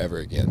back here ever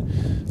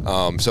again.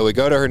 So we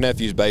go to her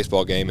nephew's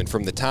baseball game, and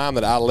from the time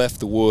that I left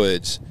the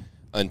woods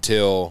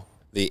until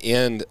the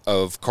end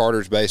of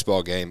Carter's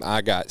baseball game,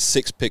 I got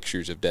 6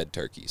 pictures of dead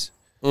turkeys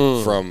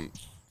from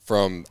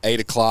 8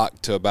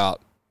 o'clock to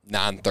about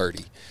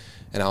 9:30.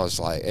 And I was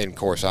like, and of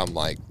course I'm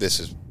like,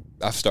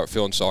 I start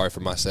feeling sorry for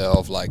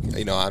myself, like,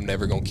 I'm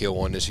never going to kill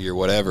one this year,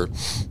 whatever.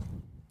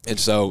 And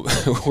so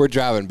we're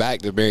driving back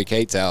to Mary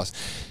Kate's house,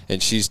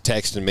 and she's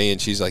texting me, and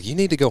she's like, you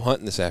need to go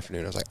hunting this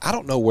afternoon. I was like, I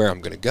don't know where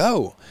I'm going to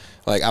go.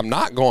 Like, I'm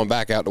not going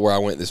back out to where I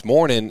went this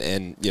morning,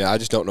 and, I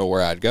just don't know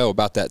where I'd go.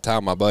 About that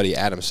time, my buddy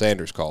Adam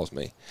Sanders calls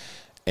me,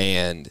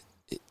 and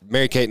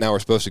Mary Kate and I were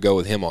supposed to go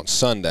with him on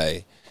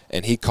Sunday,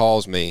 and he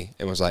calls me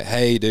and was like,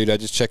 hey, dude, I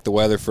just checked the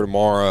weather for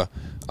tomorrow.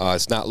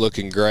 It's not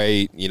looking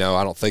great. I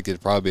don't think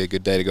it'd probably be a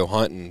good day to go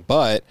hunting,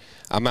 but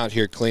I'm out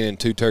here cleaning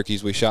 2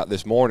 turkeys we shot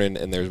this morning,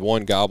 and there's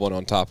one gobbling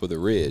on top of the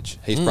ridge.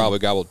 He's probably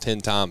gobbled 10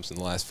 times in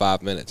the last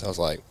 5 minutes. I was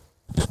like,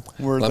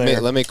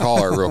 let me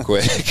call her real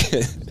quick.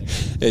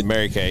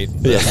 Mary Kate.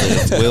 Yeah.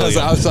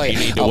 I was like, you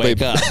need to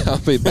wake up. I'll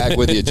be back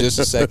with you in just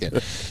a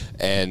second.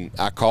 And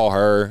I call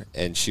her,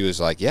 and she was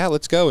like, yeah,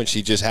 let's go. And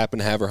she just happened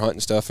to have her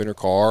hunting stuff in her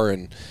car,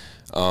 and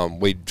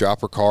we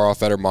drop her car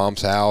off at her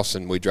mom's house,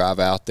 and we drive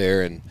out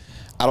there. And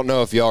I don't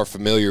know if y'all are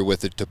familiar with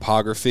the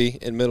topography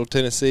in Middle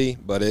Tennessee,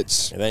 but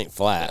it ain't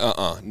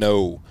flat.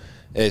 No.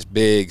 It's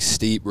big,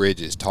 steep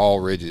ridges, tall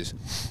ridges.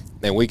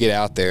 And we get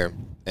out there,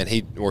 and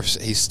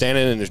he's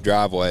standing in his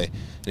driveway,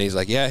 and he's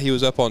like, yeah, he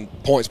was up on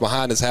points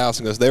behind his house,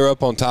 and goes, they were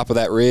up on top of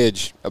that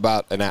ridge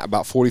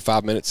about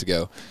 45 minutes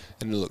ago.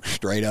 And he looked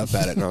straight up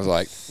at it, and I was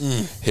like,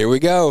 here we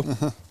go.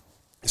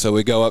 So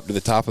we go up to the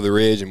top of the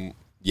ridge and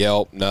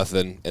yelp,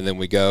 nothing, and then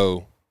we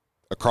go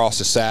across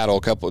the saddle,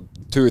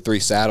 2 or 3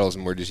 saddles,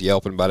 and we're just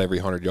yelping about every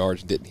 100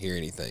 yards and didn't hear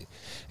anything.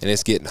 And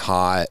it's getting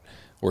hot.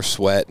 We're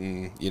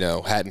sweating,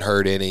 hadn't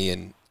heard any.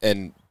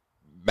 And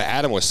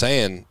Adam was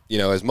saying,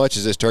 as much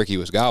as this turkey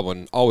was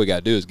gobbling, all we got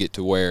to do is get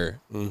to where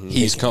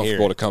he's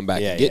comfortable to come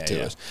back and get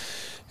to us.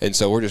 And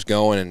so we're just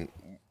going, and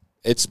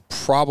it's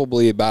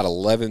probably about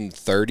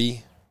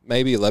 11:30,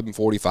 maybe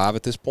 11:45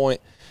 at this point.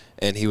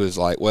 And he was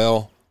like,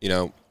 well,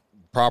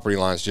 property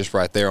line's just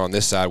right there on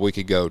this side. We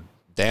could go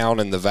down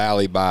in the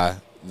valley by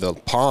the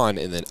pond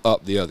and then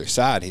up the other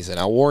side. He said,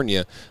 I warn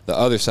you, the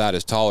other side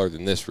is taller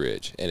than this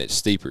ridge, and it's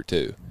steeper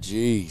too.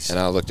 Jeez. And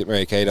I looked at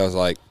Mary Kate, I was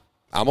like,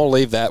 I'm going to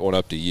leave that one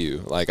up to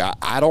you. Like,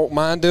 I don't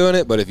mind doing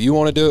it, but if you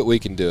want to do it, we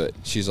can do it.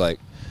 She's like,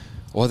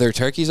 well, there are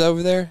turkeys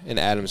over there? And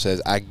Adam says,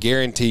 I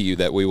guarantee you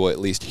that we will at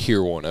least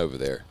hear one over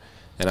there.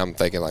 And I'm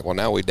thinking, like, well,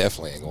 now we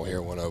definitely ain't going to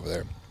hear one over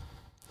there.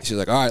 She's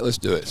like, all right, let's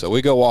do it. So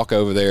we go walk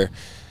over there,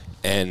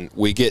 and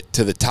we get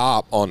to the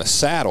top on a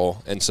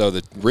saddle, and so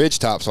the ridge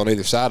tops on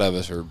either side of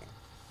us are,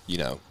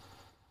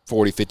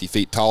 40, 50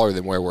 feet taller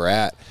than where we're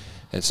at.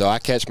 And so I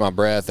catch my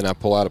breath, and I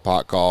pull out a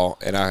pot call,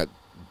 and I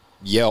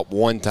yelp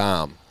one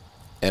time,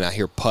 and I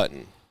hear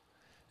putting.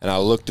 And I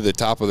look to the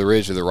top of the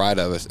ridge to the right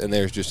of us, and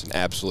there's just an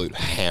absolute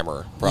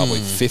hammer, probably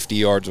 50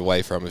 yards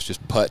away from us,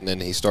 just putting, and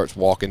he starts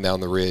walking down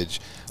the ridge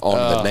on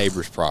the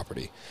neighbor's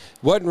property.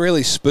 Wasn't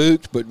really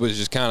spooked, but was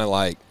just kind of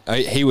like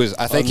he was.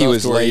 I think he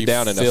was laid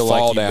down in a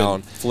fall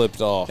down,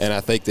 flipped off, and I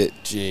think that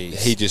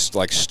he just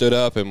like stood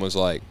up and was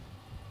like,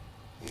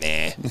 nah,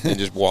 and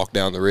just walked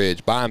down the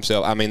ridge by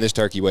himself. I mean, this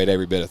turkey weighed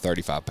every bit of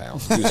 35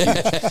 pounds. He was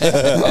huge.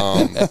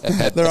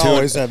 They're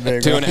always that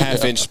big.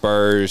 2.5-inch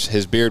spurs.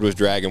 His beard was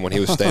dragging when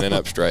he was standing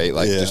up straight,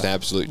 like just an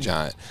absolute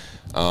giant.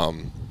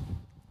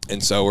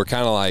 And so we're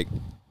kind of like,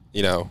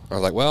 I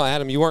was like, well,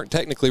 Adam, you weren't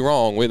technically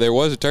wrong. There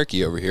was a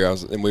turkey over here.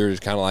 And we were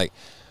just kind of like,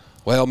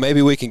 well,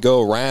 maybe we can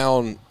go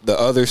around the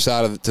other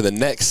side to the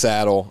next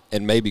saddle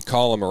and maybe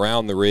call him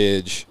around the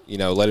ridge,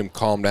 let him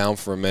calm down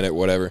for a minute,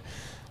 whatever.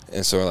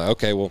 And so we're like,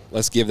 okay, well,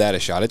 let's give that a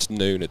shot. It's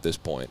noon at this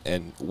point,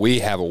 and we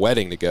have a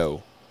wedding to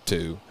go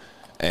to,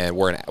 and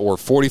we're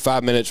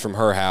 45 minutes from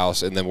her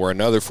house, and then we're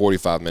another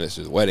 45 minutes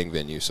to the wedding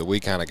venue. So we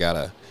kind of got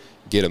to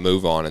get a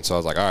move on. And so I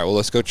was like, all right, well,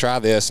 let's go try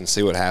this and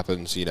see what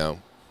happens.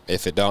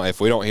 If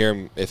we don't hear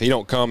him, if he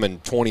don't come in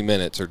 20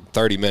 minutes or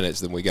 30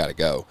 minutes, then we got to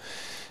go.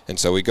 And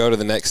so we go to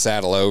the next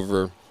saddle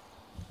over,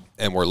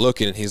 and we're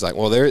looking, and he's like,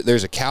 well,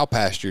 there's a cow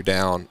pasture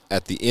down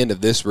at the end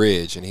of this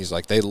ridge, and he's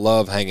like, they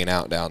love hanging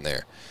out down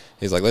there.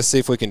 He's like, let's see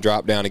if we can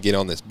drop down and get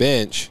on this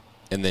bench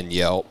and then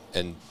yelp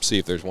and see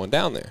if there's one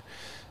down there.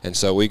 And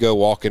so we go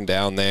walking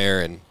down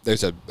there, and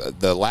there's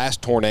the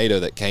last tornado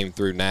that came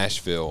through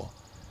Nashville,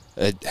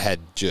 it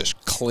had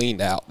just cleaned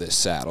out this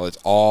saddle. It's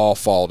all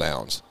fall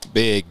downs,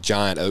 big,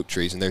 giant oak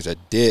trees, and there's a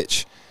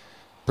ditch,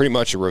 pretty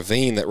much a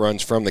ravine that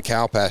runs from the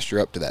cow pasture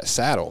up to that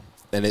saddle,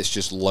 and it's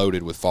just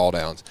loaded with fall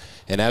downs.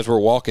 And as we're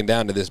walking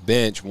down to this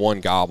bench, one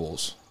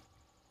gobbles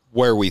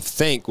where we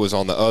think was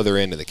on the other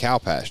end of the cow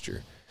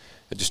pasture.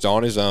 Just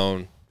on his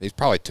own. He's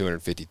probably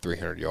 250,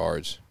 300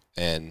 yards.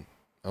 And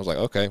I was like,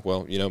 okay,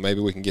 well,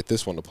 maybe we can get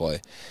this one to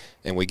play.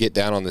 And we get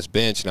down on this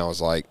bench, and I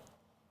was like,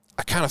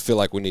 I kind of feel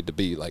like we need to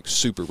be, like,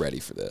 super ready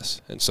for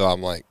this. And so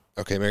I'm like,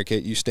 okay, Mary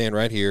Kate, you stand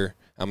right here.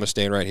 I'm going to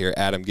stand right here.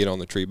 Adam, get on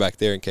the tree back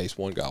there in case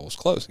one gobbles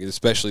close,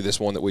 especially this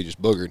one that we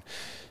just boogered.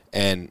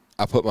 And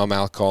I put my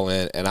mouth call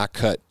in, and I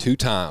cut 2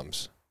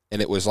 times.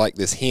 And it was like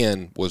this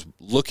hen was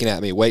looking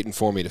at me, waiting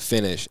for me to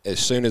finish. As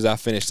soon as I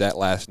finished that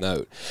last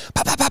note,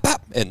 pop, pop, pop,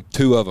 pop, and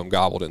 2 of them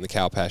gobbled in the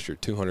cow pasture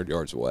 200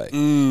 yards away.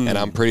 And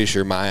I'm pretty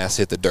sure my ass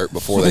hit the dirt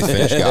before they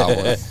finished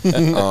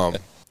gobbling.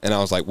 And I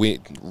was like,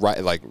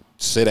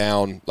 sit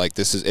down. Like,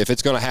 this is, if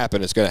it's going to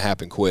happen, it's going to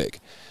happen quick.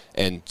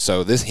 And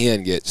so this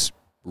hen gets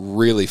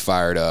really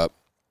fired up.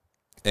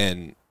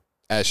 And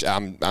as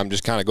I'm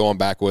just kind of going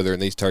back with her,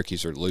 and these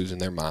turkeys are losing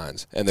their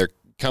minds. And they're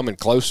coming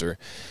closer.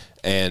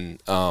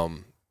 And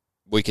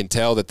we can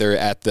tell that they're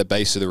at the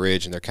base of the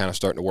ridge, and they're kind of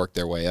starting to work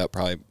their way up,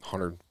 probably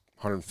 100,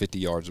 150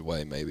 yards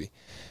away maybe.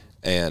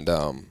 And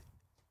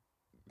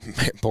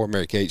poor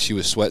Mary Kate, she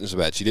was sweating so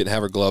bad. She didn't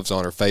have her gloves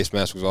on. Her face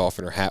mask was off,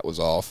 and her hat was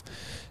off.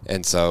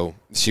 And so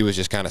she was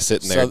just kind of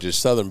sitting there.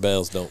 Southern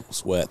belles don't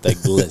sweat. They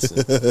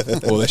glisten.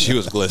 Well, she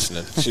was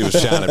glistening. She was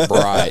shining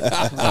bright.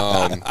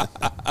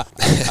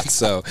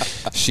 So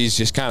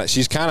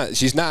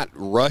she's not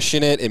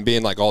rushing it and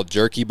being like all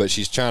jerky, but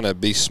she's trying to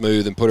be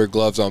smooth and put her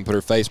gloves on, put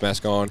her face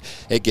mask on.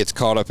 It gets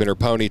caught up in her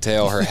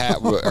ponytail.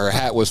 Her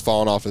hat was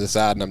falling off to the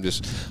side, and I'm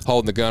just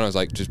holding the gun. I was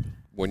like, just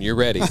when you're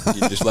ready,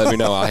 you just let me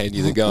know. I'll hand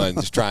you the gun.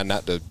 Just trying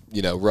not to,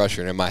 rush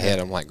her. And in my head,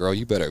 I'm like, girl,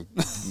 you better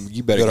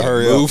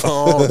hurry move up.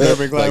 on.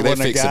 Like they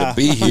fixing to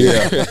be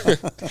here.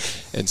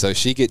 And so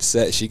she gets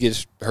set. She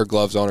gets her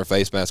gloves on, her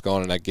face mask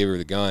on, and I give her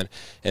the gun.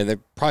 And they're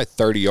probably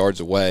 30 yards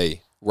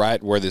away,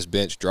 right where this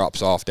bench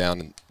drops off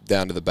down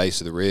to the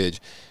base of the ridge.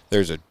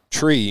 There's a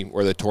tree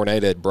where the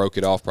tornado had broke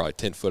it off, probably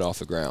 10 foot off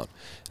the ground.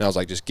 And I was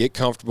like, just get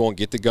comfortable and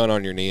get the gun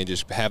on your knee and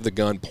just have the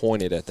gun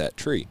pointed at that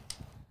tree.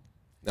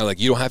 Now,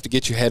 like, you don't have to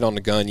get your head on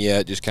the gun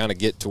yet. Just kind of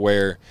get to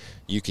where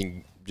you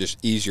can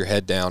just ease your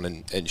head down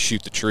and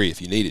shoot the tree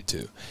if you needed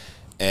to.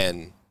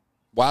 And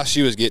while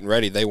she was getting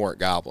ready, they weren't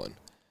gobbling.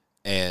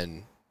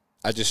 And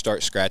I just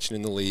start scratching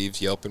in the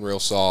leaves, yelping real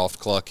soft,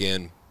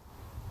 clucking,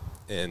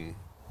 and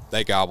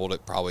they gobbled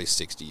at probably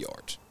 60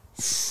 yards.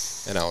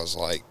 And I was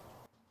like,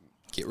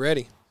 get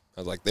ready.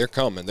 I was like, they're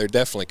coming. They're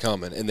definitely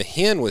coming. And the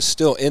hen was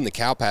still in the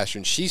cow pasture,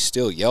 and she's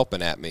still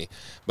yelping at me,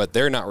 but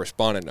they're not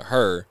responding to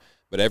her.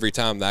 But every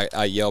time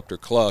I yelped or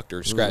clucked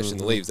or scratched in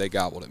the leaves, they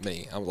gobbled at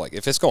me. I was like,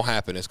 if it's going to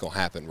happen, it's going to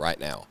happen right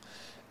now.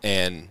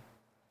 And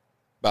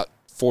about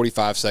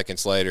 45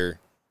 seconds later,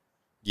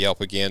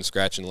 yelp again,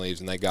 scratching leaves,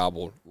 and they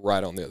gobbled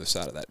right on the other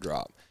side of that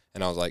drop.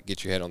 And I was like,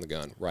 get your head on the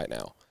gun right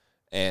now.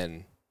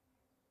 And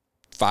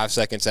 5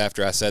 seconds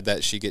after I said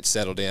that, she gets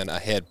settled in. A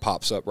head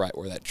pops up right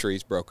where that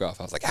tree's broke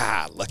off. I was like,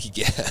 lucky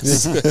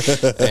guess.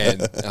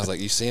 And I was like,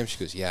 you see him? She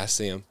goes, yeah, I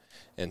see him.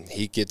 And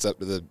he gets up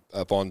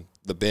on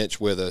the bench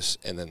with us,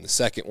 and then the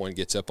second one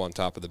gets up on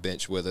top of the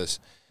bench with us,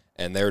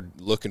 and they're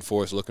looking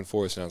for us.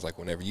 And I was like,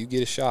 whenever you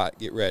get a shot,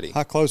 get ready.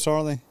 How close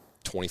are they?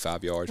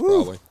 25 yards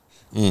probably.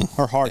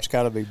 Her heart's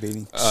got to be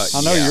beating.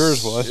 I know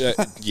yours was.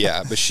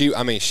 Yeah, but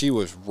she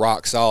was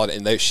rock solid,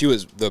 and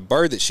the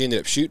bird that she ended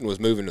up shooting was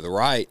moving to the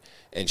right,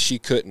 and she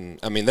couldn't.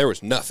 I mean, there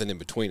was nothing in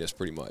between us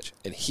pretty much,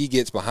 and he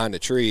gets behind a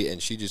tree,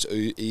 and she just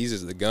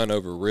eases the gun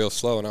over real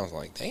slow, and I was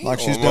like, damn,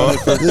 like she's done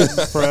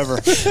it forever.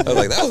 I was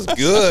like, that was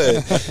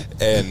good,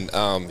 and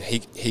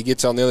he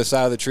gets on the other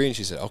side of the tree, and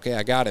she said, okay,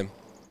 I got him,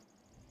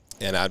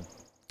 and I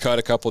cut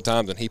a couple of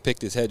times, and he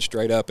picked his head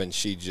straight up, and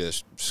she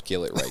just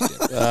skillet raked him.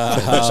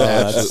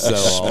 Absolutely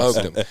smoked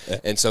him.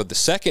 And so the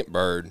second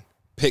bird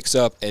picks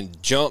up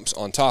and jumps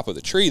on top of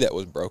the tree that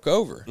was broke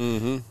over.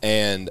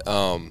 And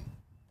I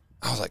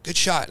was like, good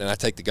shot. And I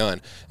take the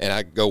gun, and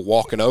I go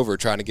walking over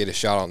trying to get a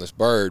shot on this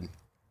bird.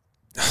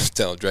 I was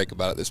telling Drake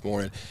about it this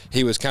morning.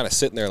 He was kind of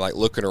sitting there like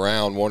looking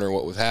around, wondering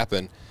what was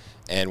happening.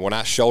 And when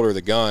I shoulder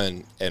the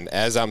gun, and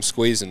as I'm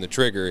squeezing the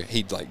trigger,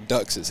 he like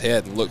ducks his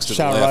head and looks to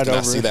the left, and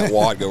I see that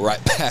wad go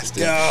right past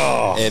him.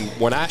 And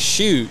when I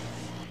shoot,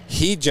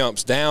 he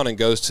jumps down and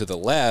goes to the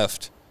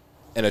left,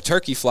 and a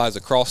turkey flies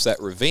across that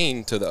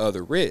ravine to the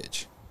other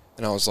ridge.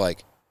 And I was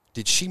like,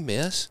 did she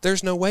miss?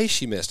 There's no way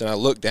she missed. And I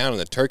looked down, and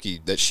the turkey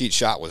that she'd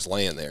shot was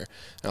laying there.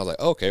 And I was like,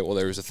 okay, well,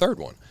 there was a third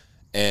one.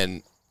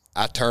 And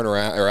I turn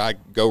around, or I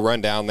go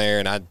run down there,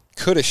 and I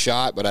could have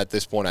shot, but at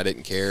this point I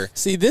didn't care.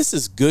 See, this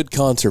is good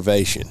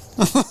conservation.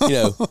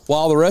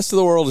 While the rest of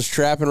the world is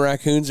trapping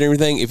raccoons and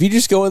everything, if you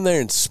just go in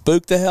there and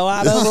spook the hell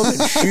out of them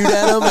and shoot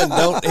at them and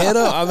don't hit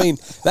them, I mean,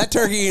 that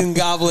turkey can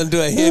gobble into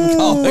a hen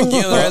call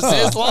again the rest of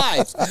his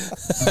life.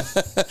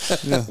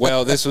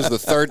 Well, this was the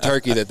third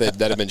turkey that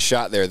had been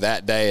shot there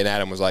that day, and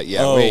Adam was like, we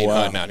ain't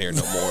hunting out here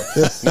no more.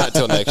 Not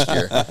till next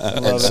year.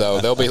 And so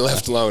they'll be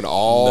left alone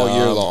all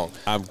year long.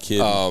 I'm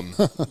kidding.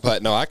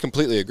 But no, I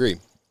completely agree.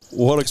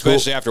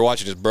 Especially after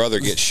watching his brother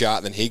get shot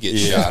and then he gets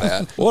shot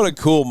at. What a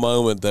cool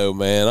moment, though,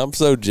 man. I'm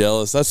so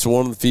jealous. That's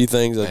one of the few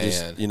things I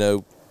just,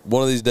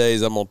 one of these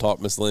days I'm going to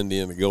talk Miss Lindy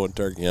into going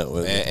turkey hunt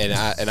with me.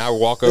 And I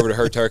walk over to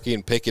her turkey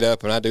and pick it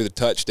up, and I do the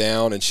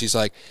touchdown, and she's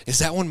like, is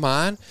that one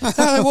mine? And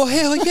I'm like, well,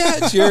 hell yeah,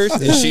 it's yours.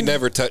 And she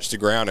never touched the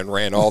ground and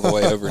ran all the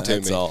way over to me.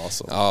 That's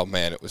awesome. Oh,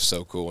 man, it was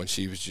so cool. And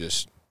she was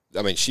just,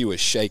 she was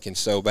shaking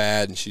so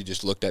bad, and she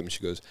just looked at me and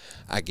she goes,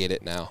 I get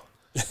it now.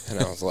 And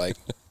I was like,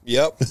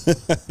 yep.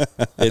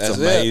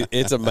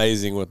 It's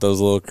amazing what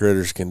those little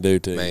critters can do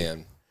to you.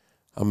 Man.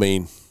 I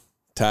mean,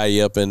 tie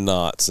you up in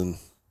knots and.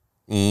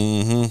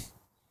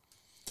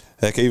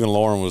 Heck, even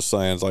Lauren was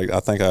saying, it's like, I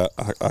think I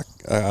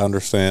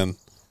understand.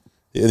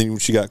 And then when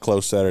she got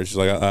close to her, she's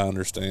like, I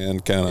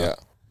understand kind of. Yeah.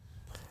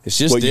 It's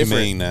just what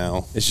different. You mean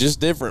now. It's just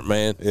different,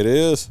 man. It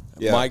is.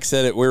 Yeah. Mike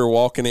said it. We were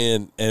walking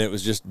in, and it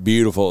was just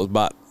beautiful. It was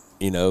about,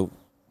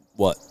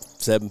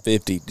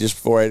 7:50, just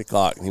before 8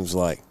 o'clock, and he was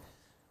like,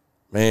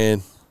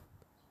 "Man,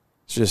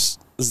 this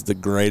is the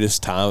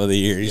greatest time of the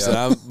year." He said,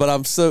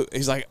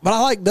 he's like, but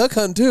I like duck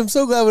hunting too. I'm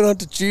so glad we don't have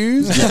to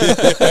choose.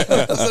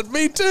 I said,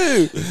 me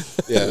too.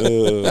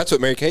 Yeah. That's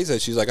what Mary Kay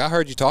said. She's like, I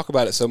heard you talk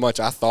about it so much,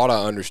 I thought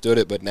I understood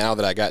it, but now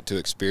that I got to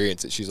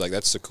experience it, she's like,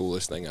 that's the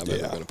coolest thing I've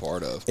ever been a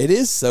part of. It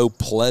is so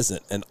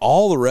pleasant, and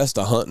all the rest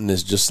of hunting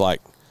is just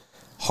like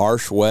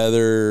harsh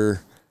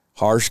weather,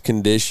 harsh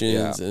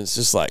conditions, and it's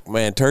just like,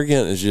 man, turkey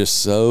hunting is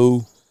just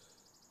so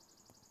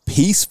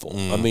peaceful.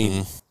 I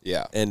mean,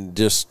 and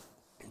just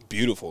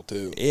beautiful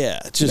too. Yeah,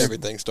 just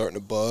everything's starting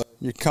to bud.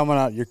 You're coming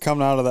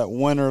out of that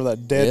winter,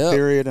 that dead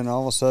period, and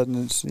all of a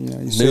sudden it's you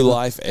new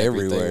life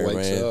everywhere. Everything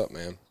wakes man. up,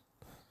 man.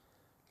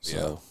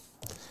 So,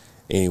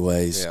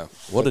 anyways,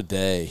 what a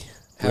day.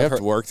 We have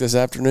to work this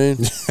afternoon.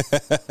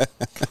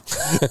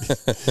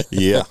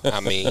 Yeah,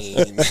 I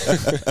mean,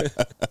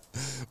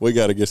 we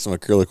got to get some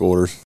acrylic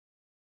orders.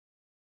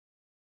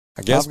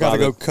 I guess I've got to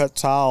go cut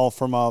tile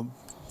for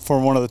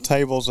one of the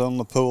tables on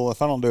the pool.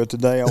 If I don't do it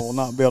today, I will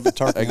not be able to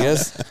turkey. I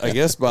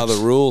guess by the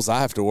rules, I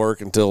have to work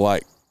until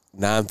like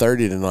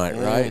 9:30 tonight,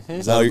 right?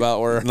 Is that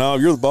about where? No,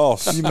 you're the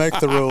boss. You make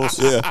the rules.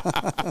 Yeah.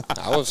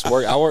 I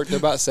worked till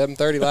about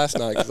 7:30 last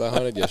night because I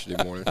hunted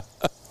yesterday morning.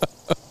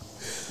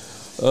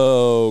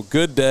 Oh,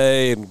 good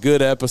day and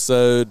good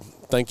episode.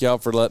 Thank y'all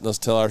for letting us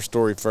tell our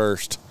story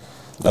first.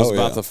 That's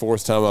about the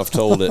fourth time I've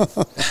told it.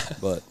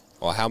 But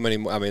how many?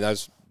 I mean,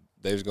 there's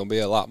going to be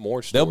a lot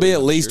more stories. There'll be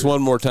at least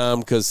one more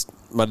time because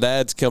my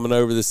dad's coming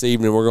over this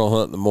evening. We're going to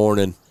hunt in the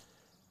morning,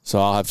 so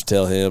I'll have to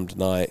tell him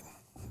tonight.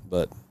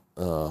 But,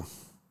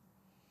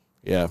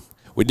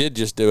 we did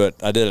just do it.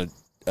 I did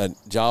a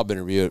job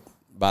interview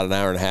about an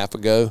hour and a half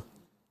ago.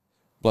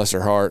 Bless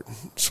her heart.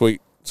 Sweet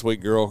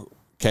girl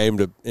came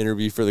to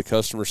interview for the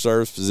customer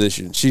service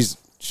position. She's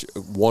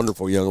a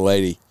wonderful young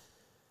lady.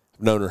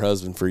 I've known her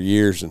husband for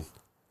years, and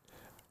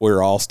we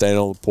were all standing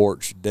on the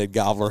porch, dead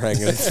gobbler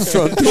hanging at the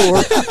front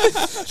door.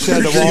 She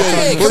had to walk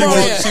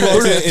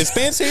Is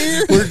Spence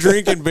here? We're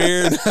drinking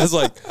beer, and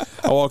I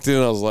walked in,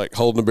 and I was like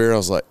holding the beer, and I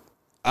was like,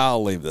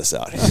 I'll leave this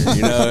out here,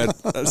 And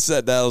I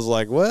sat down, I was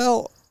like,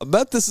 well, I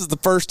bet this is the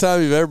first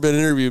time you've ever been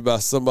interviewed by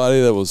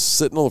somebody that was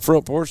sitting on the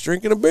front porch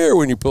drinking a beer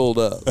when you pulled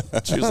up.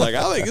 She was like,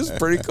 I think this is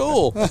pretty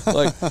cool.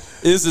 Like,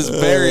 this is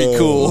very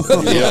cool.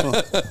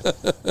 Yeah.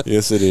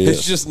 Yes, it is.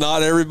 It's just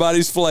not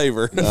everybody's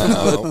flavor.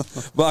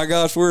 My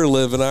gosh, we're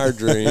living our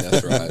dream.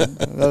 That's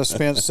right.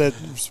 Spence said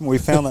we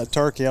found that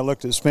turkey. I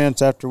looked at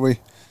Spence after we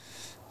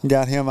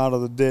got him out of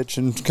the ditch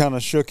and kind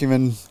of shook him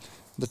in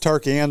the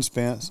turkey and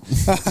Spence.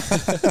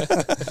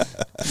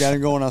 Got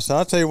him going. I said,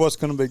 I'll tell you what's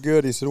going to be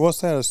good. He said,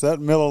 what's that? It's that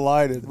Miller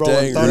Lite at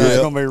Rolling Thunder. It's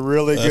going to be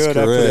really good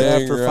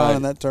after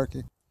finding that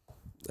turkey.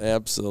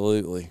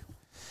 Absolutely.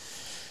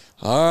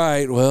 All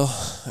right. Well,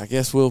 I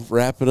guess we'll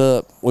wrap it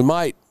up. We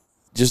might,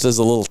 just as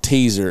a little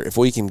teaser, if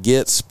we can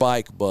get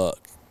Spike Buck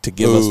to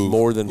give us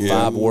more than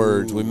 5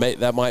 words,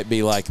 that might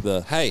be like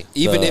the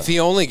even if he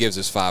only gives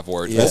us 5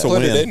 words, we'll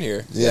put it in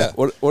here. Yeah.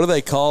 What do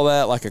they call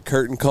that? Like a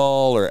curtain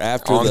call or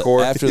after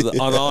encore?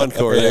 On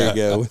encore. There you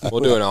go. We'll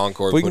do an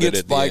encore. We can get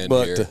Spike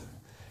Buck to.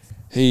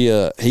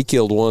 He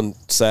killed one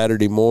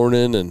Saturday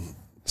morning, and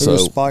Who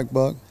was Spike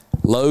Buck?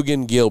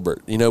 Logan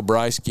Gilbert. You know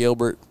Bryce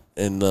Gilbert,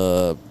 and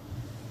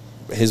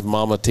his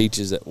mama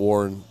teaches at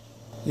Warren.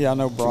 Yeah, I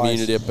know Bryce.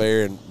 Community up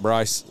there, and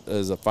Bryce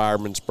is a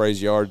fireman,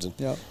 sprays yards,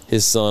 and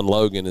his son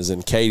Logan is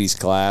in Katie's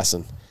class,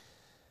 and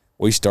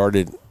we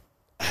started.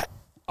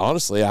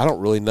 Honestly, I don't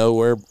really know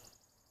where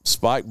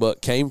Spike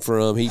Buck came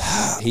from. He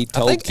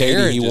told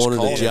Katie he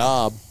wanted a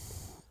job.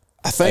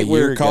 I think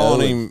we were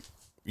calling him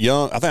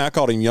Young. I think I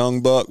called him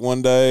Young Buck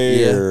one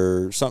day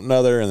or something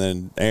other, and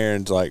then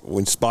Aaron's like,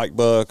 when Spike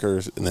Buck,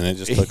 and then it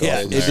just took off.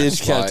 It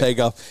did kind of take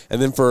off, and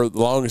then for the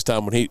longest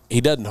time when he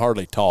doesn't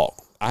hardly talk.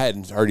 I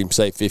hadn't heard him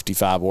say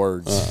 55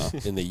 words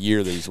in the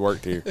year that he's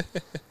worked here.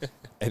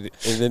 And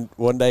then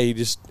one day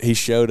he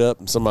showed up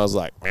and somebody was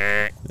like,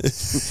 well,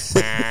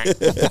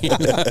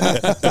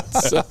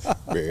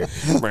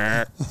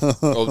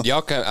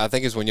 I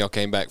think it's when y'all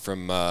came back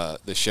from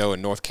the show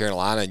in North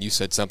Carolina and you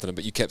said something,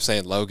 but you kept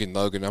saying Logan.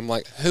 I'm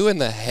like, who in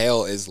the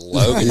hell is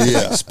Logan?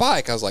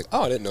 Spike. I was like,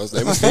 oh, I didn't know his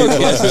name was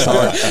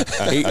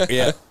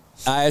Spike.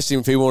 I asked him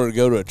if he wanted to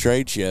go to a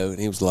trade show, and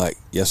he was like,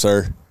 yes,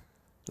 sir.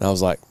 And I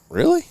was like,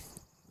 really?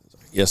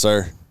 Yes,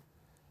 sir.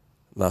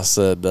 And I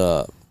said,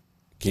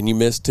 can you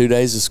miss 2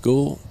 days of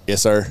school?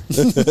 Yes, sir.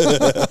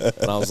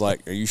 And I was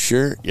like, are you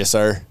sure? Yes,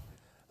 sir.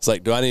 It's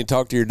like, do I need to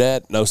talk to your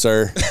dad? No,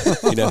 sir.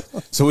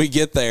 So we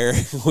get there.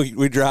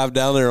 We drive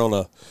down there on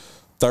a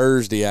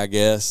Thursday, I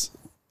guess,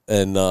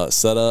 and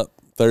set up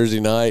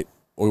Thursday night.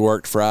 We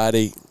worked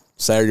Friday.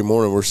 Saturday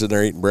morning, we're sitting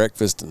there eating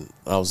breakfast, and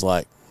I was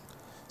like,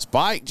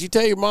 Spike, did you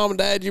tell your mom and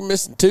dad you're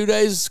missing 2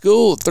 days of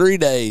school? 3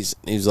 days.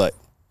 And he was like,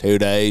 2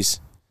 days.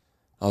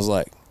 I was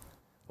like,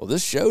 well,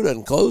 this show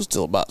doesn't close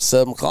till about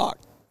 7 o'clock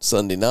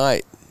Sunday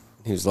night.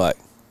 He was like,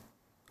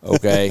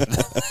 okay.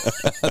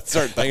 I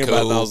started thinking about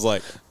it, and I was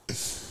like,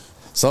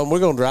 son, we're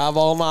going to drive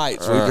all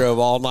night. So we drove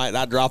all night, and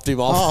I dropped him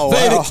off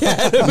at State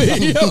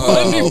Academy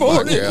Monday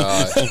morning.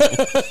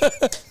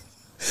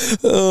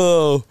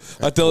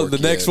 I told him the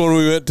next one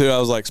we went to, I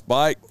was like,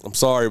 Spike, I'm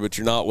sorry, but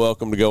you're not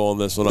welcome to go on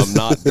this one. I'm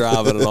not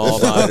driving an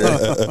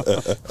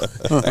all-nighter.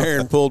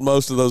 Aaron pulled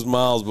most of those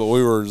miles, but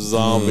we were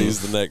zombies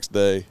the next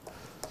day.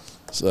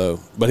 So,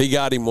 but he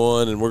got him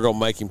one, and we're going to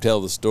make him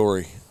tell the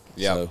story.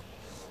 Yeah.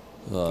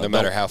 So, no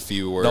matter how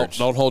few words.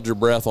 Don't hold your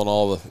breath on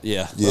all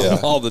the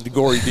all the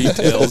gory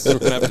details. We're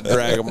going to have to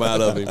drag them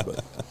out of him.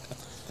 But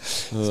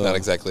it's not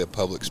exactly a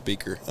public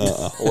speaker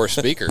or a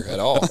speaker at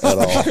all.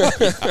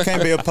 You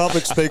can't be a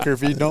public speaker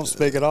if you don't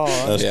speak at all.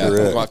 Right? That's correct.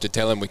 We'll have to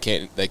tell him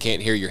they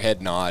can't hear your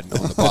head nod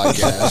on the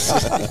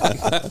podcast.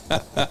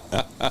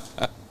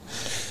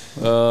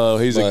 Oh,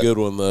 he's a good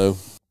one though.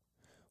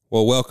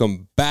 Well,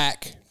 welcome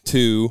back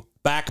to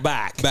Back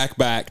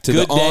to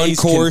the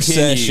encore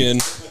session.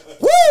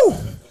 Woo!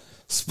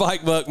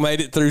 Spike Buck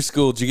made it through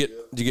school. Did you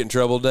get in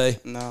trouble today?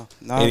 No,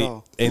 not at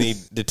all. Any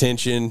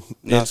detention,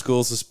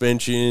 in-school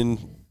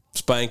suspension,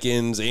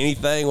 spankings,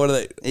 anything? What are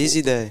they?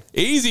 Easy day.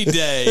 Easy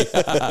day.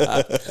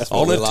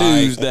 On a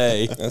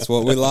Tuesday. That's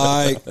what we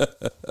like.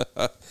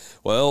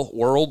 Well,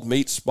 world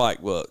meets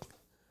Spike Buck.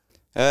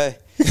 Hey.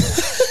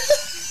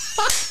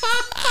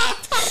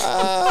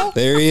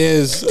 There he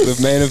is, the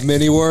man of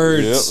many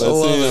words. Yep,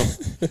 that's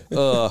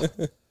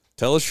him.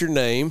 Tell us your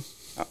name.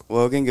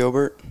 Logan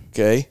Gilbert.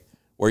 Okay.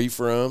 Where are you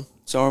from?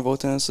 Somerville,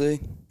 Tennessee.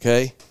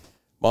 Okay.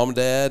 Mom and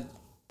Dad?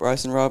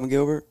 Bryce and Robin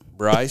Gilbert.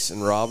 Bryce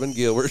and Robin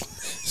Gilbert.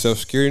 Social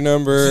security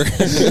number.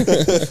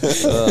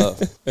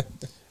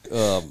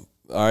 All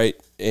right.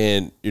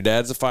 And your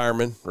dad's a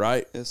fireman,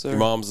 right? Yes, sir. Your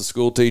mom's a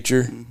school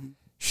teacher. Mm-hmm.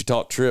 She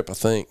taught Trip, I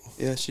think.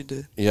 Yeah, she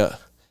did. Yeah.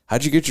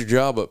 How'd you get your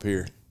job up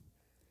here?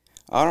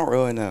 I don't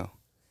really know.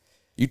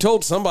 You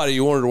told somebody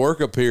you wanted to work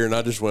up here, and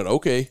I just went,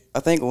 okay. I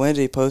think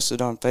Wendy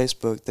posted on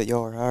Facebook that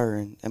y'all are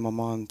hiring, and my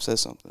mom said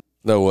something.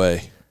 No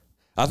way.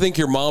 I think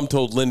your mom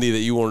told Lindy that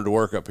you wanted to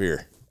work up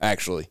here,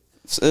 actually.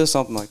 It was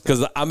something like that.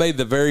 Because I made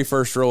the very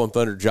first Rolling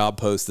Thunder job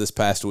post this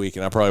past week,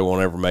 and I probably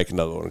won't ever make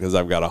another one because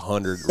I've got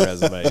 100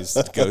 resumes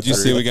to go through. Did you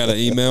see we got an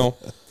email?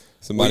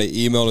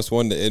 Somebody emailed us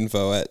one to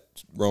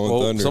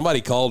Rolling Thunder.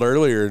 Somebody called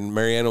earlier, and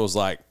Mariana was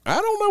like, I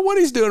don't know what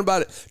he's doing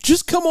about it.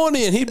 Just come on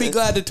in. He'd be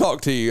glad to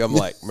talk to you. I'm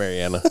like,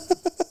 Mariana,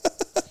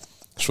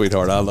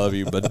 sweetheart, I love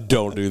you, but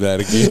don't do that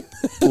again.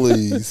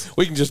 Please.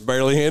 We can just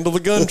barely handle the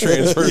gun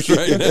transfers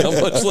right now,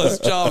 much less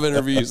job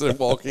interviews and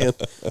walk in.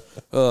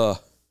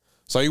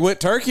 So you went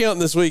turkey hunting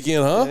this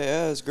weekend, huh?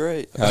 Yeah, it was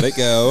great. How'd it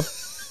go?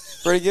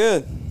 Pretty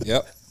good.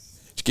 Yep.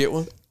 Did you get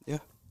one? Yeah.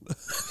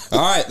 All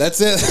right,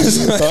 that's it.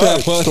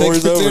 right, well, story's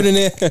thanks for over. tuning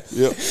in.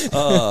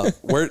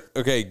 Yep.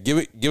 Okay,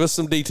 give us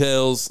some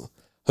details.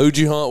 Who'd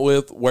you hunt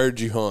with? Where'd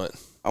you hunt?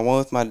 I went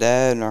with my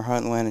dad in our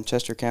hunting land in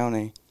Chester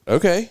County,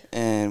 Okay.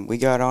 and we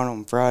got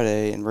on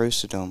Friday and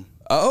roosted them.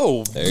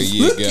 Oh, There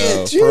you look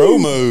go. at you.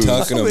 Promo.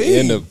 Tucking them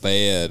into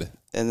bed.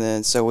 And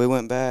then so we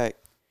went back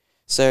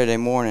Saturday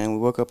morning. We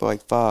woke up at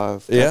like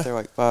 5. Yeah. Got there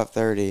like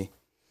 5:30.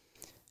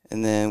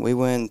 And then we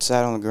went and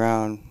sat on the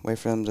ground, wait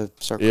for them to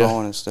start Yeah.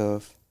 calling and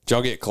stuff. Did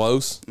y'all get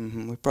close?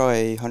 We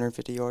probably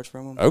 150 yards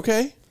from them.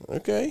 Okay.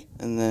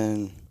 And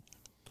then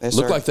they Looked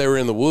started, like they were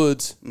in the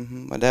woods.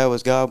 my dad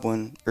was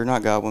gobbling, or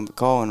not gobbling, but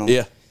calling them.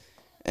 Yeah.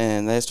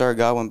 And they started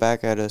gobbling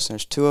back at us. And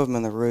there's 2 of them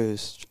in the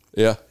roost.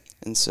 Yeah.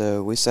 And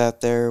so we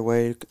sat there,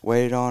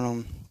 waited on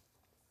them,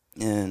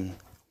 and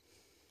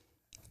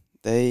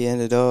they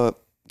ended up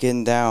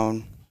getting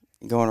down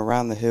and going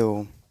around the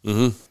hill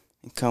Mm-hmm.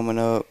 and coming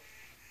up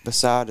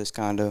beside us,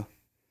 kind of,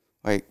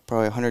 like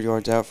probably 100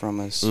 yards out from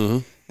us. Mm-hmm.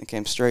 They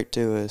came straight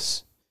to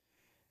us.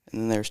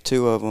 And then there's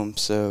 2 of them,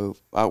 so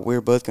we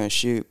were both going to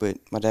shoot, but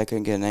my dad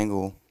couldn't get an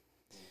angle.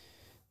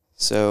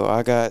 So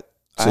I So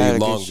had you a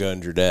good long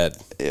gunned your dad.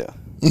 Yeah.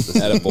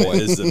 That boy.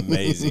 It's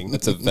amazing.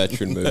 That's a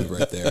veteran move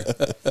right there.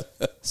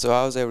 So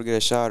I was able to get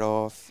a shot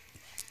off,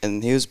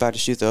 and he was about to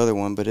shoot the other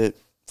one, but it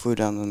flew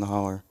down in the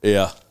holler.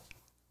 Yeah.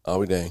 Oh,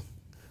 we dang.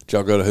 Did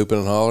y'all go to hooping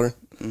and hollering?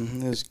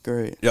 It was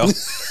great. Yeah.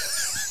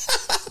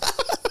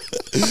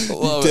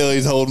 You tell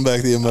he's holding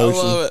back the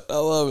emotion. I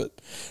love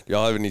it. Do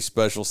y'all have any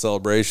special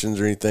celebrations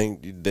or anything?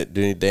 Do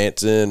any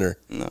dancing or?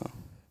 No.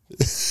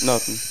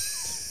 Nothing.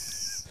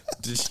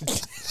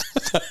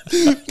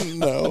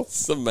 No.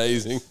 It's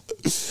amazing.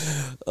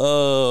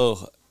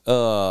 Oh,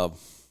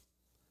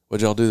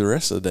 what'd y'all do the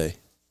rest of the day?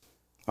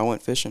 I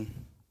went fishing.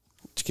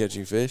 Did you catch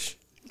any fish?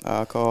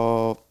 I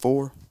caught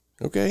 4.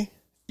 Okay.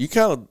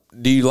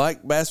 Do you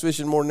like bass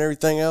fishing more than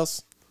everything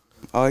else?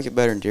 I like it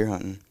better than deer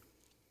hunting.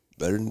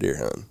 Better than deer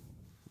hunting.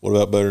 What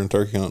about better than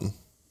turkey hunting?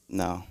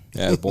 No.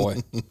 Yeah, boy.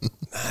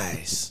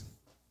 Nice.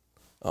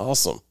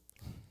 Awesome.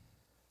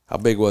 How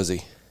big was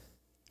he?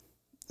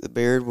 The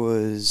beard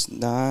was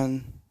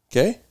 9,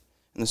 Okay.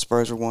 and the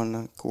spurs were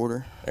 1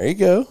 1/4. There you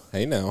go.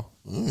 Hey, now.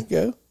 There you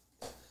go.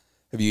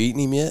 Have you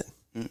eaten him yet?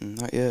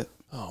 Not yet.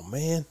 Oh,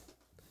 man.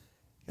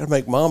 Got to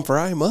make Mom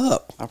fry him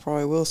up. I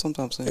probably will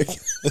sometime soon.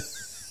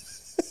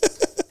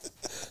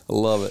 I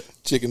love it.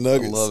 Chicken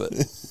nuggets. I love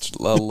it.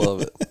 I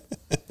love it.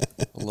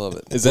 I love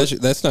it. Is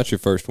that's not your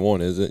first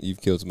one, is it? You've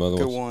killed some other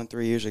Good ones. one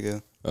 3 years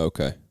ago.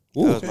 Okay. That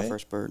was my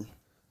first bird.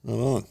 Right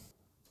on. A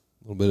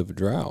little bit of a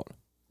drought.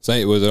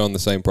 Was it on the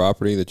same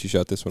property that you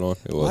shot this one on?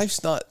 It was.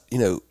 Life's not,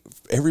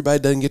 everybody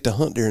doesn't get to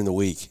hunt during the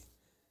week.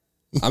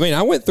 I mean,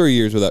 I went 3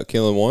 years without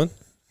killing one.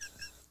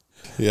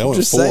 Yeah, I I'm went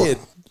just 4. saying.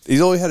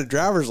 He's only had a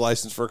driver's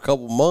license for a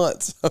couple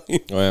months. I mean,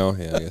 Well,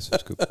 yeah, I guess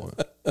that's a good point.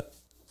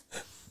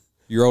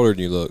 You're older than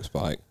you look,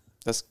 Spike.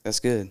 That's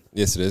good.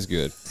 Yes, it is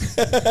good.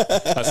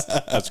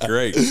 that's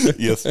great.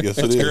 yes, it That's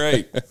is.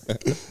 great.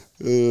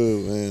 Oh,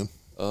 man.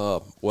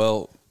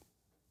 Well,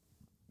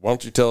 why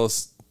don't you tell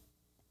us?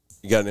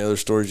 You got any other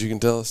stories you can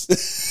tell us?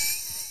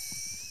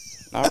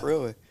 Not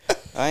really.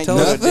 I ain't Tell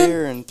killed a us.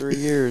 deer in 3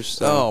 years.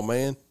 So. Oh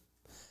man,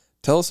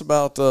 tell us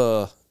about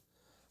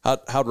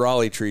how'd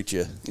Raleigh treat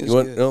you? It was You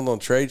went good. on a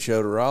trade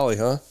show to Raleigh,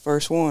 huh?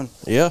 First one.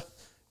 Yeah.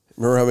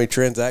 Remember how many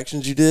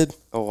transactions you did?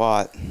 A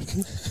lot.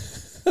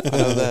 I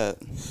know that.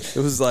 It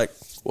was like,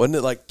 wasn't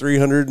it like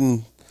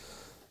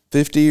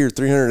 350 or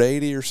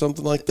 380 or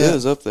something like that? It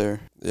was up there.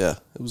 Yeah,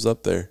 it was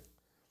up there.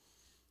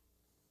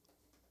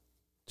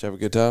 Did you have a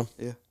good time?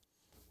 Yeah.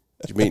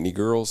 Did you meet any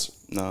girls?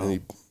 No.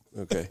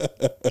 Okay.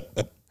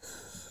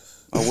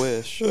 I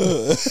wish.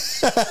 Yeah,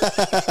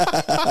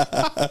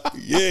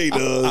 he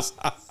does.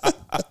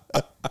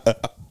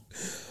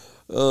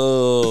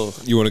 Oh,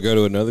 You want to go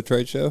to another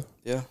trade show?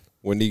 Yeah.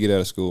 When do you get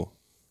out of school?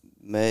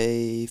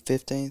 May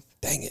 15th.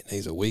 Dang it,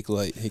 he's a week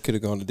late. He could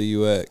have gone to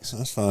DUX.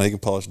 That's fine. He can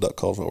polish duck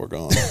calls while we're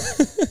gone.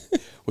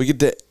 we need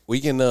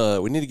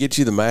to get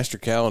you the master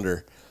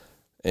calendar.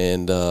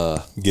 And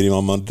Get him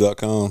on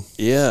Monday.com.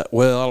 yeah,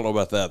 well, I don't know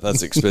about that.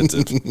 That's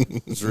expensive.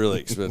 It's really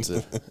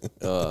expensive.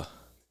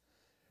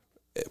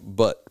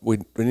 But we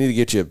need to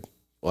get you,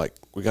 like,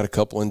 we got a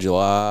couple in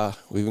July.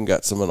 We even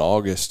got some in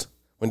August.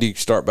 When do you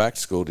start back to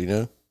school? Do you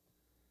know?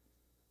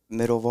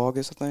 Middle of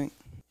August, I think.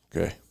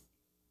 Okay.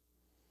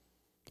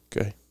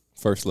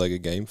 First leg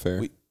of game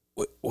fair.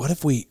 What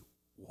if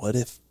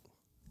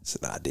it's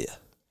an idea?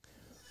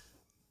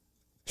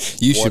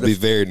 You should What be if-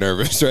 very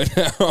nervous right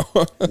now.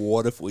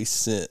 What if we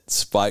sent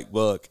Spike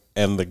Buck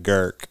and the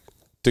Gurk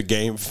to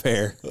Game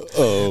Fair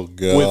Oh,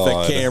 God. with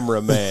a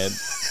cameraman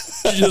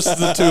Just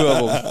the two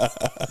of them.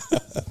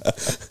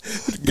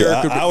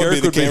 I would be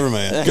the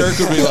cameraman. Kirk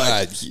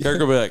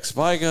would be like,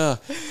 Spike, I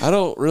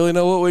don't really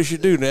know what we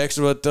should do next,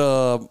 but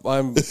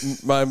I'm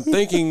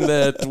thinking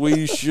that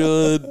we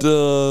should.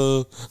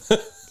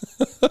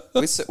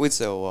 We'd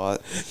sell a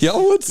lot.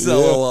 Y'all would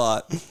sell a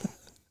lot.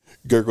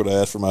 Kirk would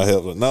ask for my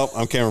help. But, nope,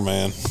 I'm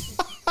cameraman.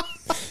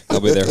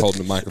 I'll be there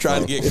holding the microphone.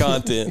 Trying to get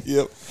content.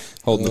 Yep.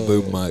 Holding the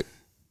boob mic.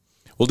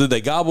 Well, did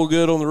they gobble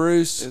good on the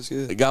roost? It was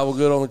good. They gobble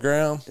good on the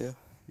ground? Yeah.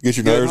 Get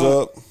your nerves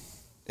up.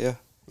 Yeah.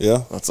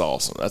 Yeah. That's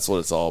awesome. That's what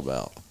it's all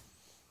about.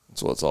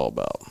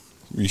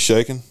 You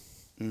shaking?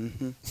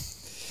 Mm-hmm.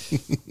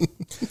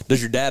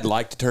 Does your dad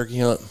like to turkey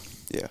hunt?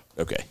 Yeah.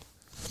 Okay.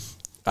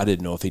 I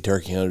didn't know if he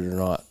turkey hunted or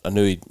not. I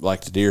knew he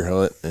liked to deer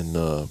hunt,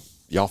 and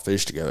y'all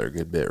fish together a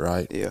good bit,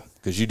 right? Yeah.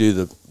 Because you do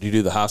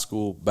the high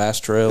school bass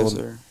trail. Yes,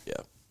 sir. Yeah.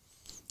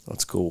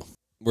 That's cool.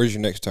 Where's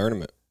your next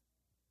tournament?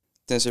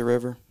 Tennessee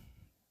River,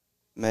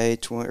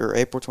 April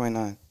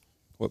 29th.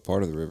 What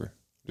part of the river?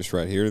 Just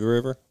right here to the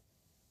river?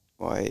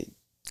 Like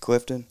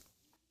Clifton.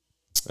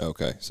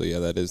 Okay. So, yeah,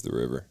 that is the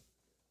river.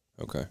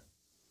 Okay.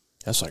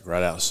 That's like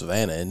right out of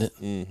Savannah, isn't it?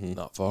 Mm-hmm.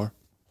 Not far.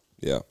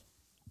 Yeah.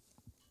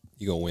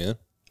 You going to win?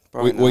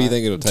 Probably What do you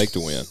think it'll take to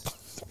win?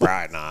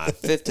 Probably not.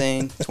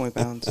 15, 20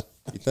 pounds.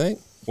 You think?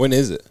 When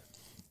is it?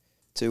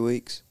 2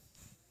 weeks.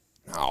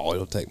 Oh,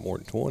 it'll take more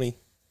than 20.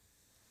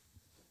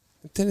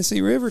 The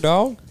Tennessee River,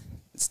 dog.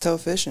 It's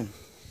tough fishing.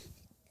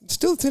 It's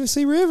still the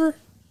Tennessee River.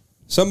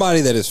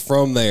 Somebody that is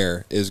from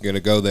there is going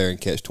to go there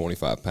and catch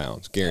 25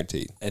 pounds,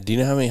 guaranteed. And do you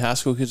know how many high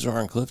school kids there are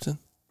in Clifton?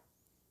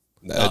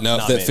 Enough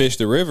not that many. fish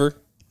the river.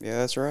 Yeah,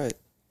 that's right.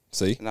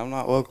 See? And I'm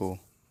not local.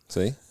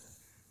 See?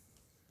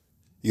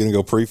 You gonna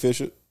go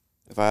pre-fish it?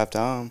 If I have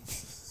time.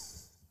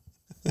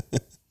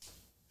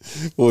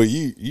 Well,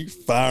 you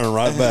firing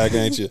right back,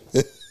 ain't you?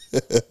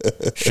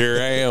 Sure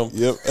am.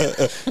 Yep.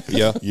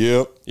 Yeah.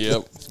 Yep.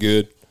 Yep. It's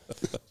good.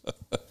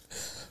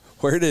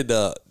 Where did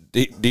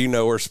do you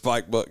know where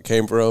Spike Buck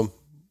came from?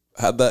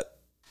 How'd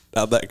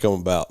that come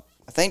about?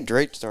 I think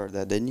Drake started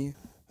that, didn't you?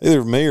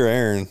 Either me or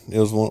Aaron. It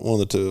was one of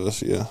the two of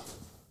us. Yeah.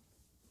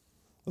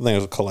 I think it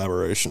was a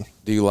collaboration.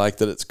 Do you like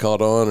that it's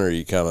caught on, or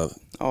you kind of?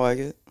 I like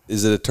it.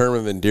 Is it a term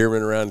of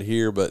endearment around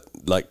here? But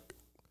like,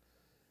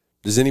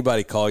 does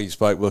anybody call you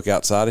Spike Buck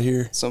outside of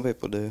here? Some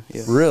people do,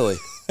 yeah. Really?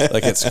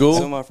 Like at school?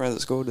 Some of my friends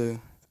at school do.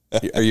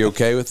 Are you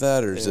okay with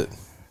that, or is Yeah. it?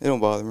 It don't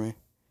bother me.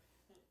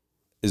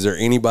 Is there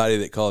anybody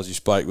that calls you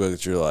Spike Buck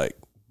that you're like,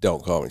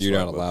 don't call me? You're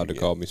Spike not Buck allowed to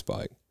again? call me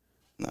Spike.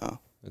 No.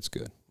 That's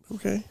good.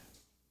 Okay,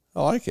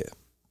 I like it.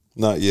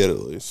 Not yet, at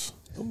least.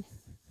 I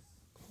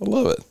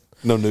love it.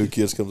 No new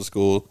kids come to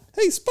school.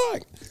 Hey,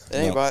 Spike.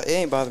 It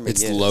ain't bothering me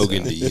It's yet,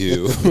 Logan so. to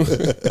you.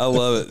 I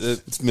love it.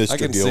 It's Mr. I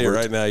can see it Gilbert.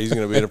 right now. He's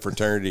going to be in a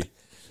fraternity.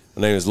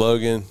 My name is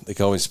Logan. They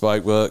call me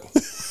Spike Buck.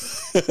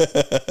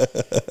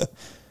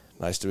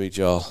 Nice to meet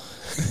y'all.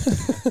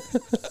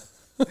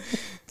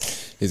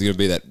 He's going to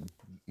be that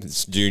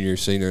junior,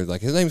 senior.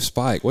 Like, his name's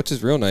Spike. What's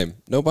his real name?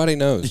 Nobody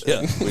knows.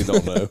 Yeah, we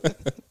don't know.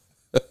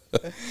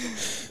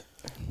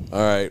 All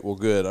right, well,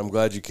 good. I'm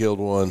glad you killed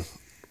one.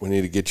 We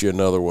need to get you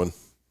another one.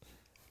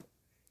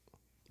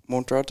 I'm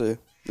going to try to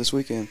this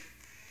weekend.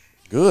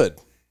 Good.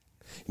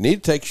 You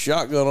need to take a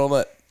shotgun on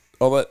that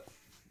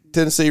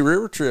Tennessee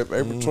River trip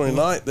April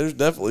 29th. There's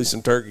definitely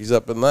some turkeys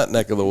up in that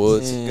neck of the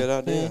woods. Good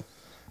idea.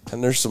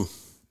 And there's some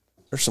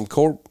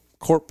corp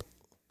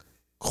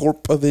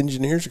of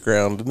engineers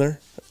ground in there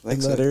in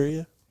that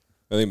area.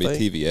 I think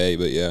it'd be TVA,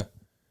 but yeah.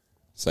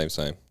 Same.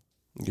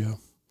 Yeah.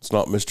 It's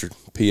not Mr.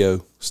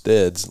 P.O.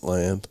 Stead's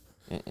land.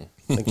 I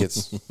think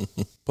it's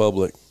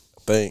public,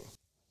 I think.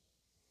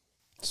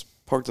 Just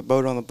park the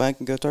boat on the bank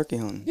and go turkey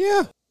hunting.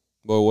 Yeah.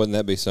 Boy, wouldn't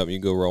that be something? You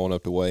go rolling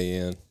up to weigh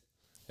in.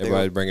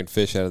 Everybody bringing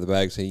fish out of the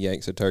bags. He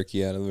yanks a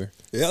turkey out of there.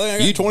 Yeah, I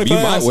got 20 You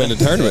pounds. might win the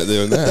tournament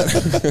doing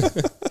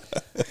that.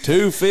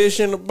 2 fish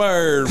and a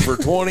bird for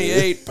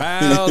 28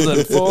 pounds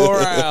and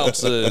 4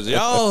 ounces.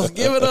 Y'all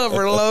give it up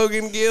for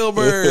Logan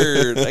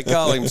Gilbert. They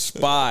call him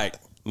Spike.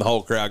 And the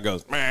whole crowd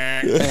goes,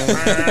 "Meh, meh."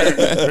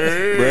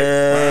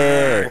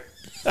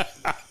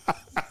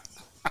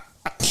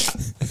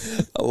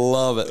 I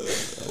love it.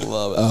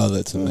 Oh,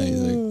 that's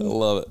amazing. I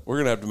love it. We're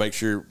going to have to make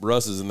sure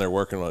Russ is in there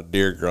working on a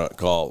deer grunt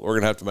call. We're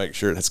going to have to make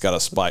sure it's got a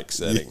spike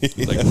setting.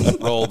 Like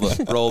roll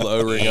the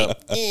O-ring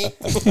up.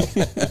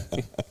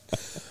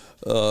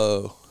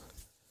 Oh,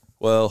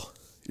 well,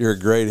 you're a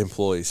great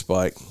employee,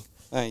 Spike.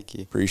 Thank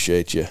you.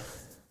 Appreciate you.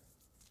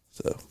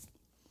 So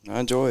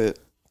I enjoy it.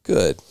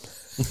 good.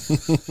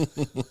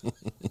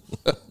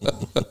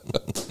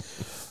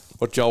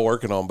 What y'all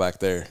working on back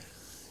there?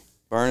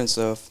 Burning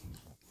stuff.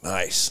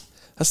 Nice.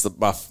 That's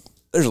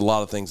there's a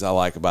lot of things I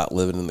like about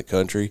living in the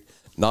country.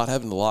 Not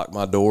having to lock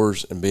my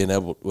doors and being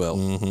able,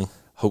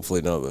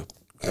 hopefully none of the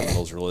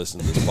criminals are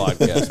listening to this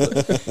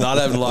podcast, but not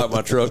having to lock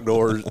my truck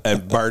doors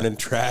and burning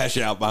trash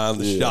out behind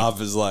the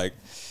shop is like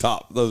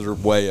top. Those are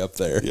way up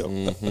there.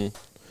 Yep.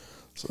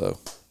 So,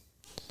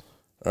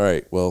 all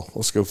right. Well,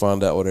 let's go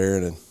find out what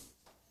Aaron and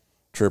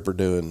Trip are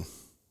doing.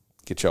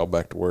 Get y'all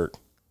back to work.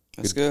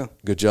 Let's go.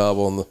 Good job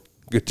on the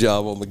Good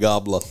job on the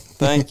gobbler.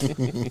 Thank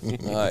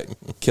you. All right,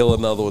 kill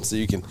another one so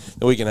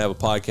we can have a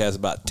podcast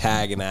about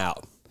tagging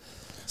out.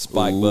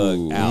 Spike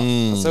bug out.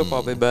 Let's hope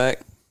I'll be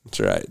back.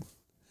 That's right.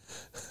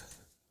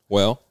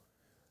 Well,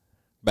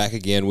 back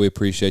again. We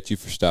appreciate you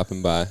for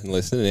stopping by and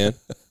listening in.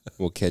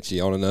 We'll catch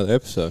you on another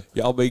episode.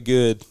 Y'all be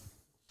good.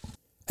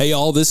 Hey,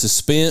 y'all, this is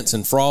Spence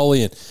and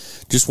Frawley, and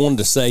just wanted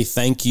to say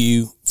thank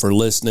you for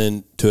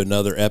listening to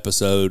another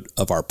episode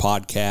of our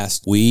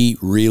podcast. We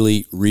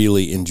really,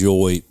 really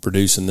enjoy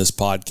producing this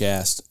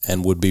podcast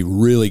and would be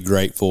really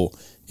grateful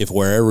if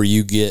wherever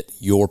you get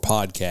your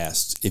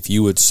podcasts, if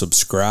you would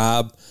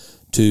subscribe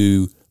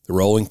to the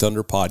Rolling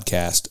Thunder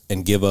podcast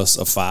and give us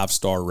a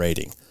 5-star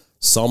rating.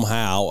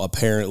 Somehow,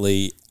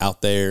 apparently,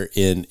 out there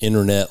in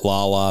internet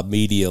la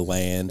media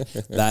land,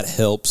 that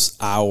helps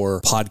our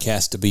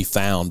podcast to be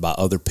found by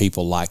other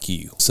people like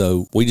you.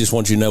 So we just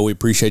want you to know we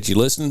appreciate you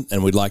listening,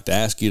 and we'd like to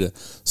ask you to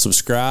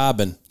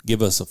subscribe and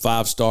give us a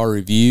 5-star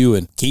review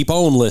and keep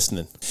on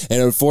listening.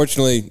 And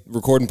unfortunately,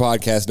 recording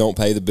podcasts don't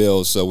pay the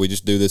bills, so we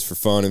just do this for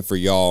fun and for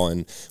y'all,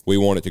 and we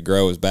want it to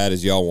grow as bad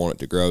as y'all want it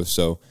to grow.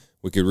 So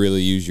we could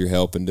really use your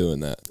help in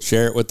doing that.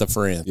 Share it with a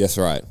friend. Yes,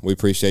 right. We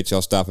appreciate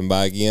y'all stopping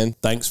by again.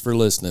 Thanks for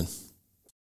listening.